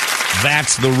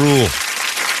 That's the rule.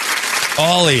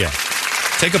 All of you.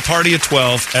 Take a party of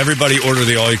 12. Everybody order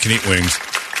the all-you-can-eat wings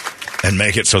and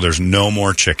make it so there's no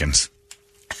more chickens.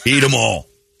 Eat them all.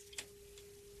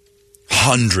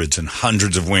 Hundreds and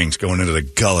hundreds of wings going into the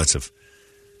gullets of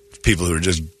people who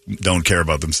just don't care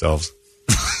about themselves.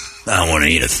 I want to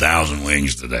eat 1,000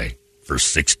 wings today for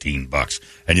 $16.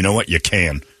 And you know what? You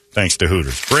can, thanks to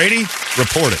Hooters. Brady,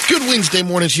 report it. Good Wednesday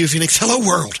morning to you, Phoenix. Hello,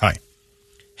 world. Hi.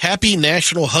 Happy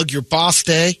National Hug Your Boss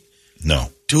Day. No.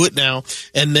 Do it now.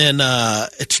 And then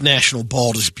it's National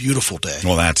Bald is Beautiful Day.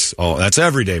 Well, that's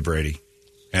every day, Brady,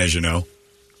 as you know.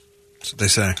 That's what they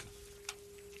say.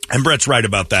 And Brett's right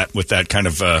about that with that kind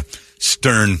of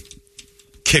stern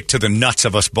kick to the nuts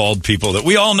of us bald people that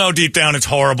we all know deep down it's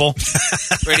horrible.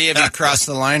 Brady, have you crossed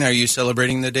the line? Are you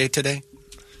celebrating the day today?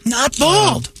 Not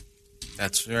bald.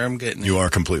 That's where I'm getting. You are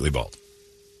completely bald.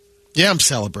 Yeah, I'm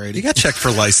celebrating. You got checked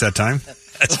for lice that time.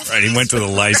 That's right. He went to the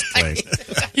lice place.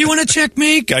 You want to check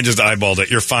me? I just eyeballed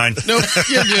it. You're fine. Nope,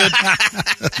 you're good.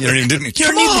 You don't even didn't. You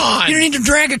don't need to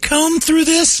drag a comb through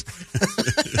this?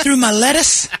 Through my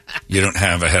lettuce? You don't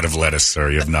have a head of lettuce, sir.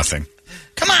 You have nothing.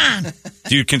 Come on.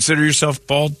 Do you consider yourself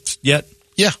bald yet?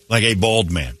 Yeah. Like a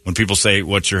bald man. When people say,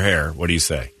 "What's your hair?" What do you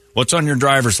say? What's on your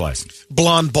driver's license?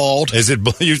 Blonde bald. Is it?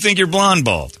 You think you're blonde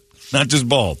bald, not just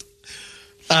bald?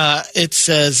 It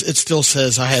still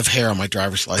says I have hair on my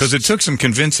driver's license. Because it took some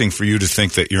convincing for you to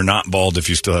think that you're not bald if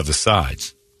you still have the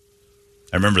sides.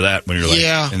 I remember that when you're like,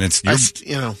 yeah, and it's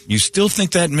you still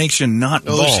think that makes you not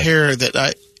bald. There's hair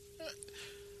that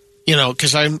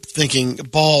because I'm thinking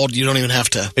bald, you don't even have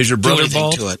to. Is your brother do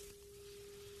bald? To it.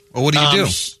 Well, what do you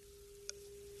do?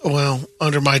 Well,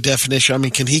 under my definition, I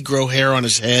mean, can he grow hair on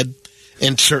his head?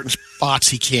 In certain spots,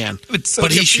 he can,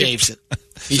 but he shaves it.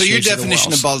 So your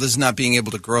definition of bald is not being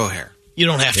able to grow hair. You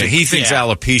don't have to. Yeah, he thinks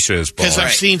alopecia is bald. Because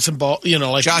I've seen some bald,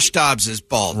 like Josh Dobbs is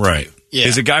bald. Right. Yeah.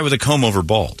 Is a guy with a comb over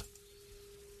bald?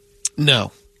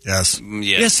 No. Yes.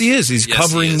 Yes, he is. He's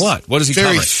covering what? What is he Very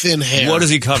covering? thin hair. What is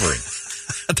he covering?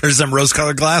 There's some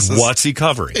rose-colored glasses. What's he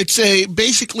covering?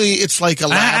 It's like a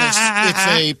lattice. It's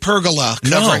a pergola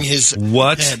covering his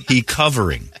What's head. he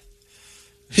covering?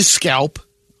 His scalp.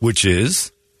 Which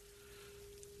is?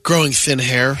 Growing thin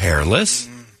hair. Hairless.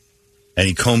 And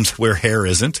he combs where hair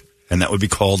isn't. And that would be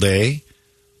called a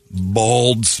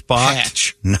bald spot.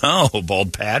 Patch. No,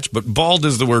 bald patch. But bald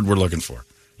is the word we're looking for.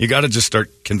 You got to just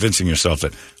start convincing yourself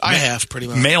that. I have, pretty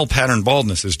much. Male pattern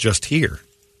baldness is just here.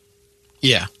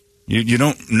 Yeah. You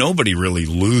don't. Nobody really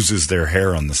loses their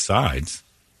hair on the sides,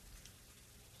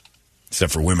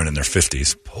 except for women in their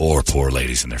 50s. Poor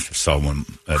ladies in their 50s. Saw one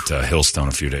at Hillstone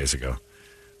a few days ago,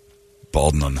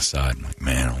 balding on the side. I'm like,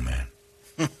 man, oh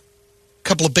man.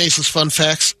 Couple of baseless fun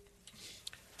facts.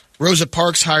 Rosa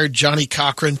Parks hired Johnny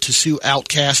Cochran to sue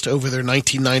Outkast over their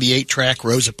 1998 track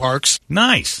Rosa Parks.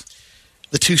 Nice.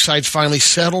 The two sides finally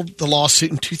settled the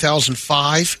lawsuit in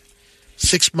 2005,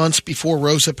 6 months before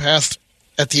Rosa passed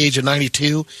at the age of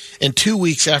 92, and 2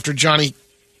 weeks after Johnny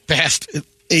passed at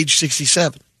age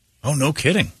 67. Oh, no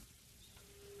kidding.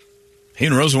 He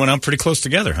and Rosa went out pretty close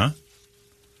together, huh?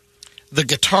 The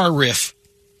guitar riff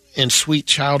in Sweet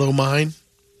Child O' Mine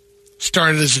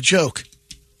started as a joke.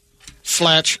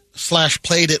 Slash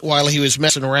played it while he was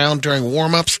messing around during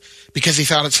warm-ups because he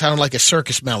thought it sounded like a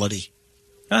circus melody.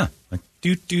 Huh. Like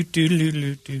do do do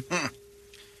do do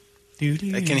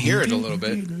do. I can hear it a little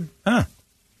bit. Huh.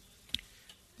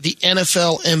 The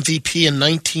NFL MVP in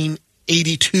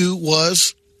 1982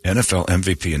 was? NFL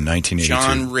MVP in 1982.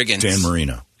 John Riggins. Dan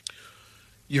Marino.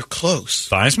 You're close.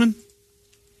 Theismann?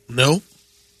 No.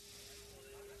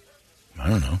 I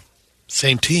don't know.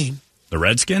 Same team. The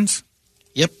Redskins?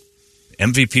 Yep.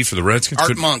 MVP for the Redskins?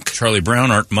 Art Monk. Charlie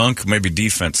Brown, Art Monk, maybe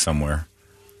defense somewhere.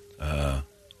 Would have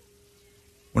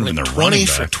been the 20 running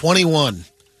for back. 21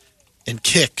 in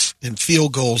kicks and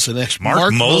field goals and extra.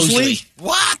 Mark Mosley?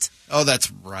 What? Oh,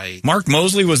 that's right. Mark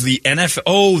Mosley was the NFL.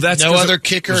 Oh, that's no other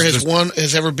kicker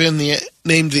has ever been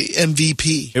named the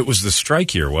MVP. It was the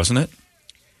strike year, wasn't it?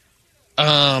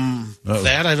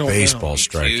 That I don't know. Baseball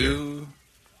strike year. I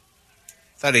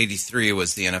thought 83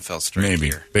 was the NFL strike Maybe.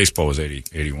 year. Baseball was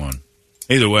 81.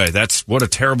 Either way, that's what a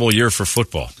terrible year for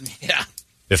football. Yeah.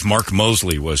 If Mark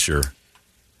Mosley was your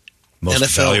most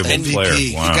NFL valuable MVP. player.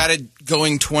 He Wow. got it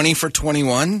going 20 for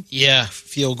 21? Yeah,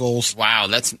 field goals. Wow,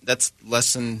 that's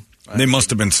less than... They must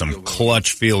have been some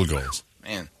clutch field goals.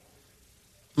 Man.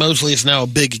 Mosley is now a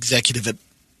big executive at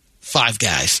Five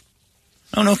Guys.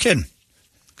 Oh, no kidding.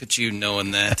 Look at you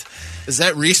knowing that. Is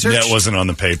that research? That wasn't on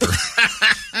the paper.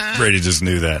 Brady just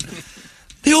knew that.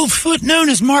 The old foot known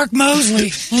as Mark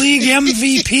Mosley, league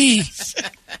MVP.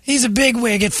 He's a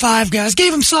bigwig at Five Guys.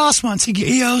 Gave him sauce once.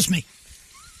 He owes me.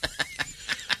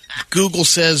 Google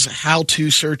says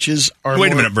how-to searches are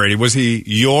Wait a minute, Brady. Was he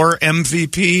your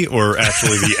MVP or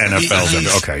actually the NFL's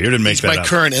MVP? Okay, you didn't make He's that my up.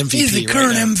 current MVP. He's the right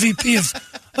current now. MVP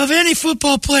of any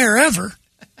football player ever.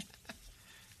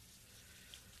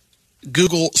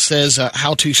 Google says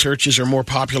how-to searches are more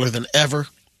popular than ever,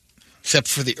 except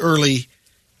for the early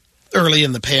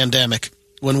in the pandemic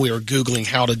when we were Googling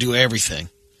how to do everything.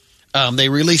 They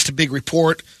released a big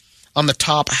report on the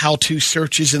top how-to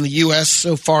searches in the U.S.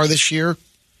 so far this year.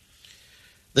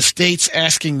 The states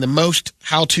asking the most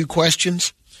how-to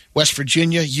questions: West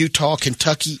Virginia, Utah,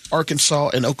 Kentucky,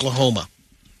 Arkansas, and Oklahoma.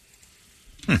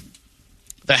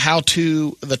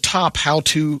 The top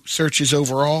how-to searches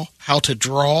overall: how to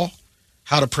draw,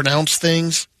 how to pronounce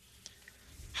things,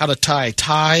 how to tie a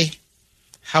tie,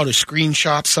 how to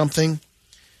screenshot something,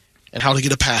 and how to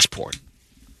get a passport.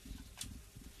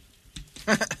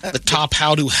 The top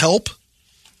how to help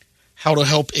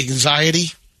anxiety,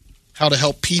 how to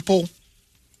help people,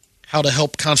 how to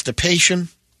help constipation,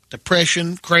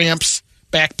 depression, cramps,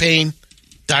 back pain,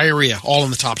 diarrhea, all in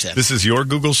the top 10. This is your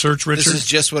Google search, Richard? This is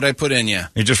just what I put in, yeah.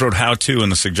 He just wrote how-to,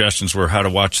 and the suggestions were how to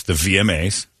watch the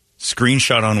VMAs,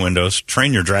 screenshot on Windows,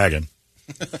 train your dragon,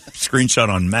 screenshot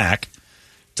on Mac,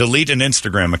 delete an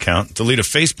Instagram account, delete a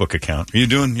Facebook account. You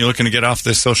looking to get off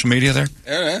this social media there?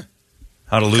 Yeah.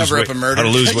 How to lose Cover weight, up a murder. How to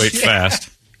lose weight Yeah. fast.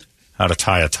 How to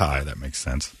tie a tie. That makes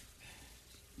sense.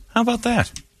 How about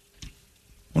that?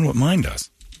 Wonder what mine does.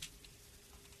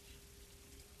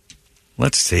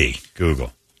 Let's see.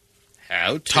 Google.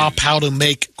 Top how to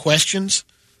make questions,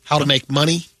 how to make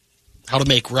money, how to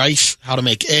make rice, how to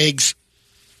make eggs,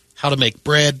 how to make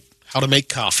bread, how to make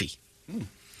coffee.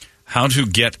 How to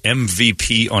get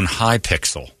MVP on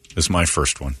Hypixel is my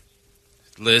first one.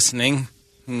 Listening.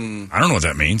 I don't know what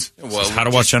that means. It Well, says how to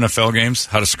watch NFL games,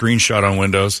 how to screenshot on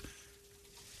Windows,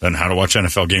 then how to watch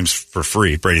NFL games for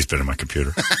free. Brady's been in my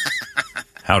computer.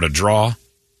 How to draw,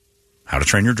 how to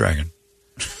train your dragon.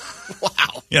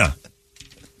 Wow. Yeah.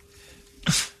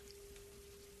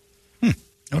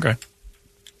 Okay.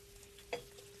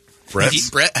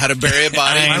 Brett, how to bury a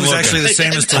body. Mine was actually the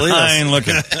same as Toledo's. I ain't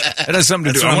looking. It has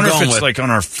something to That's do. what I wonder I'm if going it's with. like on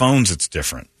our phones it's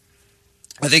different.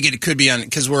 I think it could be on,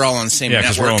 because we're all on the same Yeah,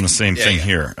 network. because we're all on the same Yeah, thing yeah.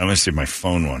 here. I'm going to see if my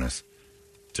phone one is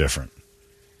different.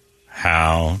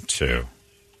 How to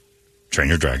train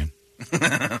your dragon.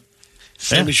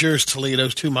 Same as yours,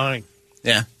 Toledo's, to mine.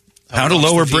 Yeah. How to watch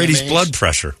lower the Brady's VMAs. blood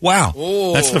pressure. Wow.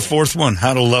 Oh. That's the fourth one.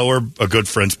 How to lower a good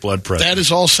friend's blood pressure. That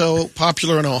is also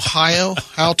popular in Ohio.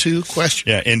 How to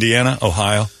question. Yeah, Indiana,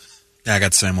 Ohio. Yeah, I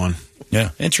got the same one.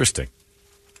 Yeah, interesting.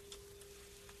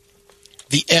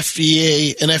 The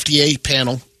FDA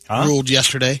panel ruled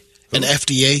yesterday. An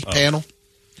FDA panel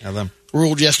Yeah, them.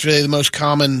 ruled yesterday the most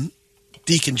common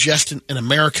decongestant in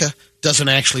America doesn't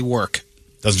actually work.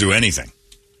 Doesn't do anything.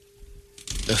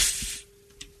 The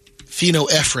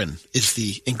phenylephrine is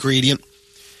the ingredient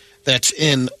that's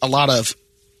in a lot of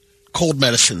cold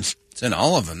medicines. It's in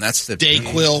all of them. That's the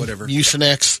Dayquil, whatever.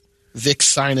 Mucinex, Vicks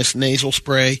Sinus nasal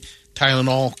spray,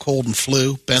 Tylenol, cold and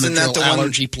flu, Isn't that Benadryl, the one-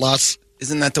 Allergy Plus.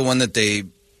 Isn't that the one that they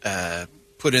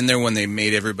put in there when they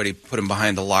made everybody put them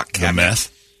behind a lock The cabinet?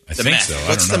 meth? I The think meth. so. I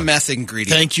What's don't the know. meth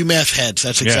ingredient? Thank you, meth heads.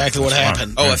 That's Yeah, exactly what that's fine.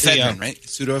 happened. Oh, Yeah. ephedrine, right?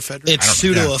 Pseudoephedrine? It's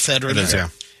pseudoephedrine. It is, yeah.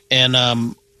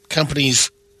 And companies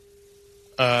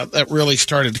that really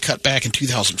started to cut back in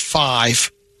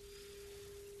 2005.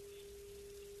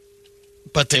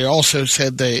 But they also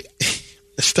said the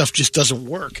stuff just doesn't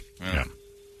work. Yeah.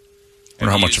 I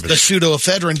wonder how much of The it.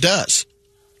 pseudoephedrine does.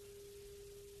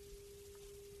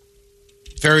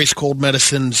 Various cold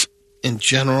medicines in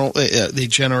general, they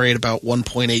generate about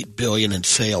 $1.8 billion in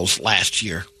sales last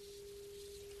year.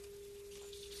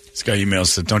 This guy emails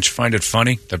said, "Don't you find it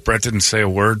funny that Brett didn't say a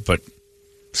word, but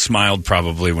smiled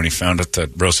probably when he found out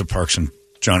that Rosa Parks and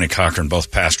Johnny Cochran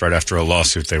both passed right after a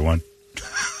lawsuit they won?"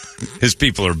 His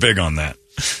people are big on that.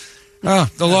 Oh,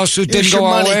 the lawsuit didn't go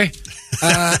our way?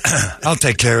 I'll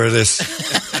take care of this.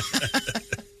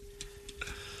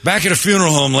 Back at a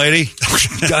funeral home, lady.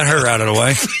 Got her out of the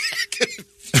way.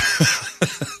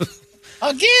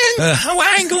 Again?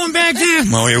 I ain't going back there.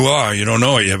 Well, you are. You don't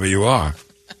know it yet, but you are.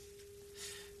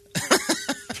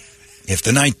 If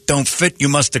the night don't fit, you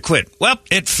must have quit. Well,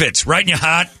 it fits. Right in your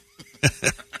heart.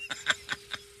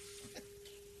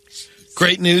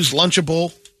 Great news.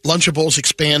 Lunchables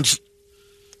expands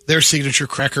their signature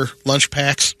cracker lunch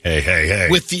packs. Hey.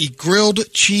 With the grilled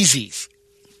cheesies.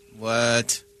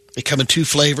 What? They come in 2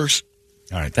 flavors.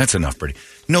 All right, that's enough, Brady.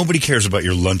 Nobody cares about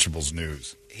your Lunchables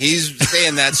news. He's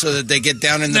saying that so that they get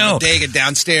down in the bodega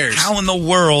downstairs. How in the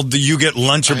world do you get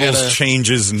Lunchables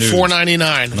changes news? $4.99.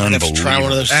 I have to try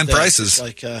one of those. And today. prices.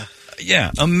 Like,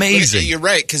 yeah, amazing. You're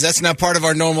right, because that's not part of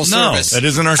our normal service. No, that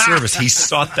isn't our service. He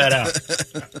sought that out.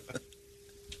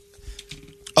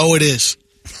 Oh, it is.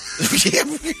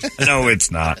 No,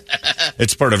 it's not.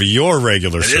 It's part of your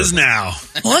regular service. It is now.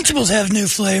 Lunchables have new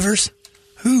flavors.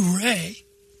 Hooray.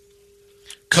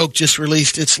 Coke just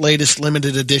released its latest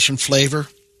limited edition flavor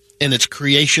in its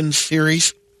Creations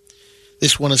series.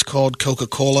 This one is called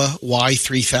Coca-Cola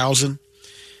Y3000,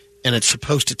 and it's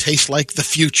supposed to taste like the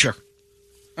future.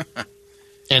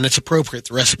 And it's appropriate.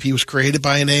 The recipe was created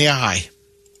by an AI.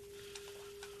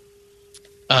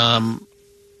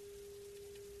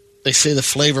 They say the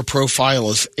flavor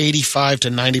profile is 85 to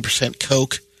 90%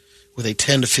 Coke with a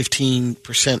 10 to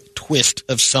 15% twist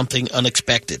of something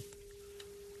unexpected.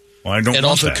 Well, I don't it want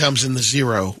also that. comes in the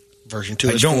zero version, too.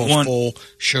 It's full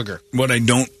sugar. What I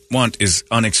don't want is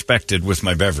unexpected with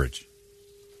my beverage.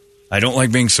 I don't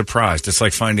like being surprised. It's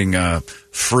like finding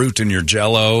fruit in your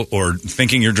Jell-O or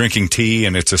thinking you're drinking tea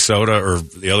and it's a soda or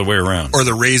the other way around. Or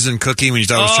the raisin cookie when you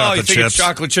thought it was chocolate you think chips. It's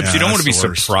chocolate chips. Yeah, you don't want to be that's the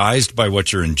worst. surprised by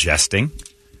what you're ingesting.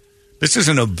 This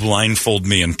isn't a blindfold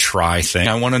me and try thing.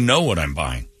 I want to know what I'm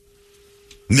buying.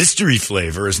 Mystery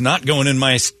flavor is not going in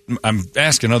my... I'm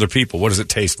asking other people, what does it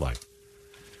taste like?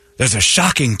 There's a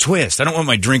shocking twist. I don't want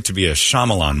my drink to be a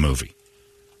Shyamalan movie.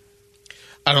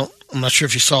 I'm not sure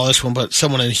if you saw this one, but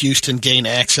someone in Houston gained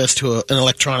access to an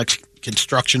electronic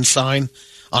construction sign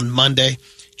on Monday,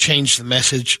 changed the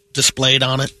message displayed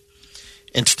on it.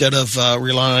 Instead of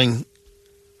relying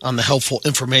on the helpful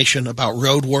information about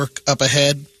road work up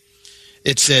ahead,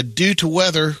 it said, due to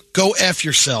weather, go F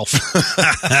yourself.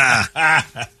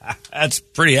 That's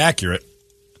pretty accurate.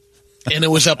 And it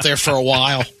was up there for a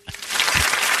while.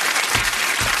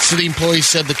 City employees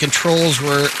said the controls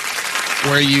were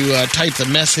where you type the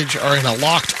message are in a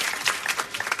locked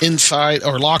inside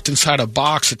a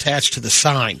box attached to the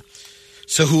sign.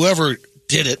 So whoever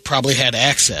did it probably had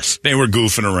access. They were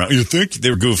goofing around. You think? They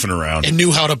were goofing around. And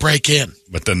knew how to break in.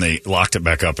 But then they locked it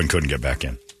back up and couldn't get back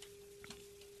in.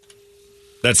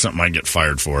 That's something I'd get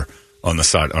fired for on the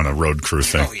side on a road crew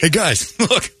thing. Oh, yeah. Hey, guys,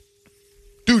 look.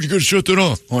 Dude, you got to shut that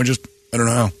off. Oh, I don't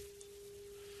know how.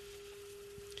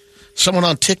 Someone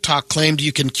on TikTok claimed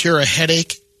you can cure a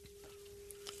headache,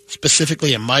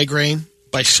 specifically a migraine,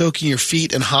 by soaking your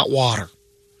feet in hot water.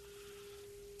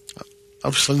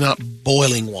 Obviously not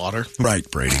boiling water. Right,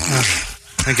 Brady.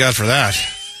 Thank God for that.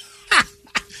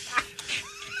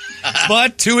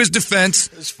 But to his defense,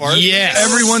 yes,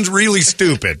 everyone's really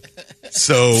stupid.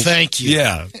 So thank you.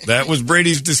 Yeah, that was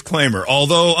Brady's disclaimer.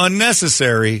 Although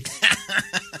unnecessary,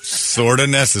 sort of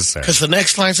necessary. Because the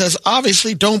next line says,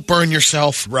 obviously, don't burn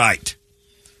yourself. Right.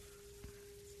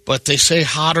 But they say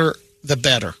hotter, the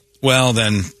better. Well,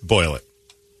 then boil it.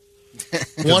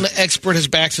 One expert has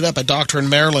backed it up. A doctor in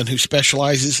Maryland who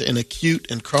specializes in acute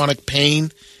and chronic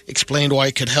pain explained why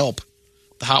it could help.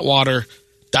 The hot water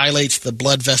dilates the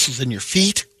blood vessels in your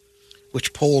feet,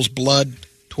 which pulls blood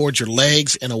towards your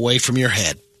legs and away from your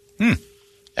head.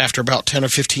 After about 10 or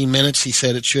 15 minutes, he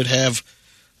said it should have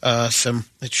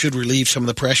it should relieve some of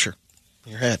the pressure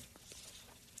in your head.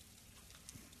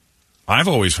 I've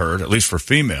always heard, at least for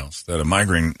females, that a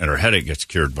migraine or headache gets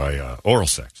cured by oral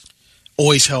sex.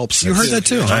 Always helps. You heard that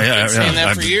too.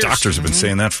 Doctors have been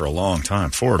saying that for a long time.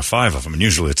 4 to 5 of them, and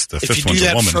usually it's the if fifth you do one's a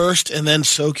that woman. first and then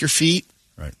soak your feet.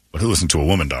 Right. But who listened to a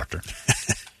woman doctor?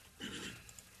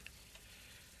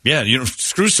 Yeah,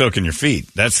 screw soaking your feet.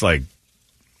 That's like...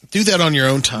 Do that on your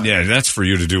own time. Yeah, that's for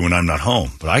you to do when I'm not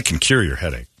home. But I can cure your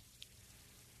headache.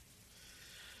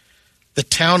 The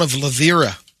town of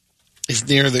Lavira is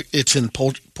it's in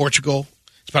Portugal.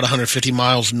 It's about 150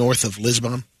 miles north of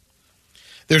Lisbon.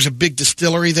 There's a big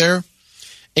distillery there.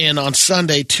 And on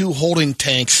Sunday, 2 holding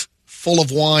tanks full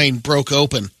of wine broke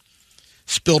open.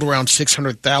 Spilled around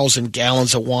 600,000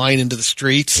 gallons of wine into the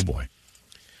streets. Oh, boy.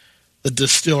 The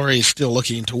distillery is still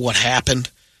looking into what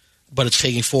happened. but it's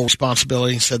taking full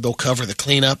responsibility and said they'll cover the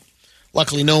cleanup.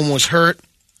 Luckily, no one was hurt,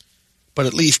 but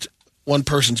at least one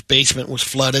person's basement was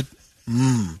flooded.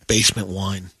 Basement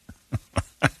wine.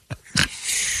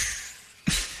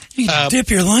 You dip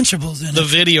your Lunchables in The it.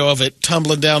 video of it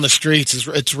tumbling down the streets,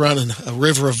 it's running a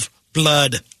river of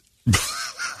blood.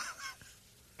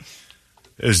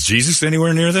 Is Jesus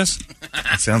anywhere near this?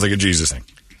 It sounds like a Jesus thing.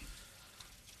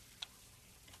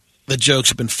 The jokes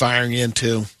have been firing in,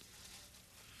 too.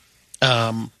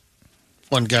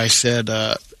 One guy said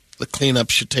the cleanup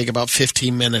should take about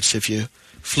 15 minutes if you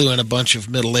flew in a bunch of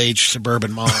middle-aged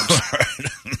suburban moms.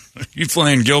 You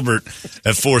fly in Gilbert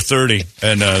at 4:30,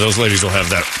 and those ladies will have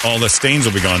that. All the stains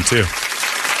will be gone, too.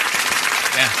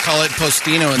 Yeah, call it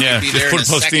Postino, and Yeah, they'll be there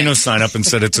just put a in a Postino second. sign up and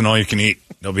said it's an all-you-can-eat.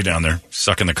 They'll be down there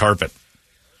sucking the carpet.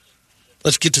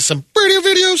 Let's get to some radio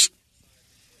videos.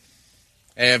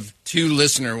 I have 2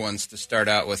 listener ones to start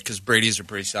out with because Brady's are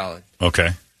pretty solid. Okay.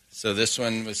 So this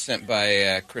one was sent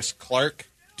by Chris Clark.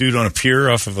 Dude on a pier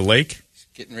off of a lake?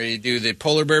 Getting ready to do the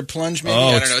polar bear plunge, maybe? Oh,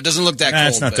 I don't know. It doesn't look that cold.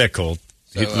 It's not but- that cold.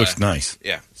 So, it looks nice.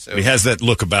 Yeah. So He has that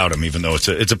look about him, even though it's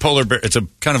a polar bear. It's a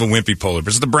kind of a wimpy polar bear.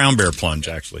 It's the brown bear plunge,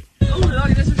 actually.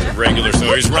 Regular.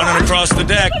 So he's running across the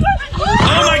deck.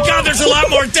 Oh my God! There's a lot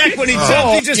more deck when he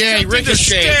jumped. He just jumped into the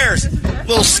stairs.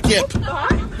 Little skip.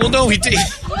 Well, no, he did.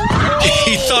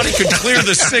 He thought he could clear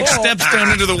the 6 steps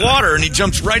down into the water, and he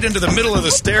jumps right into the middle of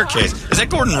the staircase. Is that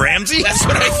Gordon Ramsay? That's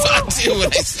what I thought, too, when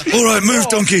I saw it. All right, move,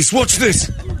 donkeys. Watch this.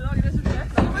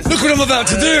 Look what I'm about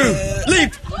to do.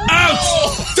 Leap out,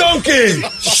 donkey.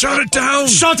 Shut it down.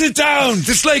 Shut it down.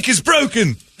 This lake is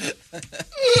broken.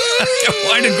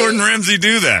 Why did Gordon Ramsay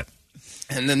do that?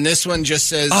 And then this one just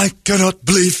says, I cannot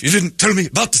believe you didn't tell me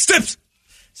about the steps.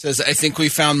 I think we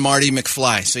found Marty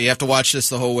McFly. So you have to watch this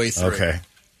the whole way through. Okay.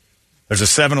 There's a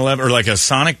 7-Eleven or like a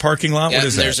Sonic parking lot. Yeah, What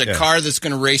is that? there's a car that's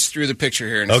going to race through the picture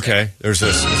here. In a second. Okay. There's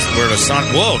this. We're at a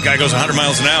Sonic. Whoa, guy goes 100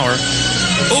 miles an hour.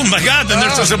 Oh my God! Then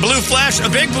there's just a blue flash, a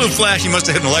big blue flash. He must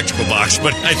have hit an electrical box,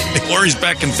 but or he's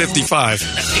back in 55.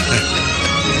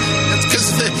 That's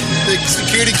because the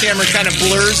security camera kind of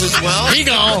blurs as well. He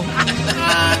gone.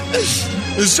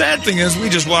 The sad thing is, we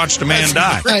just watched a man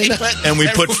die, and we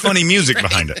put funny music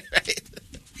behind it. Right.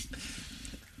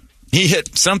 He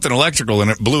hit something electrical, and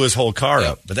it blew his whole car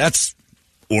up. But that's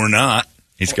or not.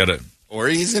 He's got a. Or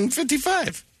he's in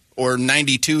 55. Or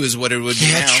 92 is what it would be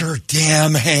Get now. your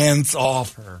damn hands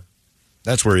off her.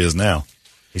 That's where he is now.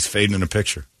 He's fading in a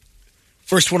picture.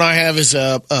 First one I have is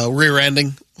a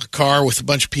rear-ending a car with a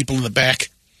bunch of people in the back.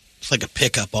 It's like a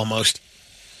pickup almost.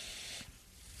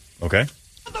 Okay.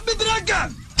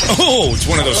 Oh, it's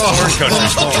one of those foreign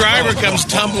countries. The driver comes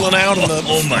tumbling out of the,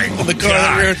 Oh, my the car.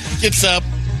 God. Rear, gets up.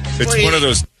 It's one of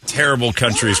those terrible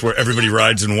countries where everybody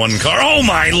rides in one car. Oh,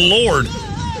 my Lord.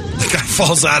 The guy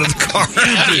falls out of the car.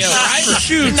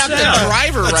 Shoots Not the out.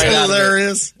 driver That's right out of it.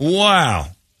 hilarious. Wow.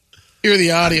 Hear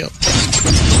the audio.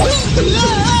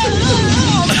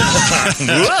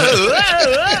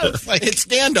 It's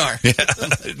Dandar.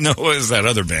 No, what is that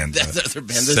other band? That other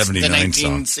band. 79 the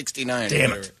song. 1969. Damn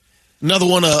whatever. it. Another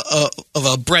one of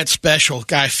a Brett Special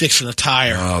guy fixing a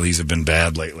tire. Oh, these have been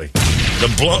bad lately.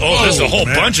 There's a whole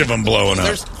bunch of them blowing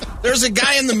up. There's a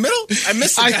guy in the middle? I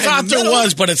missed the guy I thought in the there middle.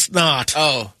 was, but it's not.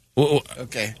 Oh, Well,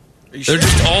 okay. Are you they're sure?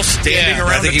 just all standing I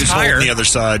around think the he was tire, holding the other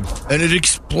side. and it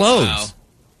explodes.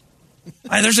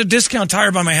 Wow. There's a discount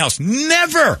tire by my house.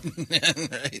 Never.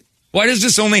 Right. Why does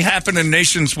this only happen in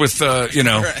nations with, Right.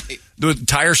 the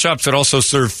tire shops that also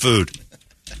serve food?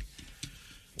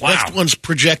 Wow. Next one's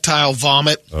projectile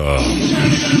vomit.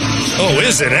 Oh,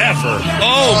 is it ever?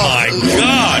 Oh, my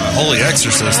God. Holy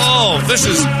Exorcist. Oh, this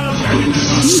is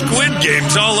Squid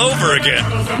Games all over again.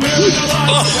 Oh,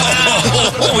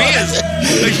 he is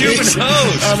a human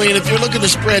host. I mean, if you're looking to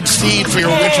spread seed for your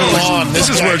winter lawn, This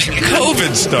is guy where should-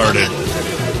 COVID started.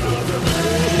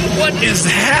 What is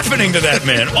happening to that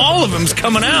man? All of them's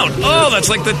coming out. Oh, that's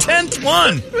like the 10th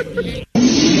one.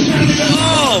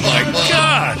 Oh, my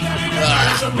God.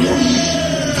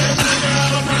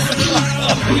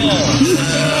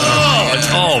 Oh,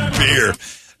 it's all beer.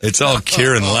 It's all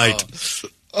Kieran Light.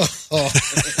 Oh,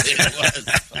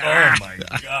 my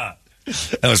God.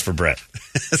 That was for Brett.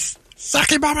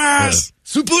 Sake bombers!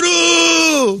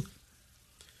 Supuru!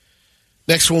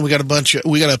 Next one, we got a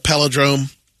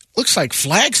pelodrome. Looks like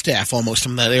Flagstaff almost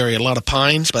in that area. A lot of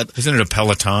pines, but Isn't it a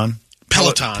Peloton?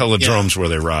 Peloton. Pelodrome's where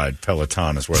they ride.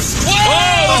 Peloton is where they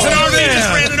Whoa! There's an RV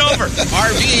just ran it over.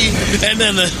 RV, and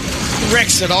then the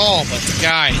wrecks it all. But the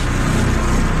guy,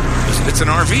 It's an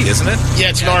RV, isn't it? yeah,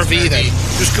 it's an RV that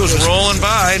Just goes rolling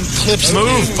by and clips.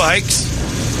 move bikes.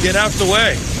 Get out the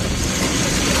way.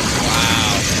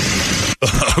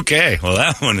 Okay, well,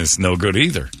 that one is no good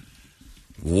either.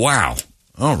 Wow.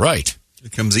 All right. Here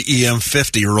comes the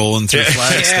EM50 rolling through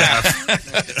Flagstaff.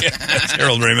 That's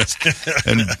Harold Ramis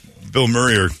and Bill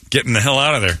Murray are getting the hell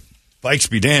out of there. Bikes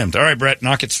be damned. All right, Brett,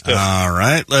 knock it still. All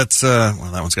right, let's. Well,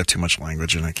 that one's got too much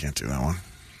language, and I can't do that one.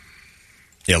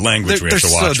 Yeah, language we have to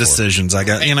watch. There's decisions. I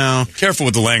got, Careful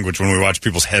with the language when we watch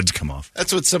people's heads come off.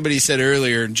 That's what somebody said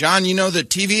earlier. John, you know that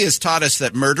TV has taught us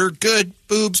that murder, good,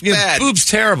 boobs, bad. Boobs,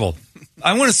 terrible.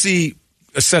 I want to see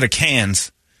a set of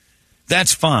cans.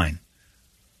 That's fine.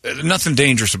 Nothing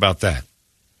dangerous about that.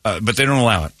 But they don't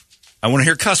allow it. I want to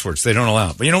hear cuss words. They don't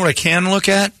allow it. But you know what I can look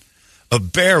at? A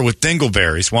bear with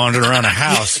dingleberries wandering around a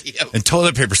house and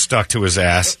toilet paper stuck to his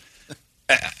ass.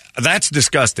 That's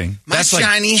disgusting. That's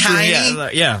shiny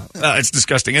hiney. Yeah, it's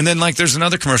disgusting. And then, there's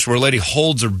another commercial where a lady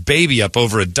holds her baby up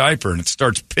over a diaper and it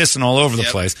starts pissing all over the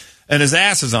place. And his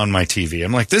ass is on my TV.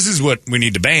 I'm like, this is what we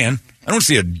need to ban. I don't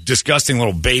see a disgusting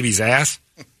little baby's ass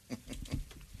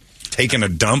taking a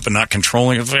dump and not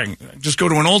controlling it. Just go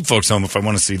to an old folks' home if I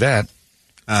want to see that.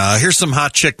 Here's some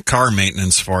hot chick car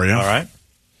maintenance for you. All right.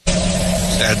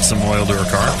 Add some oil to her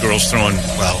car. Girl's throwing,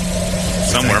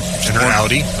 somewhere. In her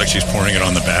Audi. Like she's pouring it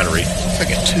on the battery. It's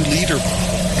like a 2-liter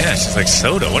bottle. Yeah, she's like,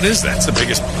 soda. What is that? It's the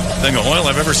biggest thing of oil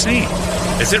I've ever seen.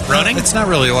 Is it running? It's not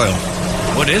really oil.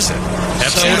 What is it?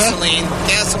 Gasoline.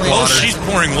 Oh, she's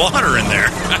pouring water in there.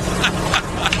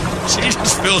 She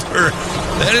just filled her.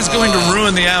 That is going to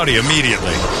ruin the Audi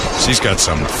immediately. She's got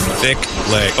some thick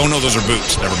leg. Oh, no, those are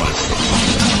boots. Never mind.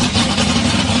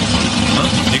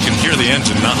 You can hear the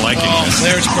engine not liking this.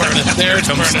 There it's burning. There it's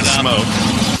comes burning the up. smoke.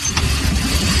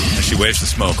 And she waves the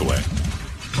smoke away.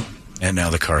 And now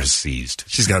the car is seized.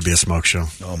 She's got to be a smoke show.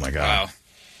 Oh, my God. Wow.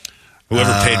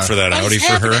 Whoever paid for that Audi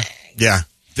for her. Yeah.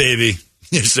 Baby,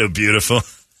 you're so beautiful.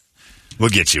 We'll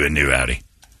get you a new Audi.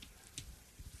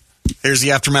 Here's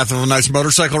the aftermath of a nice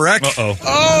motorcycle wreck. Uh-oh.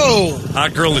 Oh!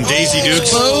 Hot girl in Daisy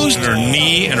Dukes. Exposed. And her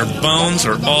knee and her bones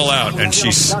are all out, and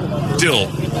she's still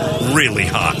really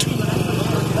hot.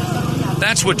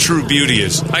 That's what true beauty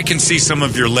is. I can see some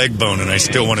of your leg bone, and I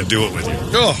still want to do it with you.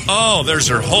 Oh, there's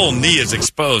her whole knee is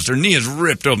exposed. Her knee is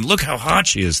ripped open. Look how hot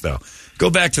she is, though.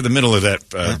 Go back to the middle of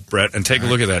that, Brett, and take a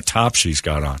look at that top she's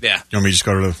got on. Yeah. You want me to just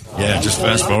go to the... Yeah, just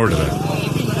fast forward to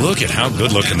that. Look at how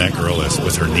good looking that girl is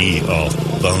with her knee all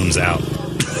bones out.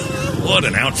 What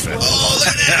an outfit.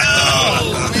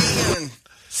 Oh, man.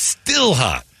 Still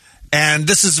hot. And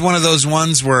this is one of those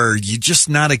ones where you're just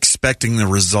not expecting the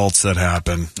results that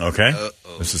happen. Okay.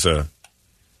 This is a...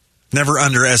 Never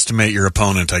underestimate your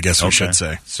opponent, I guess we should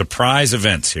say. Surprise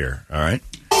events here, all right?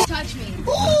 Touch me.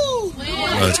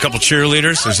 There's a couple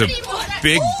cheerleaders. There's a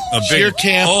big Cheer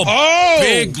camp.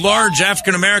 Big, large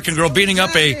African-American girl beating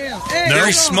up a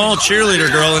very small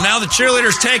cheerleader girl, and now the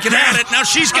cheerleader's taking at it. Now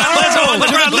she's got Lizzo on the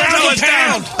ground. Lizzo is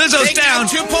down. Lizzo's down.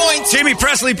 2 points. Jamie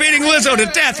Presley beating Lizzo to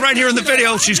death right here in the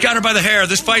video. She's got her by the hair.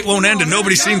 This fight won't end, and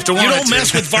nobody seems to want it to. You don't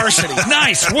mess with varsity.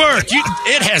 Nice work.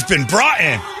 It has been brought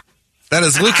in. That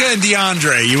is Luca and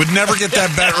DeAndre. You would never get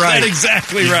that bet right. That's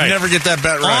exactly right. You'd never get that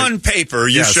bet right. On paper,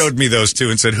 you showed me those two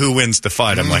and said, who wins the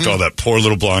fight? I'm like, oh, that poor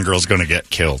little blonde girl's going to get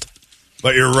killed.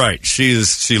 But you're right. She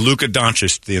Luka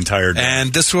Doncic the entire day.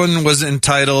 And this one was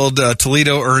entitled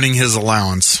Toledo Earning His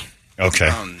Allowance. Okay.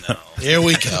 Oh, no. Here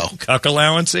we go. Cuck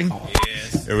allowancing?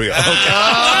 Yes. Here we go. Okay.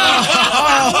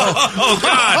 Oh,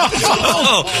 God.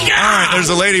 Oh. All right, there's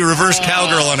a lady reverse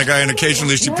cowgirl on a guy, and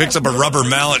occasionally she picks up a rubber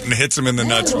mallet and hits him in the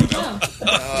nuts with it.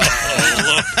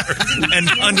 And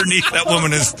underneath that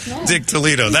woman is Dick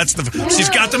Toledo. She's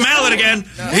got the mallet again.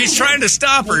 He's trying to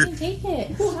stop her. Take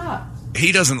it. Stop.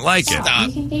 He doesn't like it. You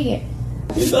can take it.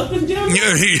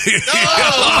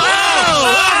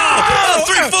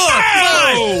 3, 4,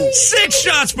 5, 6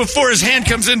 shots before his hand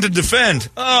comes in to defend.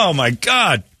 Oh, my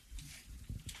God.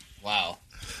 Wow.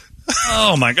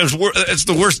 Oh, my God. It's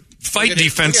the worst fight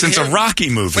defense since a Rocky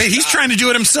movie. Wait, he's trying to do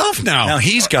it himself now. Now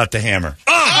he's got the hammer.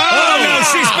 Oh no,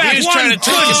 she's back. He's One trying to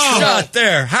take a shot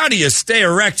there. How do you stay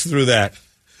erect through that?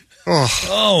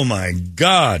 Oh, my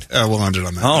God. We'll end it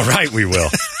on that. All right, we will.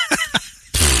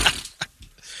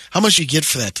 How much you get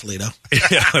for that, Toledo?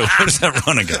 Yeah, what does that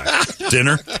run a guy?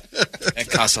 Dinner? That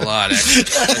costs a lot, actually.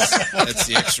 That's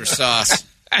the extra sauce.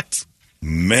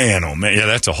 Man, oh, man. Yeah,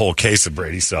 that's a whole case of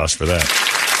Brady sauce for that.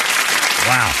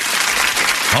 Wow.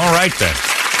 All right, then.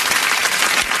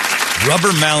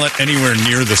 Rubber mallet anywhere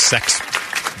near the sex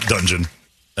dungeon.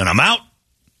 And I'm out.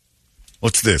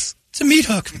 What's this? It's a meat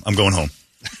hook. I'm going home.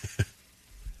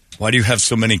 Why do you have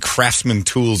so many craftsman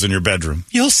tools in your bedroom?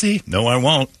 You'll see. No, I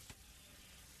won't.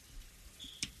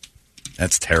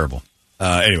 That's terrible.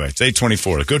 Anyway, it's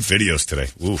 8:24. Good videos today.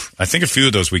 Oof. I think a few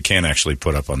of those we can actually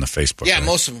put up on the Facebook. Yeah, right?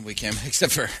 most of them we can,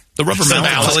 except for the rubber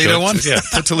mouth Toledo one. Yeah,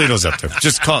 put Toledo's up there.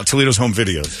 Just call it Toledo's Home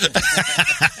Videos.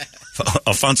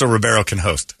 Alfonso Ribeiro can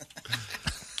host.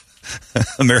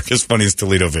 America's Funniest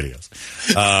Toledo Videos.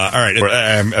 All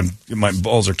right, my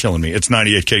balls are killing me. It's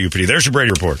 98 KUPD. There's your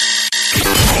Brady Report.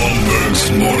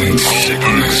 Holmbergs Morning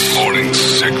Sickness. Morning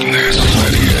Sickness.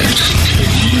 98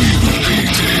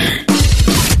 KUPD.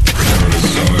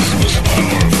 Arizona's most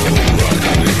powerful rock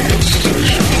radio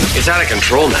station. It's out of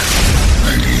control now.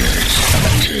 98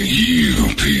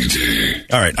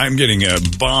 KUPD. All right, I'm getting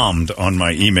bombed on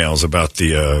my emails about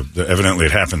the evidently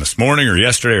it happened this morning or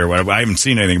yesterday or whatever. I haven't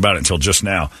seen anything about it until just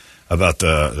now, about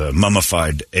the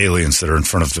mummified aliens that are in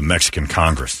front of the Mexican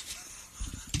Congress.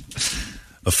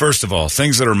 First of all,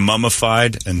 things that are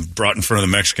mummified and brought in front of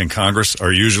the Mexican Congress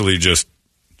are usually just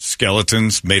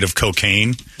skeletons made of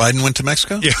cocaine. Biden went to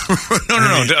Mexico? Yeah.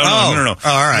 No. Oh,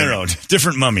 all right. No.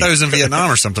 Different mummy. I was in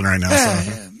Vietnam or something right now.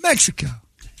 So. Mexico.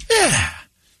 Yeah.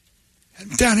 I'm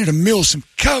down here to mill some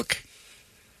coke.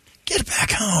 Get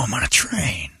back home on a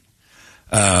train.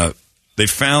 They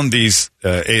found these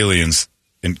aliens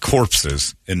in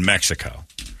corpses in Mexico.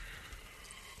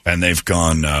 And they've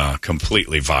gone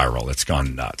completely viral. It's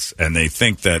gone nuts. And they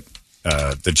think that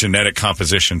the genetic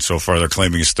composition so far they're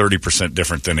claiming is 30%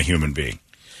 different than a human being.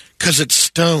 Because it's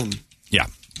stone. Yeah,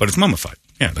 but it's mummified.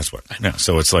 Yeah, that's what. Yeah,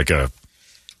 so it's like a...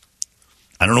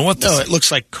 I don't know what this No, is. it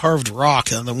looks like carved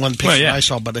rock on the one picture I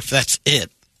saw, but if that's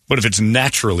it. But if it's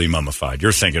naturally mummified,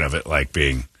 you're thinking of it like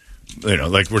being,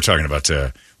 like we're talking about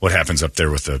what happens up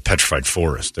there with the petrified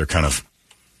forest. They're kind of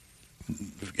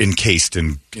encased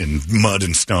in mud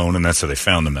and stone, and that's how they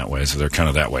found them that way. So they're kind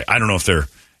of that way. I don't know if they're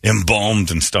embalmed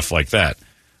and stuff like that.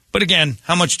 But again,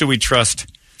 how much do we trust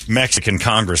Mexican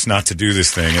Congress not to do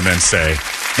this thing and then say...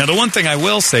 Now, the one thing I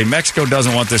will say, Mexico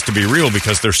doesn't want this to be real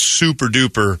because they're super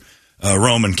duper...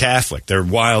 Roman Catholic. They're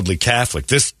wildly Catholic.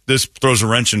 This throws a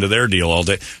wrench into their deal all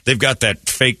day. They've got that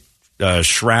fake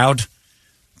shroud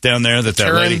down there that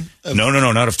Turin? lady. No,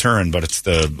 not of Turin, but it's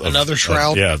another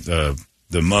shroud.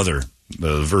 The mother,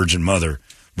 the Virgin Mother,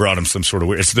 brought him some sort of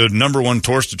weird. It's the number one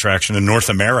tourist attraction in North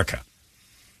America.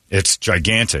 It's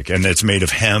gigantic, and it's made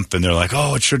of hemp. And they're like,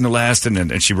 oh, it shouldn't have lasted.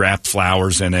 And she wrapped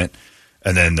flowers in it,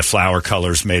 and then the flower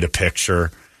colors made a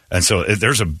picture. And so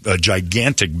there's a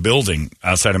gigantic building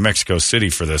outside of Mexico City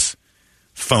for this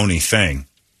phony thing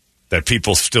that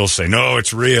people still say, no,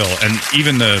 it's real. And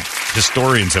even the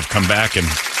historians have come back, and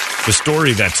the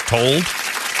story that's told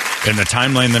and the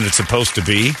timeline that it's supposed to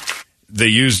be, they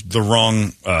used the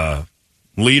wrong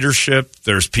leadership.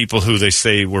 There's people who they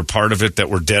say were part of it that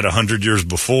were dead 100 years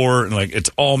before. And it's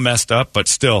all messed up, but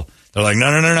still, they're like,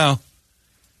 no.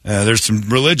 There's some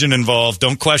religion involved.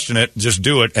 Don't question it. Just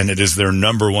do it. And it is their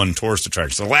number one tourist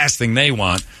attraction. The last thing they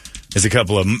want is a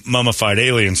couple of mummified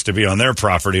aliens to be on their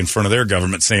property in front of their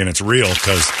government saying it's real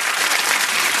because,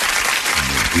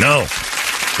 no,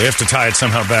 they have to tie it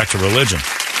somehow back to religion.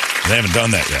 They haven't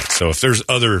done that yet. So if there's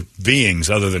other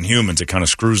beings other than humans, it kind of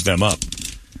screws them up.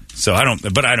 So I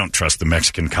don't trust the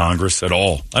Mexican Congress at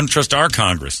all. I don't trust our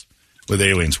Congress with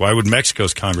aliens. Why would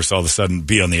Mexico's Congress all of a sudden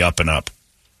be on the up and up?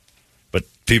 But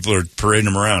people are parading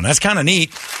them around. That's kind of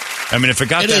neat. I mean, if it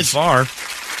got far,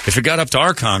 if it got up to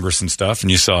our Congress and stuff, and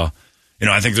you saw,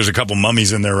 I think there's a couple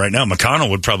mummies in there right now. McConnell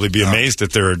would probably be amazed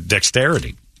at their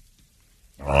dexterity.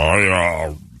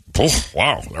 Wow,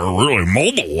 they're really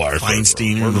mobile.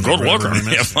 Feinstein. Good looking.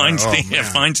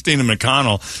 Feinstein and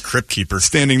McConnell. Crypt Keeper.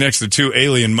 Standing next to two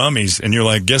alien mummies, and you're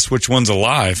like, guess which one's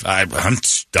alive? I'm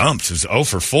stumped. It's 0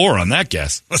 for 4 on that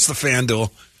guess. What's the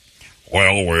FanDuel?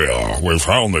 Well, we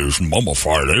found these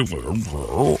mummified aliens.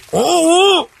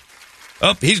 Oh,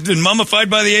 he's been mummified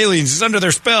by the aliens. He's under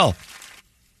their spell.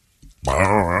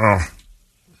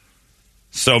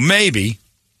 So maybe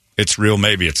it's real,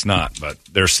 maybe it's not. But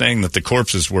they're saying that the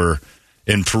corpses were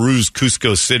in Peru's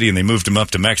Cusco City, and they moved them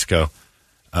up to Mexico.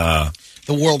 The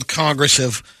World Congress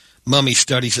of Mummy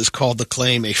Studies has called the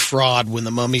claim a fraud when the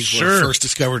mummies were first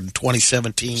discovered in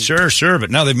 2017. Sure.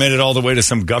 But now they've made it all the way to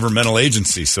some governmental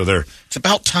agency. So it's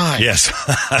about time. Yes.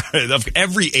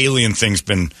 Every alien thing's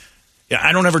been... Yeah,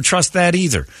 I don't ever trust that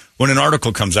either. When an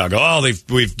article comes out,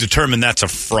 we've determined that's a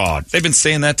fraud. They've been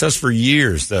saying that to us for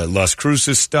years. The Las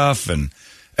Cruces stuff and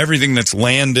everything that's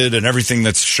landed and everything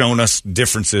that's shown us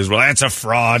differences. Well, that's a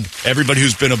fraud. Everybody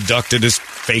who's been abducted is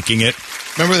faking it.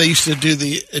 Remember they used to do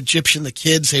the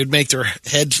kids? They would make their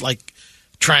heads like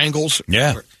triangles.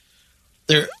 Yeah.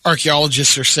 Their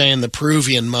archaeologists are saying the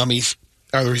Peruvian mummies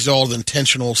are the result of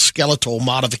intentional skeletal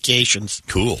modifications.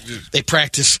 Cool. They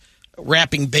practice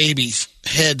wrapping babies'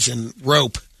 heads in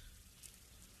rope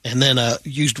and then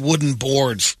used wooden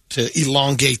boards to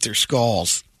elongate their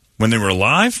skulls. When they were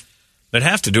alive? They'd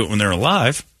have to do it when they're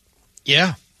alive.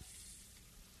 Yeah.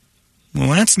 Well,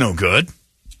 that's no good.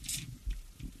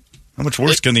 How much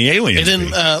worse can the aliens They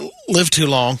didn't live too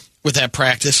long with that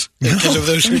practice. Because of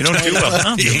those you don't do well.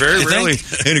 No, you're very rarely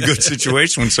in a good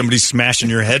situation when somebody's smashing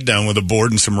your head down with a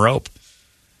board and some rope.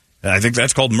 I think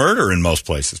that's called murder in most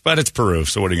places, but it's Peru,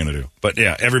 so what are you going to do? But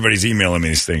yeah, everybody's emailing me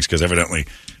these things because evidently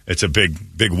it's a big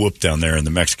whoop down there in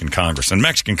the Mexican Congress. And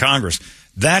Mexican Congress,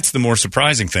 that's the more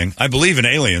surprising thing. I believe in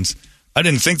aliens. I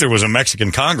didn't think there was a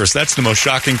Mexican Congress. That's the most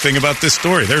shocking thing about this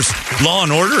story. There's law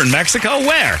and order in Mexico?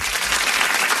 Where?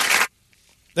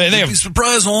 They have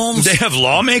surprise, Holmes. They have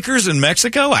lawmakers in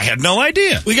Mexico? I had no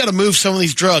idea. We got to move some of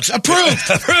these drugs. Approved.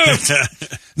 Approved.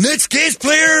 Next case,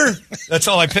 player. That's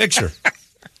all I picture.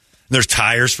 There's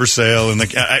tires for sale, and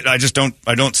I just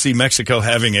don't see Mexico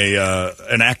having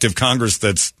an active Congress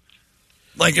that's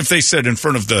like if they said in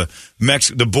front of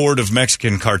the board of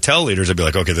Mexican cartel leaders, I'd be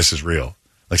like, okay, this is real,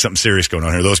 like something serious going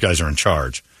on here. Those guys are in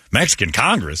charge. Mexican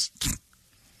Congress.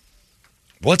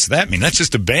 What's that mean? That's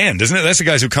just a band, isn't it? That's the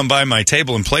guys who come by my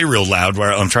table and play real loud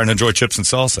while I'm trying to enjoy chips and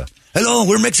salsa. Hello,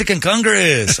 we're Mexican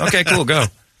Congress. Okay, cool, go.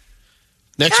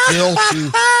 Next bill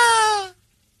to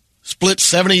split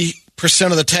 70%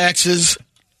 of the taxes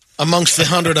amongst the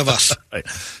 100 of us.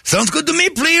 Sounds good to me,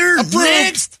 player.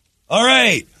 Next. All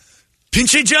right.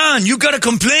 Pinche John, you got a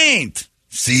complaint.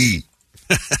 See,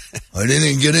 I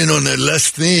didn't get in on that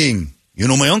last thing. You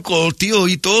know, my uncle, Tio,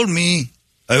 he told me.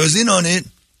 I was in on it.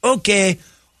 Okay.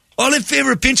 All in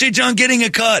favor of Pinche John getting a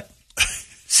cut?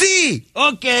 See.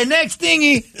 Okay, next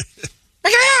thingy.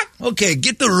 Okay,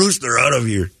 get the rooster out of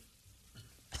here.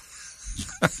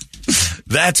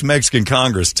 That's Mexican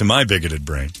Congress to my bigoted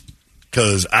brain.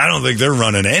 Because I don't think they're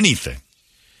running anything.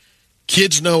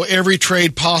 Kids know every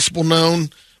trade possible known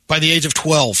by the age of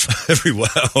 12. Every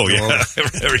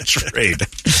trade.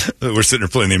 We're sitting there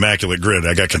playing the Immaculate Grid.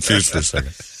 I got confused for a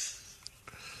second.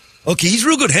 Okay, he's a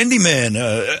real good handyman.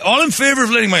 All in favor of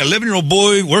letting my 11-year-old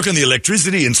boy work on the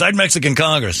electricity inside Mexican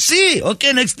Congress. See?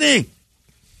 Okay, next thing.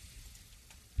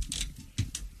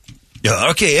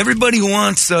 Yeah, okay, everybody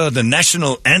wants the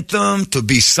national anthem to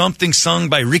be something sung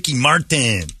by Ricky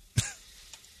Martin.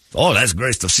 Oh, that's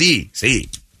great to see.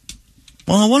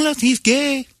 Well, he's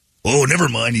gay. Oh, never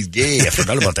mind, he's gay. I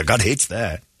forgot about that. God hates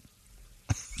that.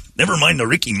 Never mind the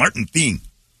Ricky Martin theme.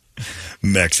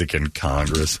 Mexican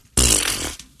Congress.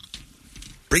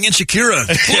 Bring in Shakira.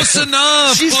 Close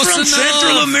enough. She's close from enough.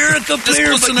 Central America,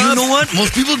 player, but enough. you know what?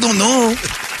 Most people don't know.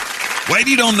 Why do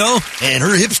you don't know? And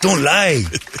her hips don't lie.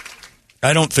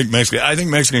 I don't think I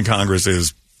think Mexican Congress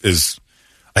is.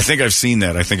 I think I've seen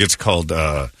that. I think it's called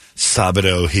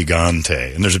Sábado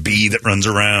Gigante, and there's a bee that runs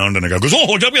around, and a guy goes,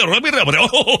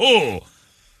 oh,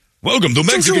 welcome to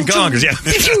Mexican Congress. Yeah,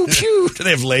 pew, pew. Do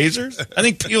they have lasers? I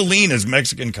think Piolín is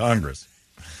Mexican Congress.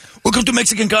 Welcome to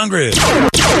Mexican Congress.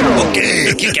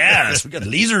 Okay, kick ass. We got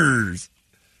lasers.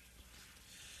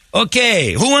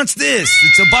 Okay, who wants this?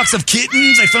 It's a box of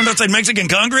kittens I found outside Mexican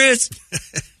Congress.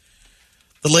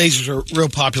 The lasers are real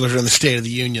popular during the State of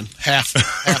the Union. Half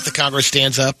the Congress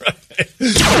stands up.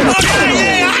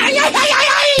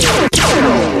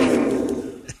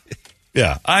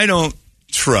 Yeah, I don't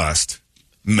trust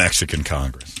Mexican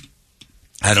Congress.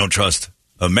 I don't trust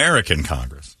American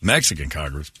Congress. Mexican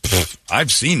Congress.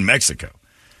 I've seen Mexico.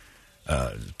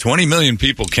 20 million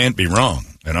people can't be wrong.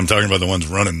 And I'm talking about the ones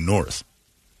running north.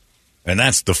 And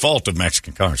that's the fault of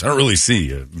Mexican Congress. I don't really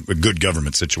see a good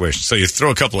government situation. So you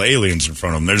throw a couple of aliens in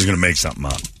front of them, they're just going to make something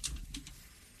up.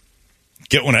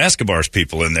 Get one of Escobar's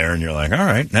people in there, and you're like, all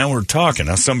right, now we're talking.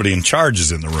 Now somebody in charge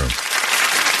is in the room.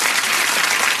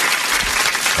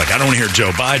 Like, I don't want to hear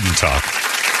Joe Biden talk.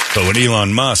 But when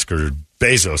Elon Musk or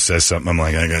Bezos says something, I'm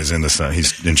like, that guy's in the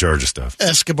he's in charge of stuff.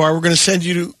 Escobar, we're going to send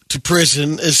you to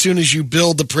prison as soon as you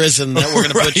build the prison that we're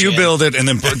going to put you in. You build it, and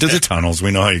then do the tunnels.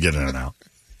 We know how you get in and out.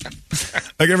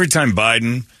 Like every time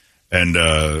Biden and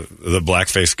the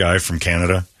blackface guy from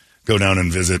Canada go down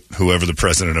and visit whoever the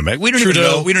president of Mexico.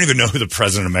 We don't even know who the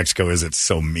president of Mexico is. It's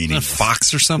so meaningless.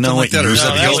 Fox or something no, like that? Or is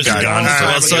that the old guy?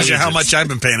 That shows you how much I've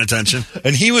been paying attention.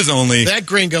 And he was only... That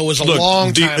gringo was a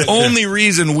long time ago. The only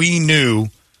reason we knew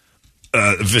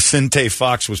Vicente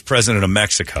Fox was president of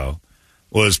Mexico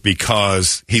was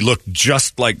because he looked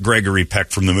just like Gregory Peck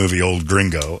from the movie Old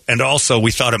Gringo. And also, we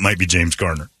thought it might be James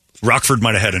Garner. Rockford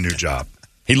might have had a new job.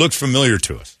 He looked familiar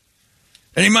to us.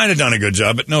 And he might have done a good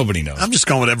job, but nobody knows. I'm just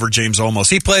going whatever James Olmos.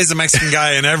 He plays the Mexican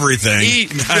guy in everything.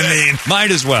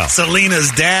 Might as well.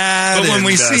 Selena's dad. But when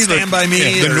we see Stand By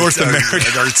Me, the North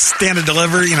America, or Stand and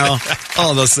Deliver,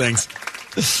 all those things.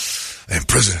 And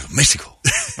President of Mexico.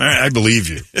 All right, I believe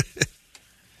you.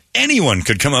 Anyone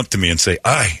could come up to me and say,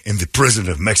 I am the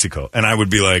president of Mexico. And I would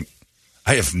be like,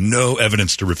 I have no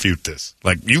evidence to refute this.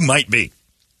 Like, you might be.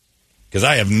 Because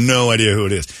I have no idea who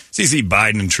it is. So you see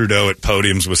Biden and Trudeau at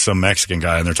podiums with some Mexican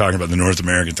guy, and they're talking about the North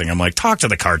American thing. I'm like, talk to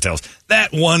the cartels.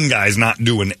 That one guy's not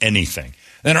doing anything.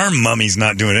 And our mummy's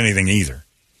not doing anything either.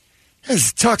 I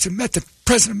talked and met the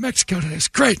president of Mexico today. It's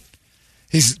great.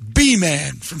 He's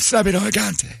B-Man from Sabino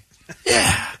Gigante.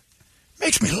 Yeah.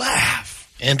 Makes me laugh.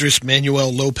 Andres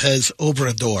Manuel Lopez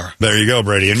Obrador. There you go,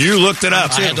 Brady. And you looked it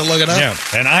up, I too. had to look it up. Yeah.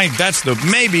 And that's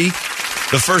maybe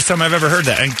the first time I've ever heard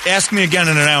that. And ask me again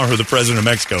in an hour who the president of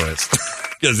Mexico is.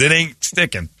 Because it ain't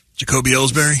sticking. Jacoby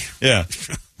Ellsbury? Yeah.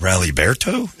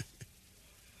 Rallyberto?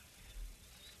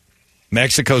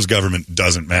 Mexico's government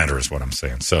doesn't matter is what I'm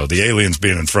saying. So the aliens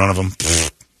being in front of them,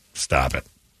 stop it.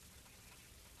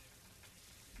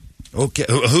 Okay,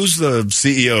 who's the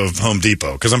CEO of Home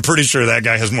Depot? Because I'm pretty sure that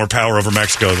guy has more power over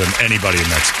Mexico than anybody in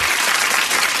Mexico.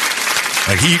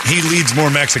 Like, he leads more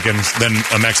Mexicans than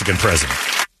a Mexican president.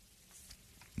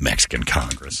 Mexican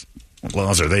Congress. What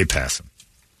laws are they passing?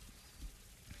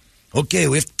 Okay,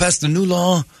 we have to pass the new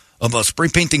law about spray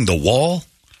painting the wall.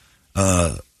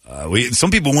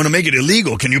 Some people want to make it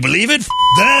illegal. Can you believe it?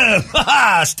 Damn!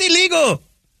 It's illegal!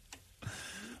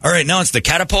 All right, now it's the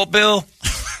catapult bill.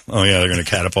 Oh, yeah, they're going to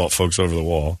catapult folks over the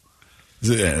wall. I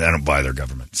don't buy their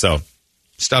government. So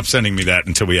stop sending me that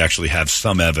until we actually have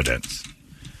some evidence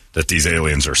that these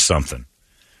aliens are something.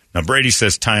 Now, Brady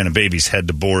says tying a baby's head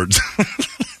to boards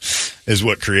is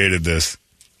what created this.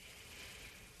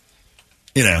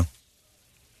 You know.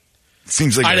 It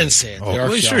seems like I didn't say it. Oh,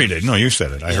 well, sure you did. No, you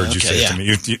said it. I heard you say it to me.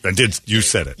 You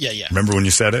said it. Yeah. Remember when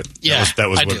you said it? Yeah, That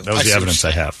was the evidence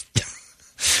I have.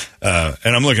 Yeah.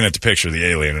 And I'm looking at the picture of the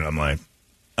alien, and I'm like,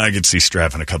 I could see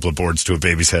strapping a couple of boards to a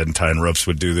baby's head and tying ropes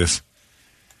would do this.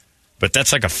 But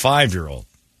that's like a 5-year-old.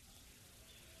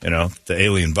 You know, the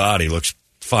alien body looks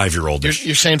 5-year-old-ish.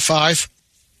 You're saying 5?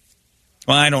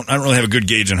 Well, I don't really have a good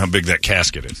gauge on how big that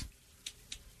casket is.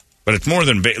 But it's more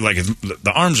than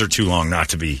the arms are too long not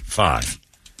to be 5.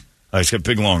 It's got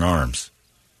big, long arms.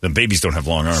 The babies don't have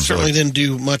long arms. Certainly didn't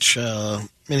do much,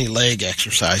 many leg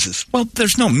exercises. Well,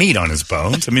 there's no meat on his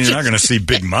bones. I mean, you're not going to see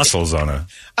big muscles on a...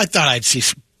 I thought I'd see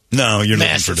some No, you're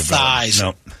looking for massive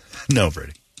development. thighs. No,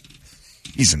 Brady.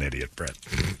 He's an idiot, Brett.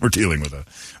 We're dealing with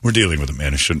a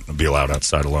man who shouldn't be allowed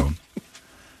outside alone.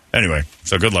 Anyway,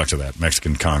 so good luck to that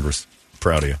Mexican Congress.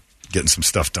 Proud of you, getting some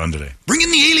stuff done today. Bring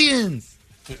in the aliens.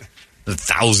 The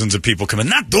thousands of people coming.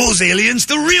 Not those aliens,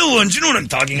 the real ones. You know what I'm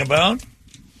talking about.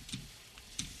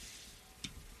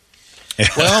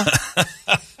 Well,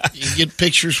 you get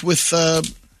pictures with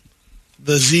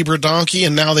the zebra donkey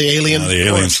and now the alien. The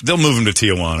aliens. They'll move him to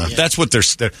Tijuana. Yeah. That's what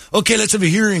they're... Okay, let's have a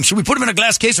hearing. Should we put him in a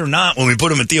glass case or not when we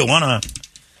put him in Tijuana?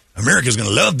 America's going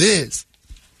to love this.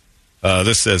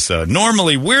 This says,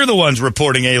 normally we're the ones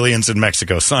reporting aliens in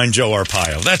Mexico. Signed Joe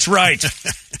Arpaio. That's right.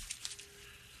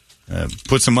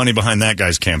 Put some money behind that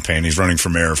guy's campaign. He's running for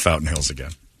mayor of Fountain Hills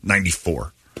again.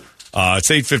 94. It's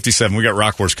 8:57. We got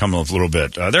Rock Wars coming up a little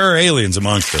bit. There are aliens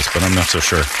amongst us, but I'm not so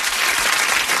sure.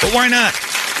 But why not?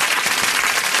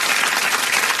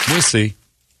 We'll see.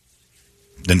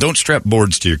 Then don't strap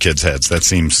boards to your kids' heads. That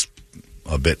seems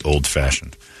a bit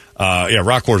old-fashioned.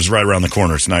 Rock Wars is right around the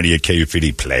corner. It's 98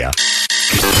 KUPD player.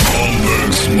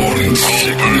 Holmbergs morning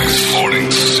sickness.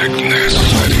 Morning sickness.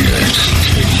 98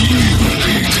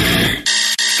 KUPD.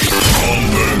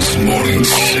 Holmbergs morning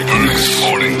sickness.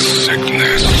 Morning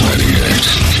sickness. 98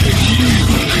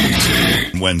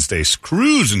 KUPD. Wednesday's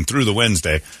cruising through the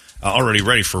Wednesday. Already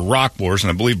ready for Rock Wars,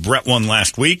 and I believe Brett won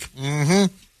last week.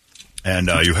 Mm-hmm. And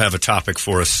you have a topic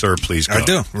for us, sir. Please go. I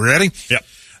do. Ready? Yep.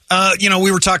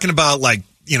 We were talking about, the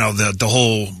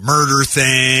whole murder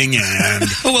thing and...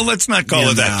 Well, let's not call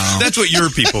it that. That's what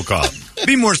your people call it.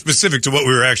 Be more specific to what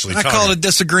we were actually talking about. I call it a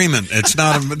disagreement. It's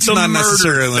not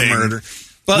necessarily a murder.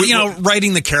 But,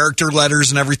 writing the character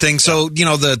letters and everything. So,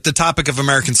 the topic of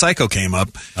American Psycho came up.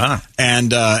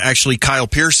 And actually Kyle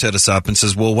Pierce hit us up and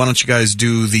says, well, why don't you guys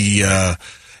do the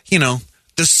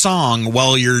song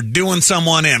while you're doing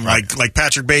someone in, like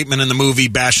Patrick Bateman in the movie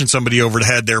bashing somebody over the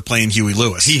head there playing Huey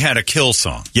Lewis. He had a kill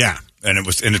song. Yeah. And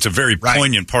it's a very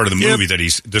poignant part of the movie that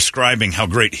he's describing how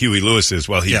great Huey Lewis is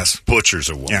while he butchers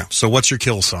a woman. Yeah. So what's your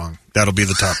kill song? That'll be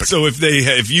the topic. So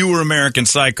if you were American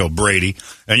Psycho, Brady,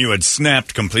 and you had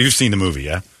snapped completely, you've seen the movie,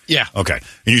 yeah? Yeah. Okay.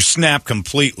 And you snap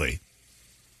completely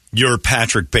your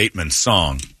Patrick Bateman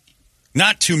song,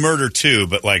 not to Murder 2,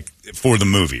 but for the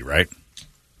movie, right?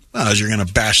 Well, as you're going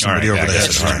to bash somebody All right, over the I head.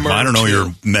 guess. All right. Well, I don't know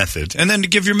your method. And then to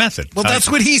give your method. Well, that's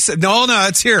what he said. No,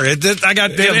 it's here. It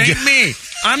ain't me.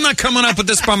 I'm not coming up with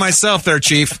this by myself there,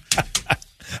 Chief.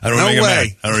 I don't know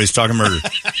what he's talking murder.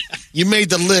 You made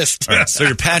the list. All right, so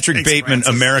your Patrick Bateman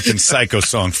American Psycho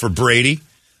song for Brady.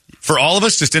 For all of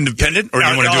us, just independent? Or do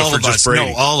you want to do it for just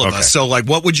Brady? No, all of us. So, like,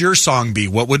 what would your song be?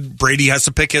 What would Brady has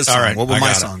to pick his song? All right, what would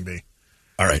my song be?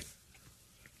 All right.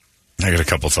 I got a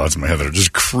couple thoughts in my head that are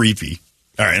just creepy.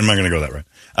 All right, I'm not going to go that right.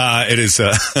 It is,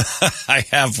 I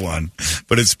have one,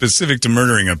 but it's specific to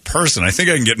murdering a person. I think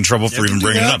I can get in trouble for even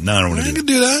bringing it up. No, I don't want to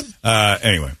do that.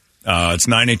 Anyway, it's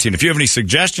 9:18. If you have any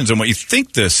suggestions on what you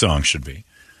think this song should be,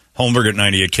 Holmberg at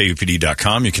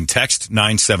 98KUPD.com. You can text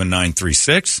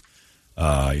 97936.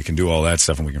 You can do all that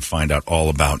stuff, and we can find out all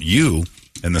about you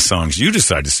and the songs you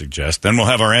decide to suggest. Then we'll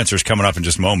have our answers coming up in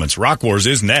just moments. Rock Wars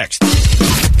is next.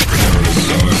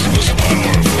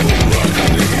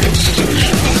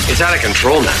 It's out of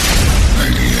control now.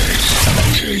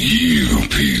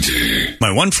 KUPD.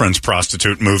 My one friend's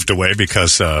prostitute moved away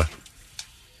because her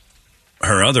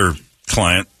other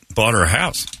client bought her a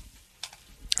house.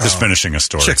 Just finishing a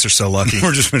story. Chicks are so lucky.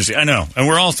 We're just finishing. I know. And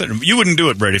we're all you wouldn't do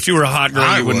it, Brady. If you were a hot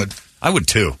girl, you wouldn't. I would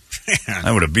too.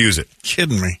 I would abuse it.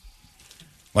 Kidding me.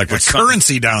 Like what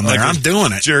currency down there. I'm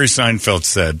doing it. Jerry Seinfeld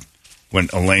said when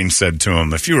Elaine said to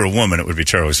him, if you were a woman, it would be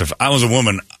Charlie. So if I was a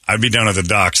woman, I'd be down at the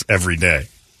docks every day.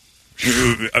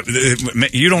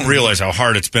 You don't realize how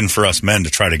hard it's been for us men to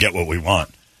try to get what we want.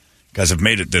 You guys have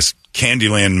made it this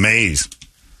Candyland maze.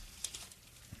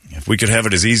 If we could have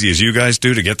it as easy as you guys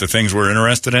do to get the things we're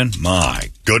interested in,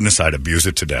 my goodness, I'd abuse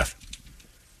it to death.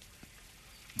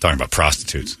 I'm talking about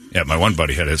prostitutes. Yeah, my one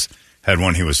buddy had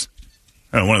one. He was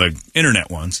one of the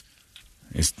internet ones.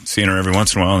 He's seeing her every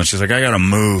once in a while, and she's like, I got to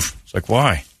move. It's like,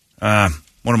 why? One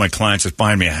of my clients is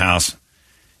buying me a house.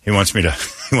 He wants me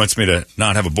to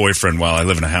not have a boyfriend while I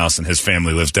live in a house, and his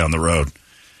family lives down the road.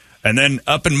 And then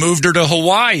up and moved her to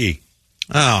Hawaii.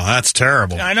 Oh, that's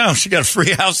terrible. I know. She got a free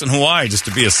house in Hawaii just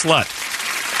to be a slut.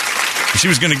 She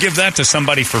was going to give that to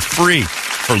somebody for free,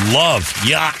 for love.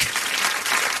 Yuck.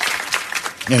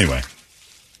 Anyway.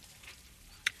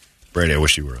 Brady, I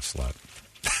wish you were a slut.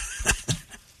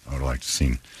 I would have liked to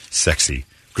see sexy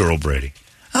girl Brady.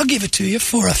 I'll give it to you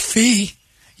for a fee.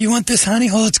 You want this, honey?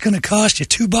 All it's going to cost you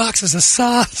 2 boxes of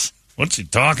sauce. What's he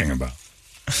talking about?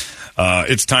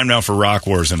 It's time now for Rock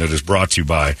Wars, and it is brought to you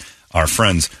by our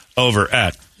friends over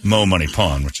at Mo Money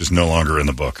Pawn, which is no longer in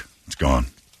the book. It's gone.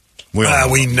 We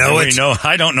know it.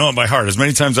 I don't know it by heart. As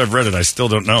many times I've read it, I still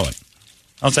don't know it.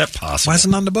 How's that possible? Why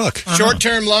isn't it on the book? Short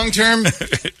term, long term?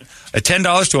 At $10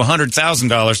 to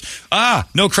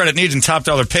 $100,000. No credit needed and top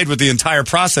dollar paid with the entire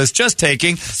process, just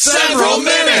taking several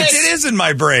minutes. It is in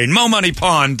my brain.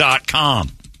 MoMoneyPawn.com.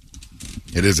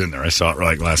 It is in there. I saw it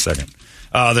like last second.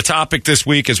 The topic this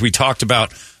week, as we talked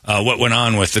about what went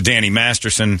on with the Danny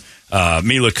Masterson,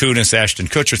 Mila Kunis, Ashton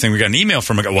Kutcher thing, we got an email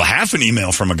from a guy, half an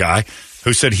email from a guy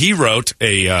who said he wrote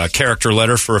a character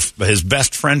letter for his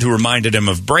best friend who reminded him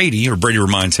of Brady, or Brady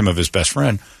reminds him of his best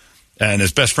friend. And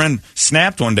his best friend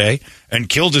snapped one day and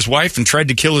killed his wife and tried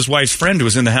to kill his wife's friend who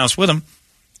was in the house with him.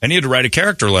 And he had to write a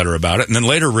character letter about it, and then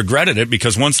later regretted it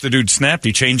because once the dude snapped,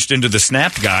 he changed into the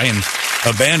snapped guy and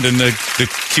abandoned the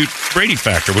cute Brady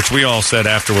factor, which we all said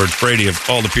afterwards, Brady, of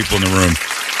all the people in the room,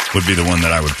 would be the one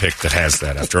that I would pick that has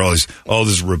that. After all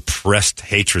this repressed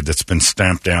hatred that's been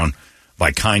stamped down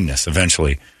by kindness,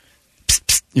 eventually,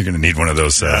 you're going to need one of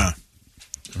those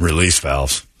release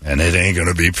valves, and it ain't going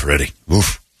to be pretty.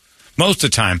 Oof. Most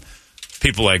of the time,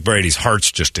 people like Brady's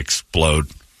hearts just explode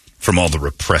from all the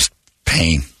repressed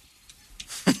pain.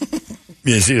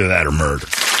 It's either that or murder.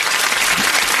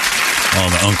 All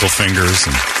the uncle fingers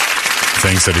and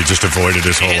things that he just avoided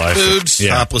his whole life. Boobs,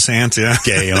 topless ants,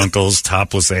 gay uncles,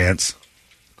 topless aunts.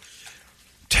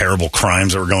 Terrible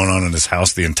crimes that were going on in his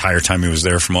house the entire time he was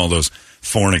there from all those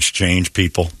foreign exchange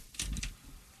people.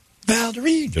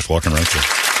 Valerie. Just walking right through.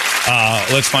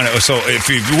 Let's find out. So if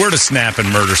you were to snap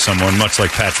and murder someone, much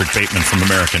like Patrick Bateman from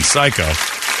American Psycho,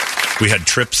 we had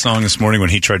Tripp's song this morning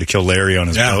when he tried to kill Larry on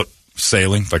his boat,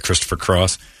 Sailing, by Christopher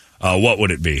Cross. What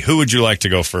would it be? Who would you like to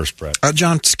go first, Brett?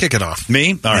 John, just kick it off.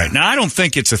 Me? All right. Now, I don't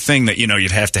think it's a thing that,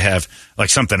 you'd have to have, like,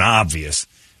 something obvious,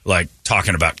 like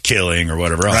talking about killing or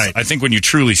whatever else. Right. I think when you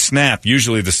truly snap,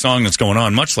 usually the song that's going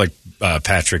on, much like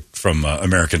Patrick from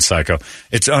American Psycho,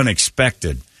 it's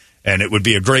unexpected. And it would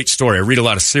be a great story. I read a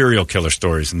lot of serial killer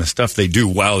stories, and the stuff they do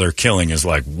while they're killing is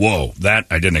like, whoa, that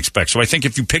I didn't expect. So I think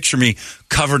if you picture me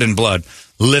covered in blood,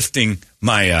 lifting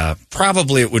my,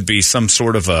 probably it would be some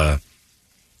sort of a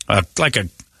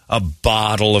a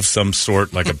bottle of some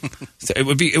sort, like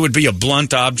it would be a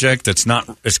blunt object that's not,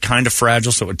 it's kind of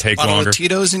fragile, so it would take bottle longer. Of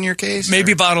Tito's in your case?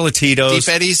 Maybe a bottle of Tito's.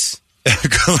 Deep Eddies?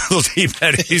 Little deep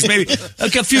eddies, maybe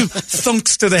like a few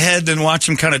thunks to the head and watch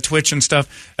them kind of twitch and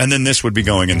stuff. And then this would be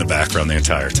going in the background the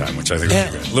entire time, which I think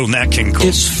would be great. Little Nat King Cole.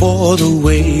 It's for the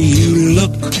way you look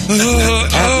at me.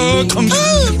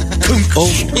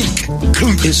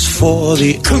 It's for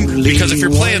the only because if you're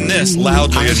playing this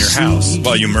loudly in your house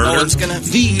while you murder,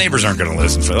 the neighbors aren't going to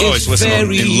listen for it. Oh, he's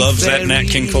listening. He loves that Nat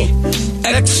King Cole.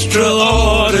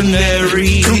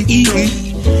 Extraordinary.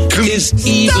 Is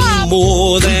even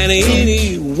more than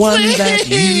anyone that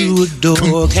you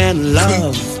adore can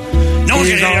love. No one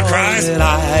can hear you cry. That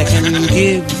I can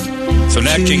give. So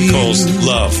Nat King Cole's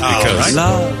love, because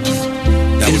love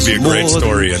that would be a great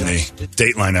story in the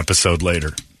Dateline episode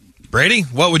later. Brady,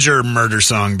 what would your murder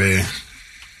song be?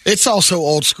 It's also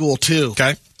old school, too.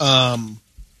 Okay.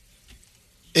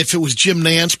 If it was Jim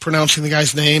Nance pronouncing the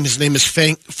guy's name, his name is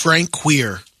Frank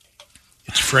Weir.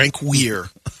 It's Frank Weir.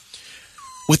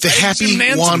 With the Happy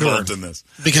Wanderer. In this.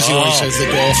 Because he always says the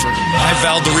golfer. I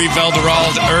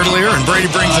Valderald earlier, and Brady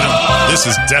brings it up. This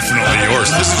is definitely yours.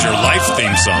 This is your life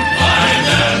theme song.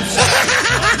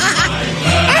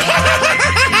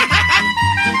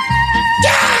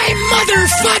 Die, mother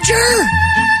fudger!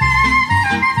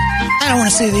 I don't want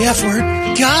to say the F word.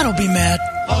 God will be mad.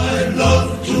 I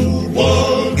love to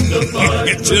wander.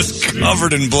 Just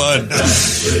covered in blood.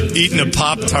 Eating a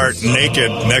Pop-Tart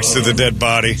naked next to the dead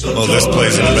body while this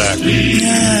plays in the back.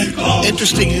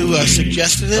 Interesting who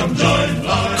suggested it.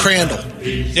 Crandall.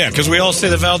 Yeah, because we all say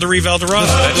the Valderald.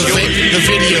 The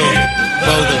video.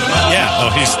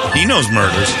 Yeah, he knows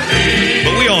murders.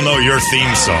 But we all know your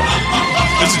theme song.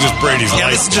 This is just Brady's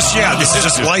life. This is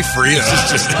just life for you. This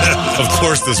is just, of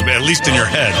course, this, at least in your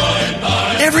head.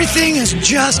 Everything is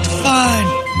just fine.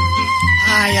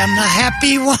 I am the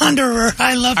Happy Wanderer.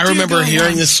 I remember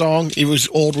hearing this song. It was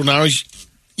old when I was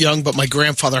young, but my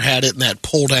grandfather had it in that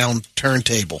pull-down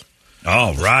turntable.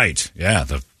 Oh, right. Yeah,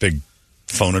 the big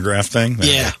phonograph thing.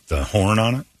 Yeah. The horn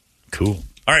on it. Cool.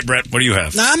 All right, Brett, what do you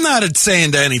have? Now, I'm not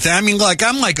saying to anything. I mean, like,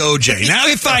 I'm like OJ. Now,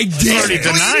 if I did it.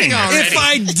 If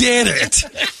I did it.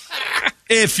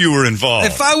 If you were involved.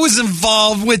 If I was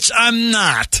involved, which I'm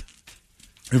not.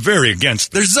 You're very against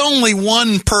it. There's only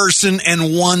one person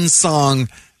and one song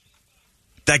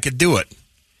that could do it.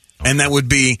 And that would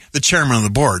be the chairman of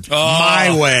the board. Oh,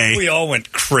 My way. We all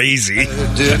went crazy. I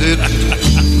did it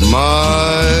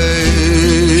my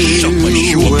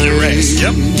way.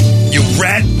 Yep. You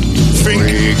rat finger.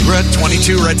 Regret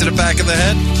 22 right to the back of the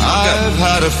head. I've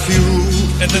had a few.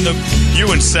 And then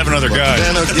you and 7 other guys.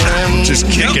 Then again, just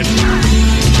kick it.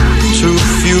 Too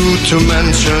few to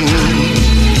mention.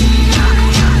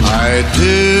 I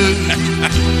did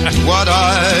what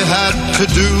I had to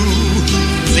do.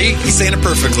 See, he's saying it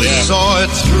perfectly. Yeah. Saw it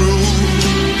through.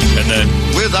 And then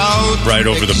without right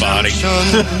over the body.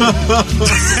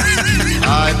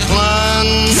 I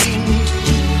planned.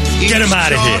 Get him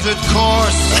out of here.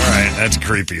 Course. All right, that's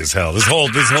creepy as hell. This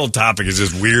whole topic is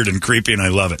just weird and creepy, and I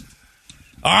love it.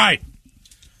 All right.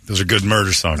 Those are good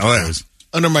murder songs. Oh, yeah.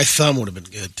 Under My Thumb would have been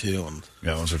good, too.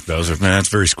 Yeah, those are man, that's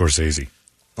very Scorsese.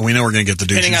 And we know we're going to get the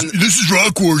dudes. This is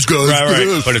Rock Wars, guys.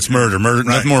 Right. But it's murder.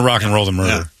 Nothing more rock and roll than murder.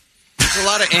 Yeah. There's a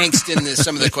lot of angst in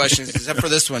some of the questions, except for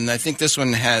this one. I think this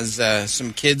one has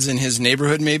some kids in his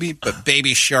neighborhood, maybe, but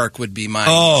Baby Shark would be mine.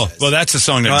 Oh, well, that's a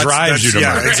song that drives you to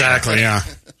murder. Yeah, exactly, yeah.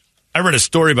 I read a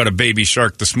story about a baby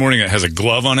shark this morning that has a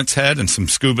glove on its head, and some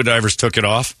scuba divers took it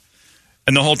off.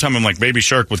 And the whole time I'm like, baby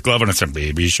shark with glove on its head,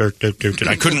 baby shark. I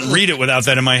couldn't read it without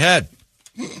that in my head.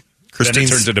 Christine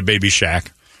turns into Baby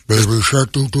Shack. Baby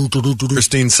Shark.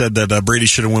 Christine said that Brady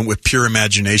should have went with Pure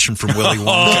Imagination from Willy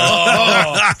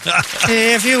Wonka.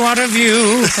 If you want to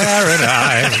view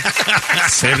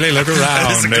paradise, simply look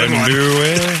around and do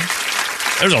it.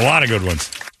 There's a lot of good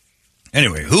ones.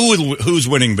 Anyway, who's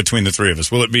winning between the three of us?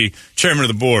 Will it be chairman of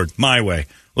the board, My Way?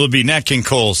 Will it be Nat King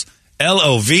Cole's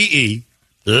Love,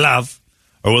 love?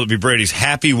 Or will it be Brady's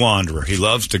Happy Wanderer? He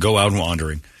loves to go out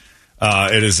wandering.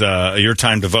 It is your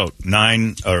time to vote.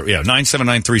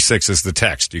 97936 is the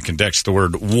text. You can text the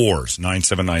word wars,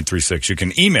 97936. You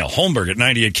can email Holmberg at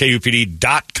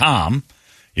 98kupd.com.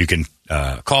 You can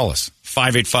call us,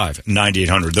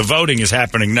 585-9800. The voting is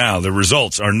happening now. The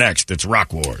results are next. It's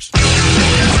Rock Wars.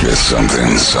 It's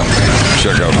something.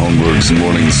 Check out Holmberg's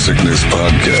Morning Sickness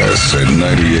Podcast at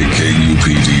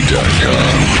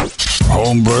 98kupd.com.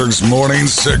 Holmberg's Morning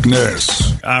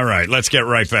Sickness. All right, let's get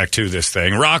right back to this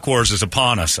thing. Rock Wars is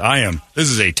upon us. This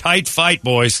is a tight fight,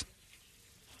 boys.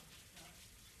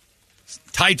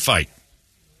 Tight fight.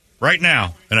 Right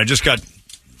now. And I just got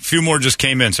few more just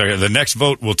came in, so the next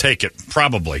vote we'll take it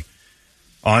probably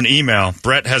on email.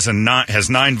 Brett has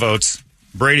 9 votes.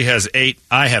 Brady has 8.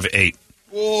 I have 8.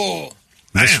 Whoa!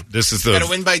 This is the gotta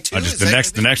win by 2.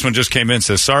 The next one just came in.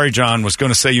 Says, sorry, John, was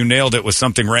going to say you nailed it with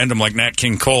something random like Nat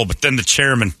King Cole, but then the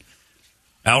chairman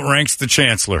outranks the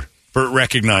chancellor. Bert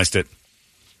recognized it.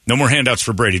 No more handouts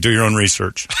for Brady. Do your own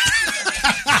research.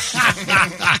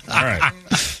 All right,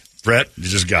 Brett, you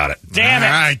just got it. Damn it!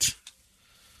 All right,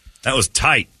 that was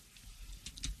tight,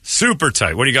 super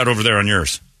tight. What do you got over there on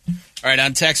yours? All right,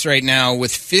 on text right now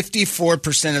with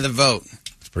 54% of the vote.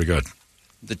 That's pretty good.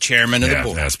 The chairman of the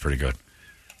board. That's pretty good.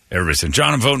 Everybody said,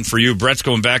 John, I'm voting for you. Brett's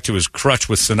going back to his crutch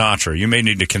with Sinatra. You may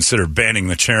need to consider banning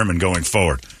the chairman going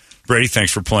forward. Brady,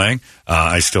 thanks for playing.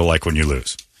 I still like when you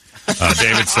lose.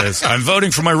 David says, I'm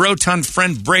voting for my rotund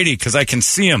friend Brady because I can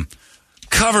see him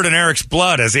covered in Eric's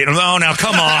blood as he... Oh, now,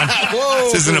 come on.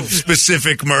 This isn't a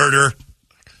specific murder.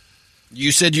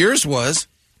 You said yours was.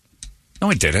 No,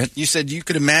 I didn't. You said you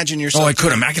could imagine yourself... Oh, I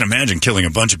could. I can imagine killing a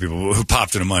bunch of people who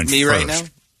popped into mind Me first. right now?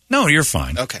 No, you're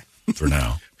fine. Okay. For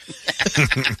now.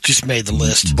 Just made the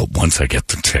list. But once I get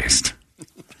the taste.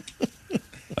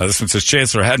 This one says,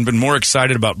 Chancellor, I hadn't been more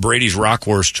excited about Brady's Rock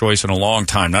Wars choice in a long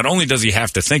time. Not only does he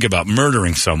have to think about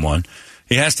murdering someone,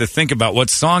 he has to think about what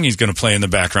song he's going to play in the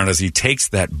background as he takes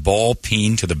that ball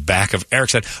peen to the back of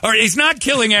Eric's head. All right, he's not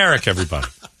killing Eric, everybody.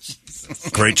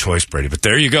 Great choice, Brady. But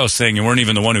there you go, saying you weren't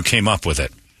even the one who came up with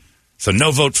it. So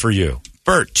no vote for you.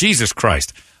 Bert, Jesus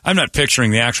Christ. I'm not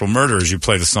picturing the actual murder as you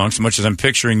play the song so much as I'm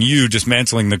picturing you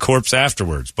dismantling the corpse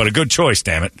afterwards. But a good choice,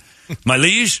 damn it. My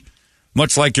liege,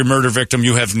 much like your murder victim,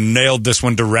 you have nailed this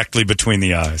one directly between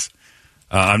the eyes.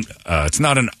 It's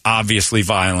not an obviously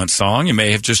violent song. You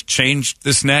may have just changed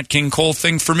this Nat King Cole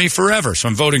thing for me forever, so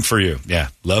I'm voting for you. Yeah,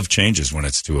 love changes when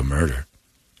it's to a murder.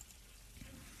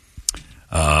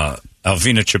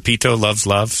 Alvina Chapito loves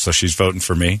love, so she's voting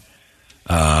for me.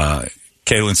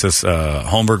 Kaylin says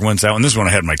Holmberg wins that one. This is when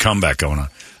I had my comeback going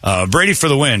on. Brady for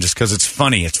the win, just because it's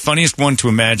funny. It's funniest one to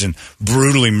imagine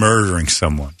brutally murdering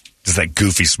someone. Just that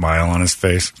goofy smile on his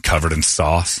face, covered in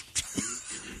sauce.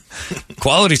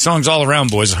 Quality songs all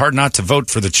around, boys. It's hard not to vote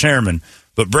for the chairman,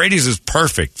 but Brady's is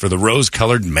perfect for the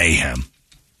rose-colored mayhem.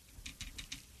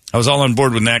 I was all on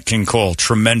board with Nat King Cole.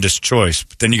 Tremendous choice.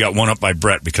 But then you got one up by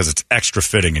Brett because it's extra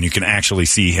fitting and you can actually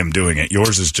see him doing it.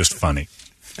 Yours is just funny.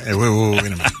 Hey, wait a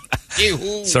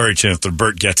minute. Sorry, Chancellor.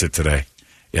 Bert gets it today.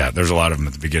 Yeah, there's a lot of them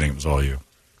at the beginning. It was all you.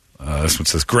 This one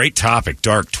says, great topic,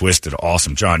 dark, twisted,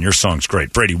 awesome. John, your song's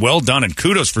great. Brady, well done, and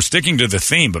kudos for sticking to the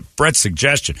theme, but Brett's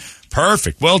suggestion,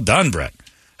 perfect. Well done, Brett.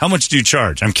 How much do you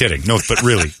charge? I'm kidding. No, but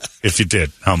really, if you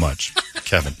did, how much?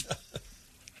 Kevin.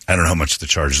 I don't know how much the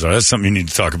charges are. That's something you need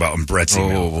to talk about in Brett's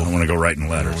email. I don't want to go writing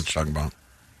letters. I don't know what you're talking about.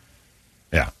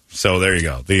 Yeah, so there you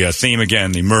go. The theme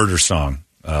again, the murder song,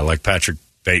 like Patrick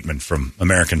Bateman from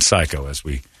American Psycho, as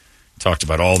we talked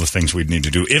about all the things we'd need to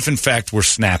do if, in fact, we're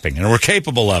snapping, and we're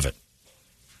capable of it.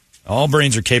 All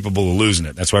brains are capable of losing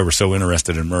it. That's why we're so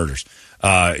interested in murders.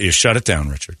 You shut it down,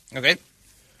 Richard. Okay.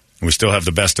 We still have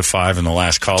the best of 5 and the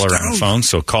last caller on the phone,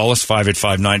 so call us,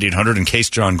 585-9800, in case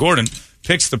John Gordon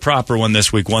picks the proper one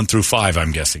this week, 1 through 5,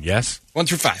 I'm guessing, yes? 1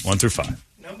 through 5. 1 through 5.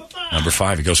 Number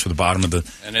 5. He goes for the bottom of the...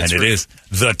 And it is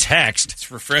the text.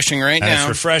 It's refreshing right now. It's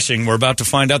refreshing. We're about to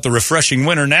find out the refreshing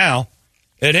winner now.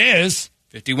 It is...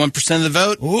 51% of the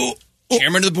vote. Ooh.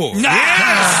 Chairman of the board.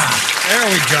 Yes! There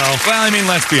we go. Well, I mean,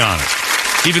 let's be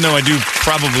honest. Even though I do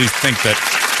probably think that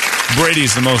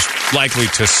Brady's the most likely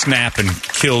to snap and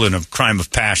kill in a crime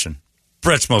of passion,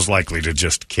 Brett's most likely to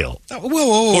just kill.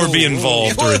 Or be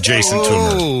involved or adjacent to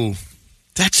a murder.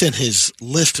 That's in his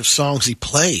list of songs he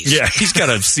plays. Yeah, he's got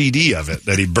a CD of it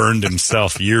that he burned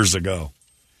himself years ago.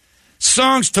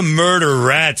 Songs to murder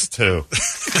rats to.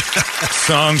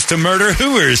 Songs to murder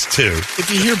hooers to. If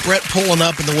you hear Brett pulling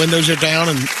up and the windows are down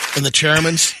and the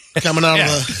chairman's coming out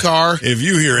of the car, if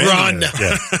you hear run.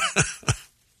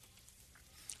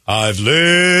 I've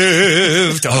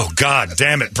lived. Oh, God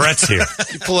damn it. Brett's here.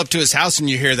 You pull up to his house and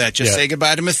you hear that. Just say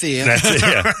goodbye to Mathia. That's it,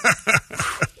 yeah.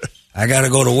 I got to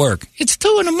go to work. It's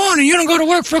 2 in the morning. You don't go to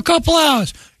work for a couple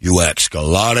hours. You ask a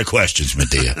lot of questions,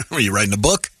 Mathia. Were you writing a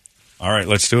book? All right,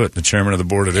 let's do it. The chairman of the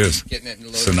board it is.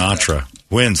 Sinatra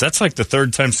wins. That's like the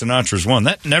 3rd time Sinatra's won.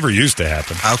 That never used to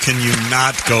happen. How can you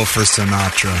not go for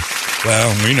Sinatra?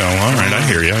 Well, we know. All right, I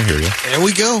hear you. There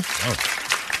we go. Oh,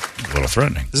 a little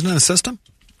threatening. Isn't it a system?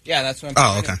 Yeah, that's what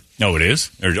I'm okay. No, it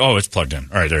is? It's plugged in.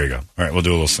 All right, there you go. All right, we'll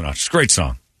do a little Sinatra. It's a great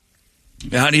song.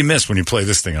 How do you miss when you play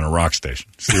this thing on a rock station?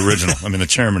 It's the original. I mean, the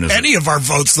chairman is... Any of our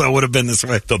votes, though, would have been this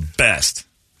way. The best.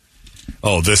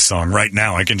 Oh, this song right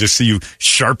now. I can just see you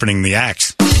sharpening the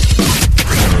axe.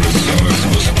 Arizona's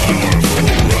most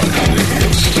powerful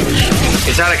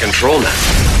It's out of control now.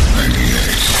 98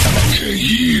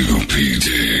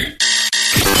 KUPD.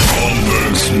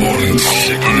 Holmbergs Morning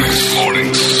Sickness.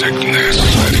 Morning Sickness.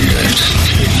 98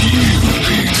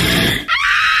 KUPD.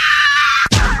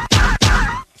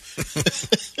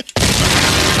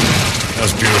 That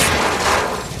was beautiful.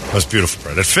 That was beautiful,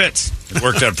 Brett. It fits. It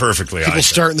worked out perfectly. People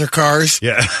starting their cars.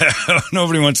 Yeah.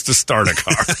 Nobody wants to start a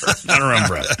car. Not around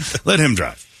Brett. Let him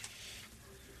drive.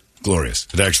 Glorious.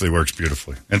 It actually works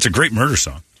beautifully. And it's a great murder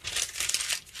song.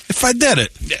 If I did it.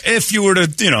 If you were to,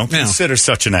 consider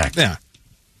such an act. Yeah.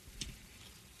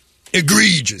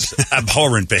 Egregious,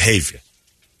 abhorrent behavior.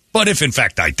 But if, in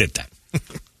fact, I did that.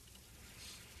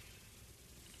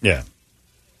 Yeah.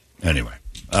 Anyway.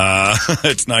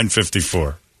 It's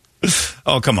 9:54.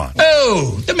 Oh, come on.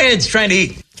 Oh, the man's trying to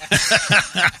eat.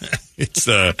 It's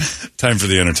time for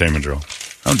the entertainment drill.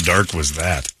 How dark was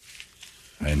that?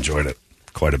 I enjoyed it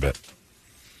quite a bit.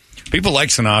 People like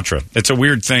Sinatra. It's a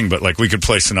weird thing, but we could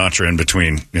play Sinatra in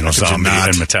between, Zombie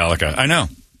and Metallica. I know.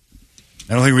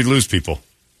 I don't think we'd lose people.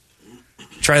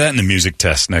 Try that in the music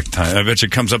test next time. I bet you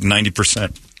it comes up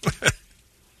 90%.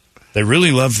 They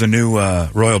really love the new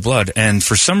Royal Blood, and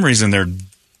for some reason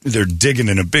they're digging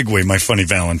in a big way My Funny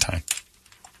Valentine.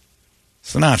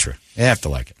 Sinatra. You have to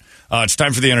like it. It's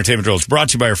time for the entertainment drill. It's brought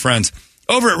to you by our friends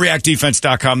over at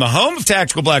reactdefense.com, the home of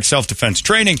tactical black self-defense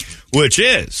training, which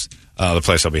is the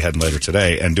place I'll be heading later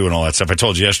today and doing all that stuff. I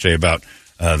told you yesterday about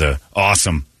the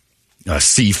awesome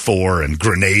C4 and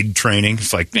grenade training.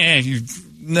 It's you're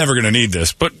never going to need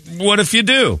this, but what if you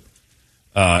do?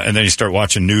 And then you start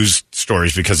watching news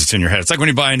stories because it's in your head. It's like when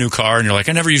you buy a new car and you're like,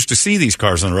 I never used to see these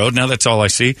cars on the road. Now that's all I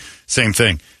see. Same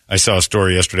thing. I saw a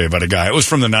story yesterday about a guy. It was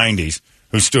from the 90s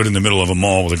who stood in the middle of a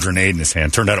mall with a grenade in his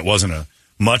hand. Turned out it wasn't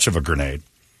much of a grenade.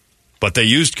 But they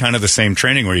used kind of the same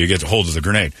training where you get hold of the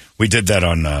grenade. We did that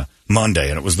on Monday,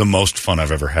 and it was the most fun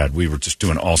I've ever had. We were just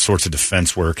doing all sorts of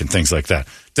defense work and things like that.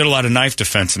 Did a lot of knife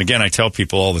defense. And again, I tell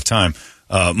people all the time,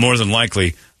 more than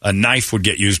likely, a knife would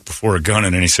get used before a gun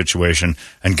in any situation,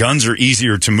 and guns are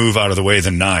easier to move out of the way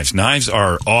than knives. Knives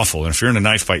are awful, and if you're in a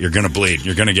knife fight, you're going to bleed.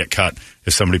 You're going to get cut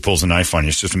if somebody pulls a knife on you.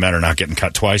 It's just a matter of not getting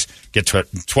cut twice. Get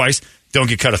twice, don't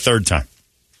get cut a third time.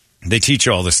 They teach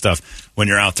you all this stuff when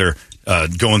you're out there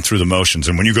going through the motions,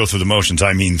 and when you go through the motions,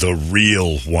 I mean the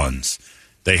real ones.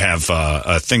 They have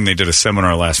a thing, they did a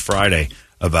seminar last Friday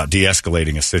about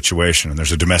de-escalating a situation, and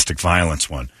there's a domestic violence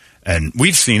one. And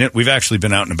we've seen it. We've actually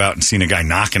been out and about and seen a guy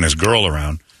knocking his girl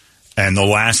around. And the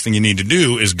last thing you need to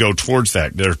do is go towards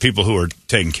that. There are people who are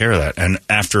taking care of that. And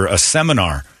after a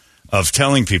seminar of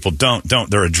telling people, don't,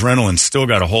 their adrenaline still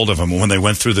got a hold of them. When they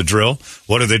went through the drill,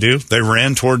 what did they do? They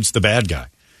ran towards the bad guy.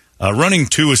 Running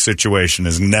to a situation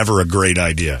is never a great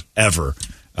idea, ever,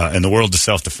 in the world of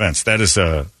self-defense. That is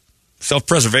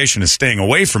self-preservation is staying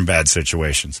away from bad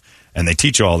situations. And they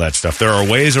teach you all that stuff. There are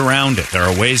ways around it. There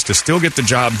are ways to still get the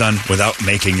job done without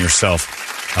making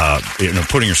yourself,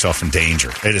 putting yourself in danger.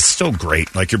 It is so great.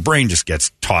 Your brain just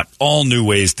gets taught all new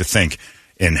ways to think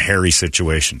in hairy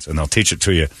situations. And they'll teach it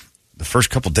to you the first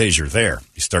couple days you're there.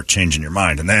 You start changing your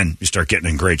mind, and then you start getting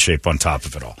in great shape on top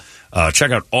of it all.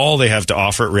 Check out all they have to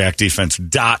offer at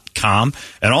reactdefense.com,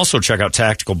 and also check out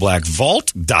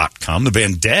tacticalblackvault.com. The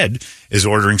band Dead is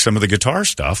ordering some of the guitar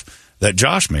stuff that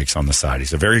Josh makes on the side.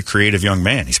 He's a very creative young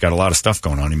man. He's got a lot of stuff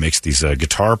going on. He makes these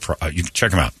guitar... you can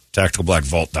check him out,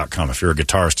 tacticalblackvault.com, if you're a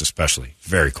guitarist especially.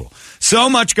 Very cool. So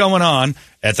much going on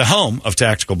at the home of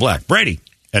Tactical Black. Brady,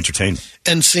 entertainment.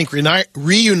 NSYNC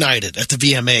reunited at the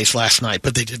VMAs last night,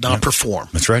 but they did not perform.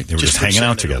 That's right. They were just hanging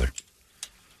out together.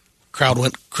 Crowd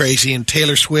went crazy, and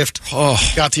Taylor Swift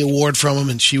got the award from him,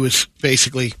 and she was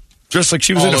basically... Just like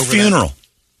she was at a funeral. That.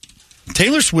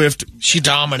 Taylor Swift, she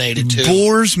dominated too.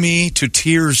 Bores me to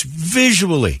tears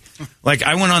visually.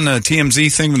 I went on the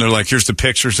TMZ thing, and they're like, here's the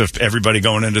pictures of everybody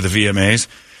going into the VMAs.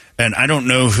 And I don't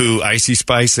know who Icy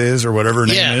Spice is or whatever her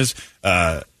name is.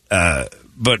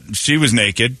 But she was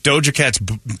naked. Doja Cat's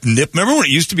nip. Remember when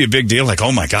it used to be a big deal?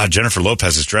 Oh my God, Jennifer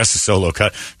Lopez's dress is so low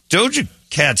cut. Doja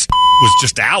Cat's was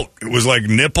just out. It was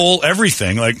nipple,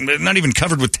 everything. Not even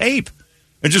covered with tape.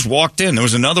 It just walked in. There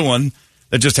was another one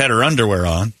that just had her underwear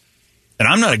on. And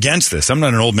I'm not against this. I'm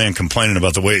not an old man complaining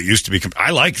about the way it used to be.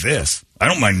 I like this. I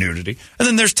don't mind nudity. And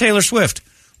then there's Taylor Swift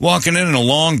walking in a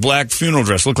long black funeral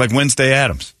dress. Looked like Wednesday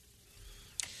Addams.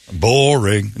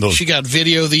 Boring. She got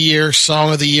Video of the Year,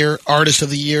 Song of the Year, Artist of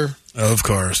the Year. Of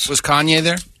course. Was Kanye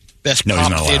there? Best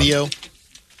pop video.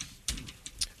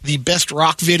 The best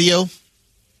rock video.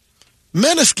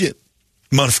 Måneskin.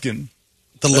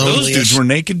 The Loneliest. Those dudes were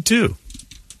naked too.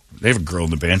 They have a girl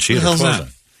in the band. She had her clothes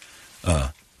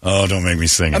on. Don't make me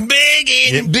sing it. I'm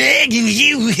begging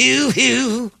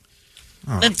you.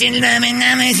 I'm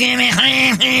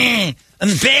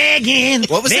begging.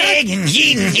 What was that?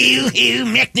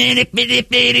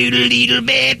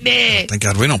 Thank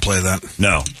God we don't play that.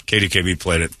 No, KDKB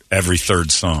played it every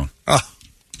third song. Oh.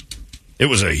 It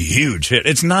was a huge hit.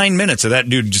 It's 9 minutes of that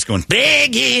dude just going,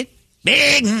 begging.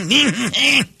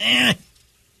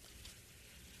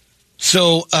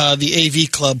 So the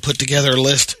AV Club put together a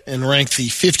list and ranked the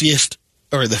 50th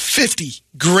or the 50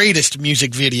 greatest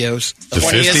music videos. The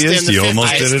 50th? You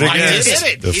almost did it again. I did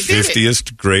it. The He did it.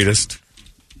 50th greatest.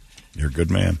 You're a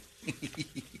good man.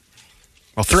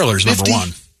 Well, Thriller's number 50. one.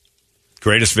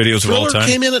 Greatest videos of all Thriller time?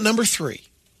 came in at number 3.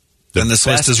 Then this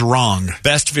list is wrong.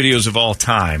 Best videos of all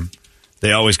time.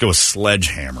 They always go with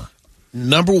Sledgehammer.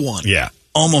 Number 1. Yeah.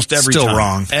 Almost every Still time.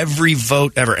 wrong. Every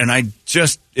vote ever. And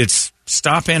it's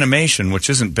stop animation, which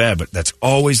isn't bad, but that's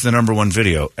always the number one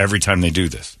video every time they do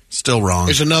this. Still wrong.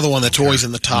 There's another one that's always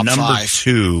in the top Number 5.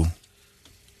 2,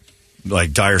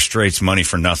 like Dire Straits' Money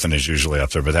for Nothing is usually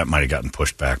up there, but that might have gotten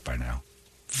pushed back by now.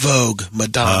 Vogue,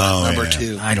 Madonna, number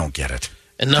 2. I don't get it.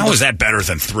 And How is that better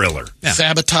than Thriller?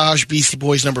 Sabotage, Beastie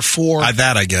Boys, number 4.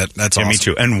 That I get. That's Yeah, awesome. me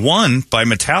too. And one by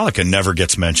Metallica never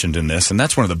gets mentioned in this, and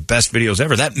that's one of the best videos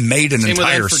ever. That made an Same with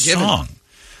entire Unforgiven. song.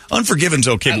 Unforgiven's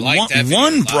okay, I but like that video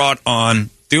one a lot. brought on...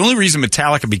 The only reason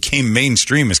Metallica became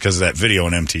mainstream is because of that video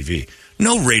on MTV.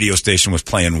 No radio station was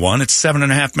playing one. It's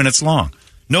 7.5 minutes long.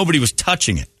 Nobody was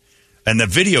touching it. And the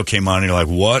video came on, and you're like,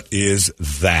 what is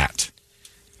that?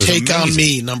 It was Take on amazing.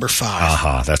 Me, number 5.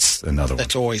 Aha, that's another one.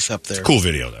 That's always up there. Cool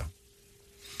video, though.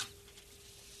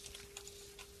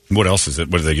 What else is it?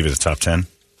 What did they give you, the top 10?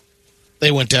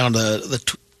 They went down to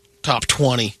the top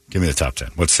 20. Give me the top 10.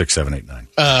 What's 6, 7, 8,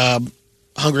 9?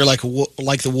 Hungry Like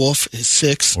the Wolf is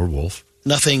 6. Or Wolf.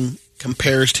 Nothing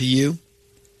Compares to You.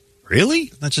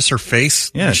 Really? That's just her face?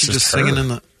 Yeah, it's She's just just singing her. in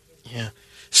the... Yeah.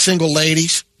 Single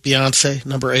Ladies, Beyonce,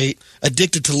 number 8.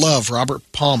 Addicted to Love, Robert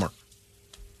Palmer.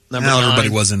 Number 9. Everybody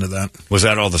was into that. Was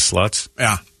that all the sluts?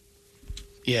 Yeah.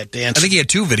 Yeah, dance. I think he had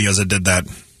 2 videos that did that.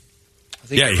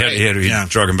 Yeah, he Yeah.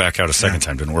 drug him back out a second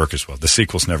time. Didn't work as well. The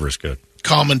sequel's never as good.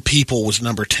 Common People was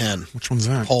number 10. Which one's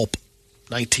that? Pulp,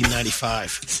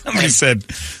 1995. Somebody said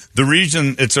the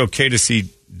reason it's okay to see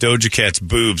Doja Cat's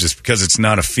boobs is because it's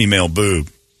not a female boob.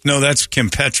 No, that's Kim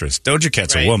Petras. Doja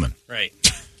Cat's a woman. Right.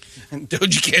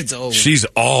 Doja Cat's old. She's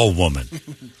all woman.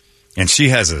 And she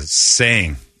has a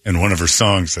saying in one of her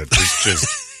songs that is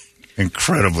just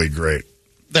incredibly great.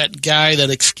 That guy that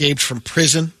escaped from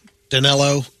prison,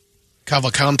 Danilo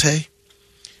Cavalcante.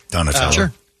 Donatello.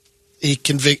 Sure. He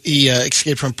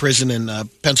escaped from prison in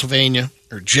Pennsylvania,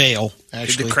 or jail,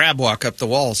 actually. Did the crab walk up the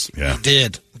walls. Yeah. He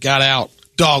did. Got out.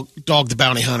 Dog the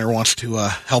bounty hunter wants to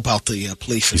help out the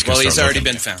police. He's gonna Well, he's start already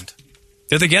looking. been found.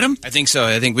 Did they get him? I think so.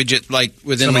 I think we just, within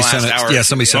Somebody the last sent it- hour. yeah,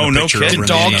 somebody sent Oh, a no picture kidding. over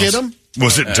Did in the Dog emails. get him?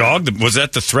 Was it Dog? Was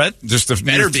that the threat? Just the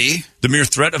Better be. The mere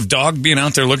threat of Dog being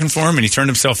out there looking for him and he turned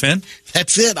himself in?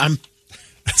 That's it.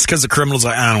 It's because the criminal's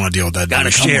like, I don't want to deal with that. Gotta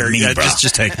dude. come with me, Yeah, bro.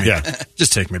 just take me. Yeah.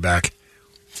 Just take me back.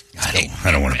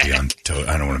 I don't want to be on.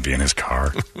 I don't want to be in his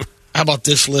car. How about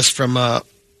this list from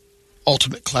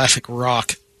Ultimate Classic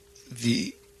Rock?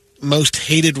 The most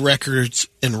hated records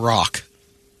in rock.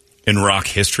 In rock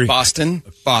history, Boston.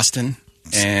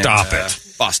 And, Stop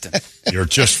it. Boston. You're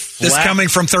just This flat. coming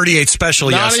from 38 Special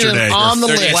Not even yesterday. on the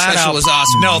 38 list. Special was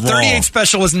awesome. No, Wrong. 38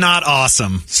 Special was not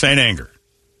awesome. Saint Anger.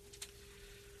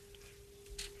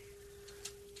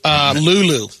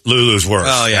 Lulu. Lulu's worse.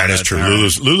 Oh, yeah, that is that's true. all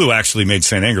right. Lulu actually made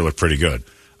Saint Anger look pretty good.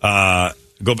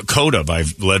 Coda by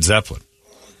Led Zeppelin.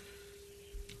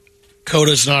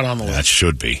 Coda's not on the That list.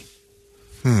 should be.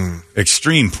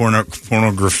 Extreme porno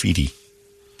graffiti.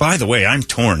 By the way, I'm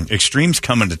torn. Extreme's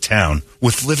coming to town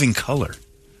with Living Color.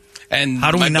 And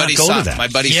How do we my not buddy go to Son- that? My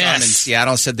buddy Yes. Son in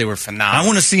Seattle said they were phenomenal. I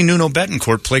want to see Nuno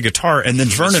Betancourt play guitar and then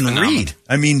Vernon phenomenal. Reed.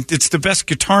 I mean, it's the best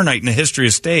guitar night in the history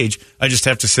of stage. I just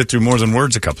have to sit through More Than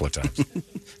Words a couple of times.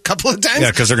 couple of times.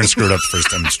 Yeah, because they're going to screw it up the first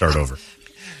time and start over.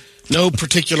 No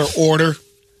particular order.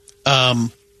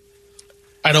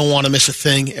 I Don't Want to Miss a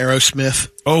Thing,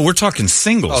 Aerosmith. Oh, we're talking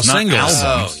singles, not singles.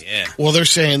 albums. Oh, yeah. Well, they're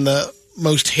saying the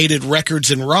most hated records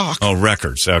in rock. Oh,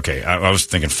 records. Okay. I was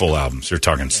thinking full albums. You're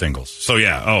talking singles. So,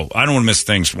 yeah. Oh, I Don't Want to Miss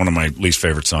Things, one of my least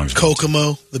favorite songs.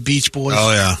 Kokomo, the Beach Boys.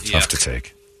 Oh, yeah. Tough to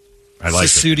take. I like it.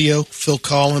 Studio, Phil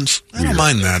Collins. I don't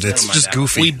mind that. It's mind just that.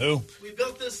 goofy.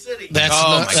 That's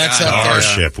Oh, my that's God. up Our there.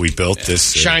 ship. We built this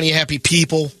city. Shiny Happy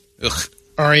People. Ugh.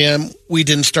 REM, We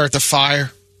Didn't Start the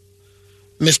Fire.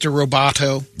 Mr.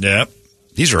 Roboto. Yep.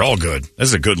 These are all good. This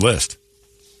is a good list.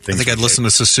 I think I'd listen to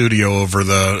Susudio over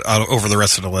the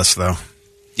rest of the list, though.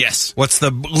 Yes. What's the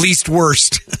least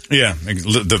worst? Yeah.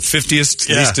 The 50th,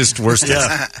 Yeah. leastest,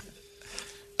 worstest.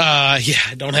 Yeah,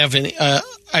 I don't have any.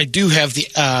 I do have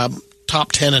the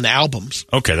top 10 in albums.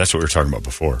 Okay, that's what we were talking about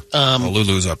before.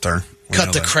 Lulu's up there.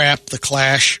 Cut the Crap, The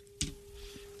Clash,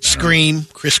 Scream,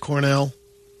 Chris Cornell.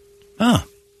 Huh.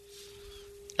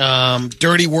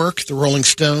 Dirty Work, The Rolling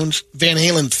Stones, Van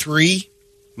Halen 3.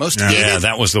 Yeah,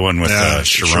 that was the one with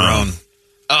Sharon.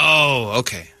 Oh,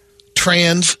 okay.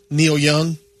 Trans, Neil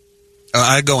Young.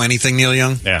 I'd go anything Neil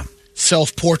Young. Yeah.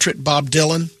 Self-Portrait, Bob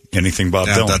Dylan. Anything Bob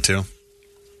Dylan. That too.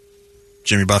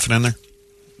 Jimmy Buffett in there?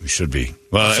 We should be.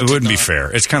 Well, it wouldn't be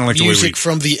fair. It's kind of like Music the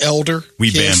way from The Elder. we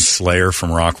Kiss. banned Slayer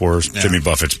from Rock Wars. Yeah. Jimmy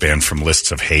Buffett's banned from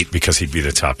lists of hate because he'd be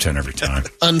the top 10 every time.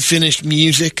 Unfinished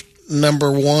Music,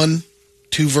 number 1,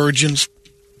 Two Virgins,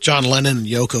 John Lennon and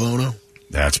Yoko Ono.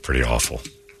 That's pretty awful.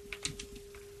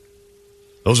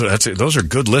 Those are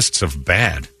good lists of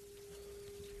bad.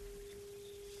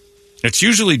 It's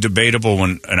usually debatable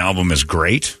when an album is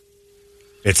great.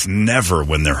 It's never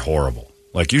when they're horrible.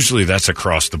 Like, usually that's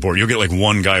across the board. You'll get, like,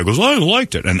 one guy who goes, I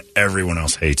liked it, and everyone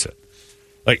else hates it.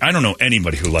 Like, I don't know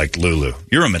anybody who liked Lulu.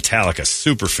 You're a Metallica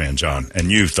super fan, John, and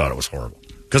you thought it was horrible.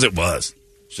 Because it was.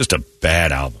 It's just a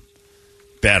bad album.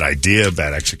 Bad idea,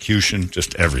 bad execution,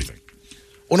 just everything. I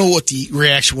wonder what the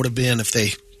reaction would have been if they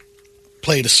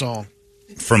played a song.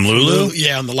 From Lulu?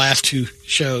 Yeah, on the last 2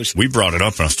 shows. We brought it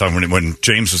up when I was talking when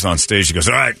James was on stage. He goes,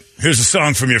 all right, here's a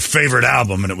song from your favorite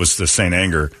album. And it was the St.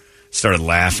 Anger. Started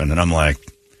laughing. And I'm like,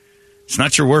 it's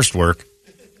not your worst work.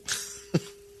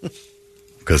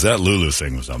 Because that Lulu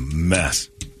thing was a mess.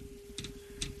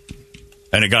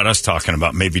 And it got us talking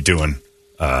about maybe doing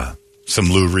some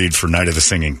Lou Reed for Night of the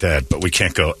Singing Dead. But we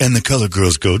can't go, and the Color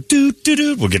Girls go,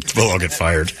 doo-doo-doo. We'll all get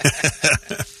fired.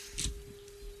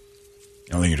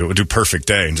 The only thing you do, we'll do Perfect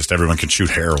Day and just everyone can shoot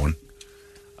heroin.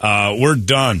 We're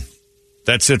done.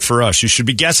 That's it for us. You should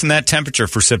be guessing that temperature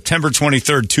for September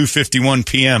 23rd, 2:51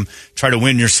 p.m. Try to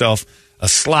win yourself a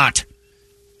slot,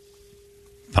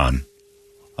 to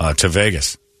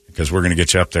Vegas. Because we're going to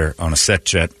get you up there on a set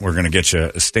jet. We're going to get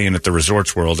you staying at the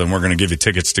Resorts World, and we're going to give you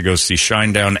tickets to go see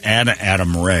Shinedown and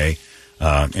Adam Ray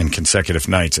in consecutive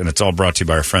nights. And it's all brought to you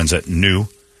by our friends at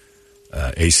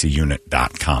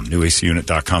ACUnit.com.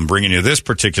 NewACUnit.com, bringing you this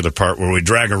particular part where we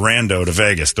drag a rando to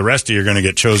Vegas. The rest of you are going to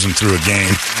get chosen through a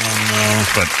game. Oh, no.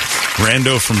 But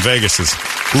rando from Vegas is,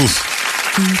 oof.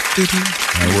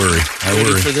 I worry.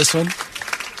 Ready for this one?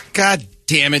 God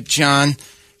damn it, John.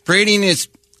 Brady and his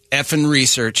effing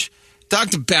research.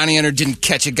 Dr. Bounty Hunter didn't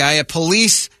catch a guy. A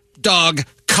police dog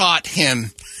caught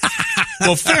him.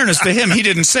 Well, fairness to him, he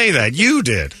didn't say that. You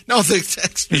did. No, the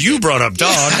text. You brought up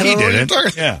dog. He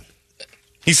didn't. Yeah.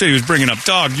 He said he was bringing up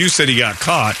dog. You said he got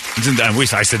caught.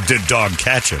 I said, did dog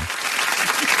catch him?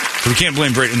 So we can't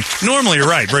blame Brady. Normally, you're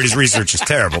right. Brady's research is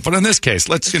terrible. But in this case,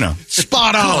 let's,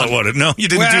 spot on. No, you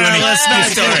didn't do any.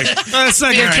 Let's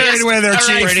not get carried away there,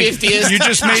 Chief. You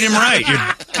just made him right.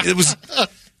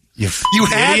 You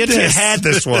had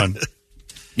this one.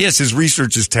 Yes, his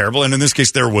research is terrible. And in this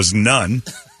case, there was none.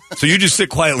 So you just sit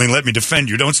quietly and let me defend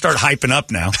you. Don't start hyping up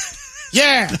now.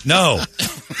 Yeah. No,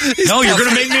 you're going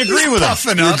to make me agree with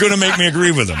him. You're going to make me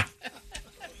agree with him.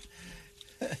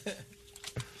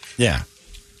 Yeah.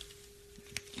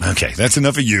 Okay, that's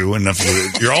enough of you.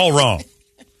 You're all wrong.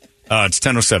 It's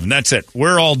 10:07. That's it.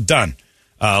 We're all done.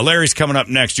 Larry's coming up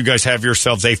next. You guys have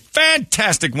yourselves a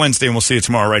fantastic Wednesday, and we'll see you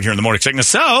tomorrow right here in the morning sickness.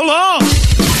 So long.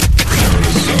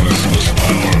 Arizona's most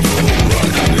powerful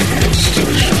rock radio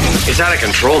station. It's out of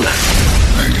control now.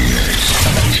 98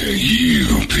 KU.